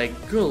kill, like,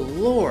 good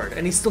lord.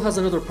 And he still has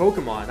another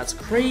Pokemon. That's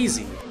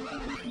crazy.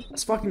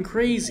 That's fucking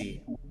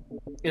crazy.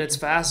 And it's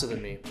faster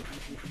than me.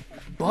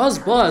 Buzz.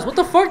 What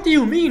the fuck do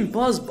you mean,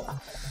 Buzz?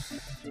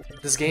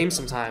 This game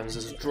sometimes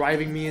is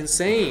driving me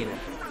insane.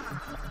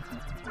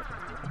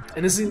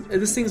 And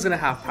this thing's gonna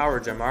have Power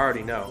Gem, I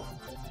already know.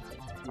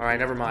 Alright,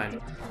 never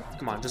mind.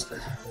 Come on, just...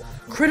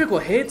 Critical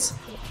hits?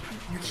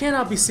 You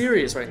cannot be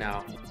serious right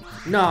now.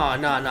 Nah.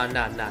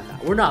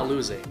 We're not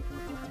losing.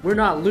 We're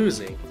not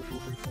losing.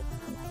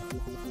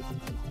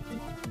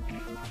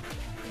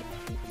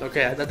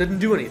 Okay, that didn't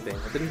do anything.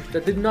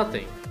 That did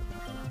nothing.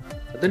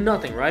 That did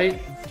nothing,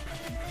 right?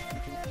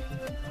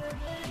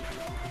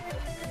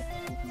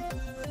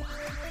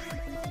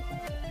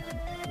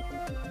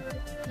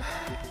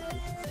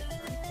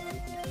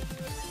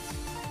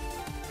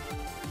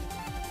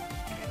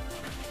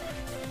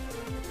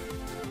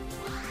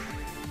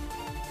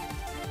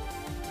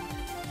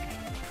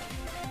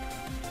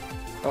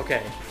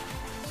 Okay.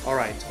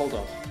 Alright, hold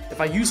up.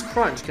 If I use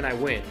Crunch, can I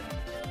win?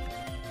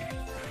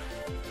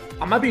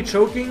 I might be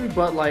choking,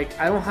 but like,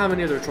 I don't have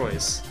any other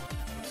choice.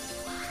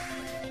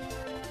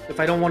 If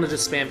I don't want to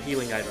just spam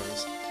healing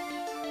items.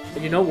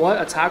 And you know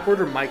what? Attack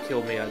Order might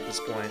kill me at this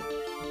point.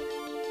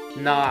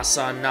 Nah,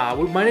 son, nah.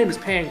 My name is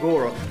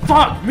Pangoro.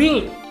 Fuck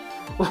me!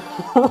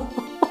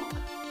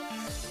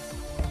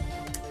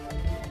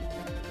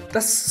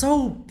 That's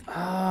so...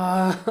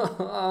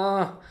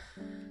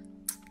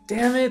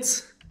 damn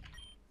it.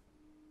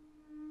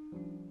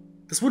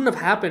 This wouldn't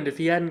have happened if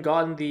he hadn't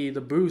gotten the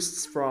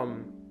boosts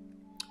from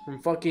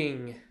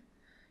fucking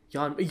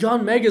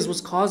Yanmega's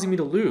was causing me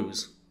to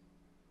lose.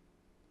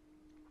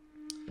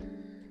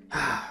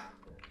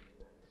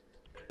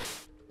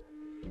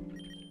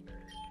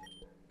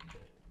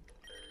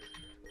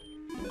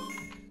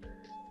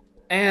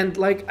 And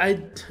like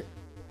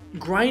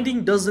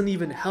grinding doesn't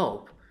even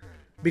help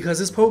because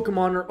his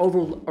Pokemon are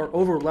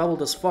over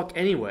leveled as fuck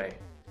anyway.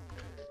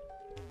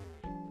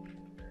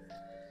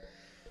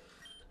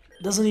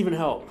 Doesn't even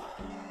help.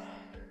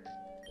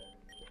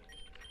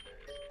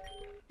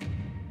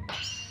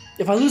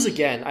 If I lose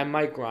again, I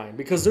might grind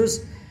because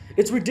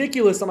it's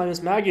ridiculous that my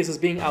Mismagius is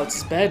being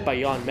outsped by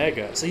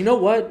Yanmega. So you know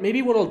what?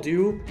 Maybe what I'll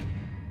do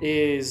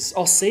is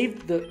I'll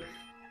save the...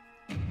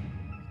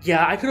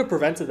 Yeah, I could have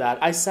prevented that.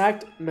 I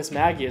sacked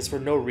Mismagius for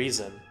no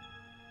reason.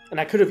 And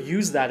I could have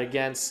used that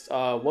against,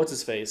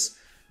 what's-his-face?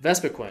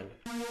 Vespiquen.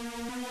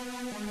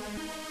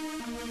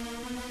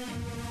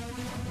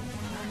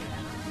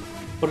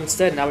 But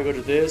instead, now we go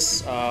to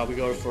this, we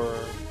go for...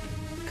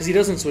 Because he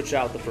doesn't switch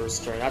out the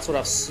first turn. That's what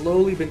I've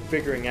slowly been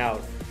figuring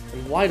out.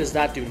 And why does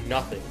that do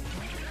nothing?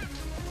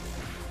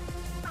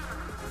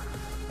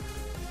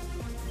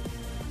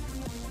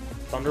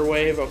 Thunder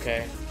Wave,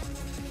 okay.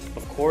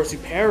 Of course, you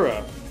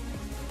para.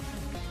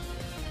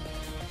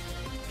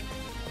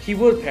 He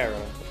would para,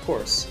 of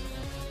course.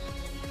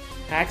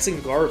 Hacks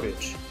and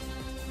garbage.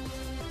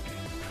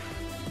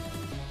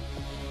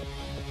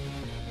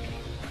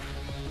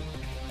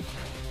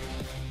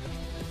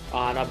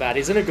 Not bad.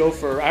 He's gonna go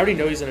for... I already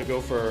know he's gonna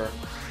go for...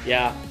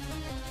 Yeah.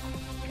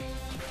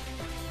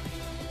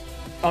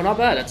 Oh, not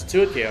bad. That's a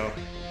 2-hit KO.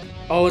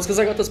 Oh, it's because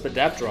I got this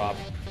Badep drop.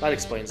 That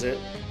explains it.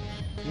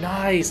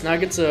 Nice! Now I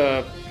get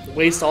to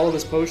waste all of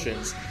his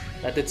potions.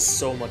 That did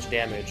so much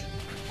damage.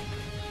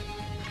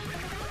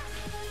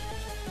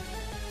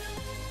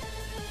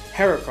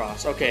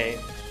 Heracross, okay.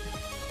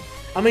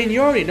 I mean,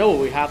 you already know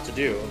what we have to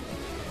do.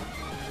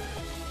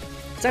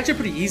 It's actually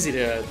pretty easy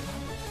to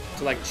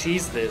like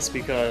cheese this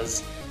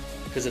because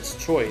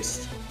it's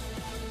choiced.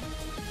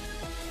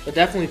 It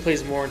definitely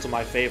plays more into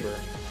my favor.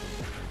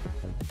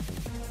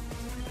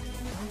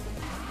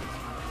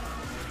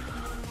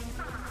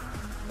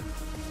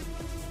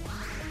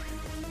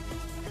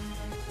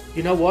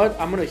 You know what?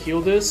 I'm gonna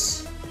heal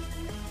this.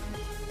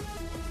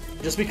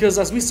 Just because,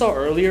 as we saw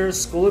earlier,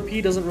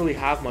 Scolipede doesn't really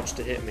have much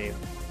to hit me.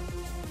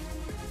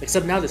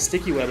 Except now the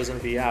Sticky Web is gonna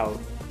be out.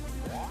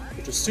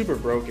 Which is super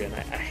broken.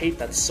 I hate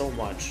that so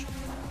much.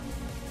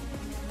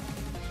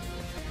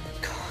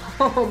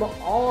 Come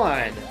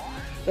on!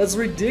 That's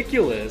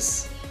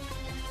ridiculous!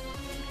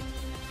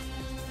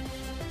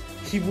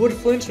 He would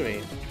flinch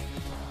me.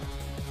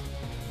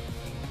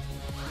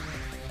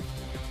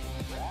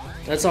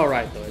 That's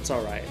alright though, it's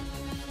alright.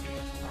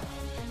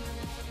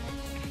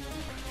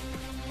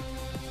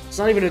 It's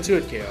not even a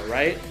 2-hit KO,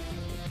 right?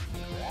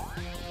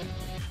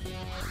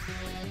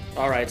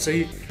 Alright, so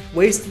he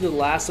wasted the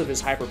last of his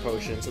Hyper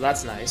Potion, so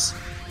that's nice.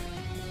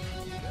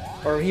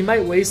 Or he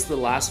might waste the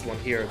last one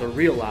here, the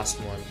real last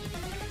one.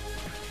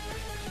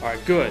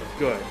 Alright, good,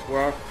 good.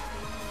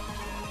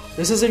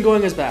 This isn't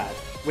going as bad.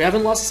 We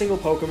haven't lost a single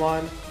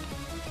Pokemon.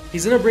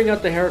 He's gonna bring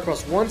out the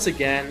Heracross once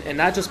again, and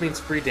that just means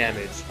free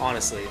damage,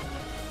 honestly.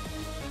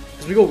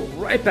 Because we go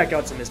right back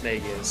out to Miss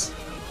Megas.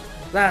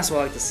 That's what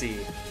I like to see.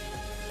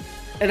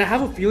 And I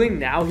have a feeling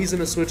now he's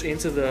gonna switch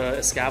into the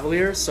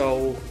Escavalier,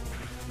 so...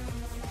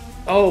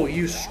 Oh,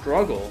 you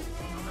struggle.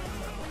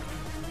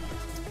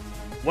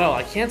 Well,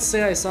 I can't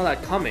say I saw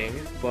that coming,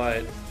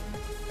 but...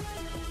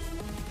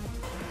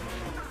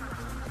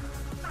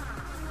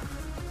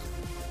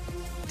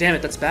 Damn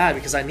it, that's bad,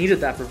 because I needed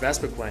that for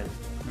Vespiquen,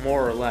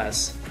 more or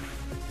less.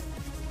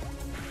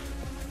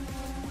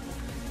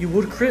 You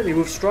would crit me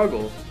with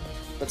struggle.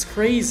 That's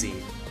crazy.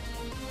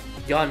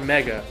 Yon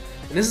Mega.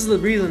 And this is the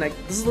reason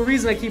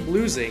I keep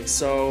losing,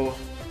 so...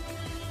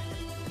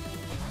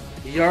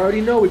 You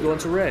already know we go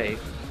into Ray.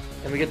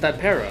 And we get that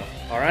para.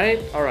 Alright?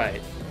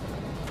 Alright.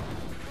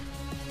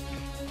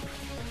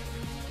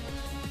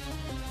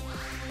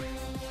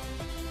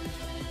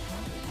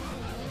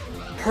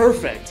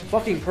 Perfect!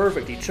 Fucking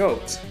perfect, he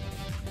choked.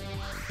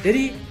 Did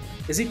he?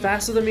 Is he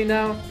faster than me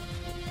now?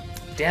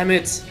 Damn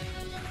it!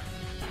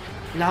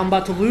 Now I'm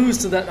about to lose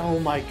to that. Oh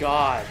my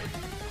god.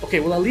 Okay,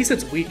 well at least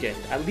it's weakened.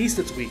 At least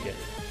it's weakened.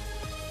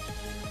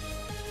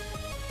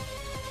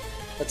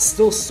 That's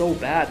still so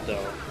bad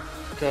though.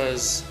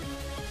 Because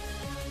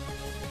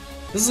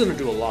this is gonna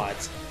do a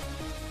lot.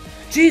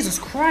 Jesus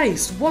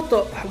Christ!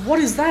 What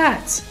is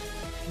that?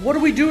 What are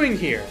we doing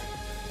here?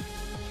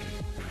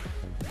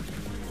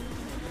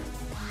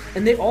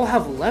 And they all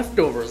have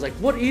leftovers. Like,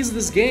 what is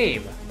this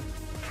game?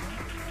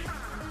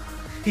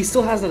 He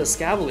still has that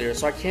Escavalier,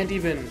 so I can't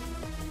even...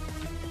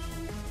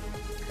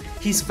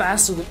 He's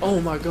faster than... Oh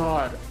my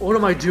god. What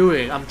am I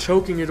doing? I'm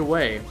choking it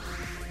away.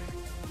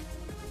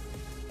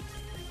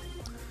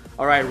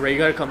 Alright, Ray, you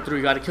gotta come through.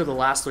 You gotta kill the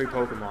last 3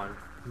 Pokemon.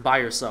 By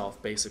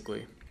yourself,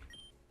 basically.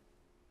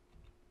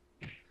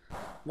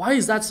 Why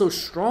is that so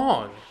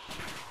strong?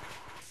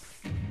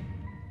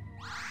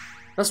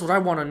 That's what I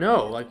want to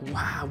know. Like,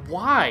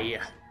 why?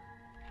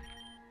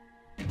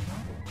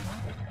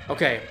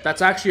 Okay,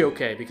 that's actually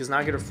okay, because now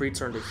I get a free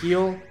turn to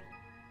heal.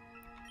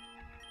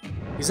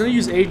 He's gonna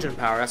use Agent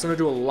Power. That's gonna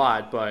do a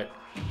lot, but...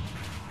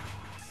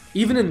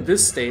 Even in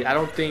this state, I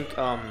don't think,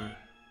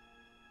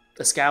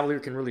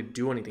 Escavalier can really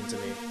do anything to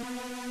me.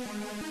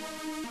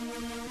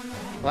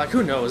 Like,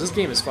 who knows? This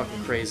game is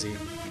fucking crazy.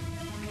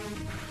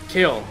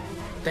 Kill.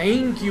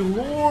 Thank you,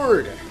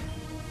 Lord!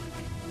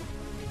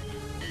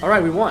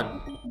 Alright, we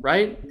won.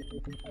 Right?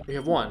 We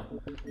have won.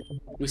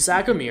 We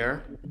sack a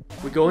mirror.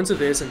 We go into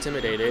this,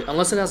 intimidate it.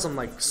 Unless it has some,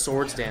 like,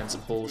 Swords Dance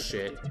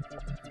bullshit.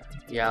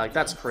 Yeah, like,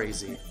 that's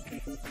crazy.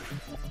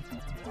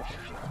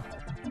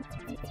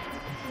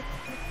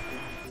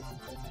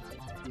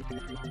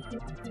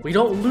 We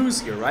don't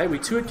lose here, right? We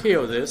 2-hit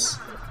KO this.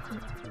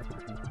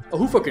 Oh,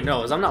 who fucking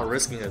knows? I'm not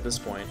risking it at this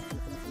point.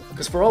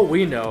 Because for all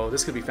we know,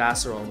 this could be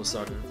faster all of a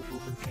sudden.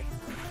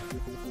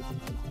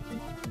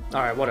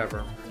 Alright,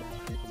 whatever.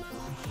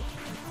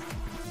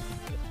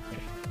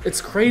 It's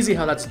crazy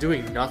how that's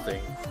doing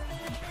nothing.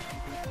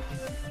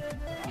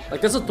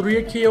 Like, that's a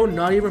 3-hit KO,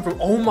 not even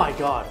from... Oh my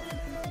god!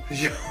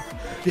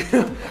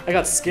 I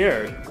got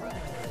scared.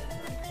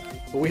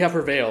 But we have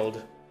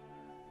prevailed.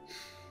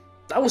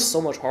 That was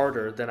so much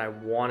harder than I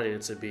wanted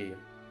it to be.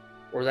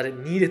 Or that it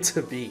needed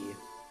to be.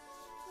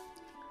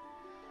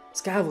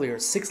 Escavalier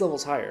is 6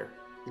 levels higher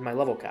than my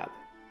level cap.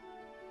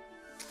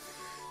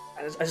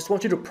 I just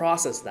want you to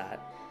process that.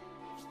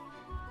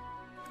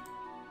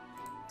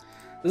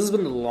 This has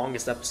been the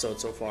longest episode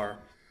so far.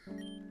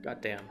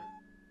 God damn.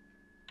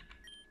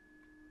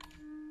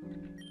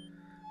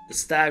 The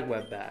Stag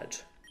Web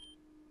Badge.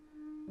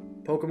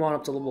 Pokemon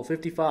up to level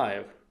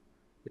 55.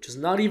 Which is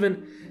not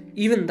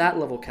even that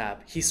level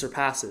cap. He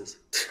surpasses.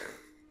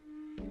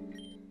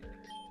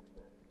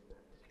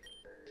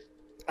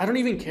 I don't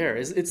even care.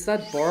 It's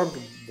that barbed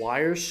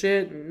wire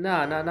shit?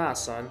 Nah,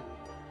 son.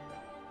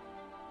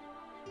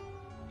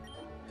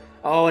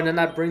 Oh, and then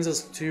that brings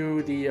us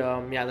to the,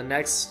 yeah, the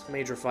next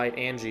major fight,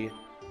 Angie.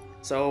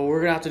 So we're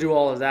gonna have to do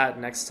all of that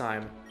next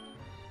time.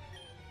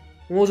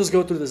 We'll just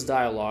go through this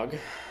dialogue.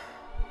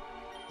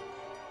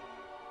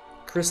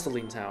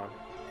 Crystalline Town.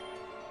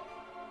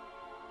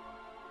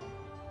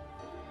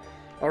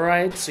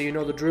 Alright, so you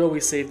know the drill. We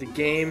saved the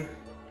game.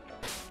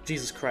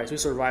 Jesus Christ, we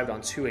survived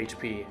on 2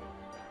 HP.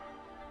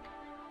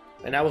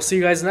 And I will see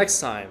you guys next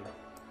time.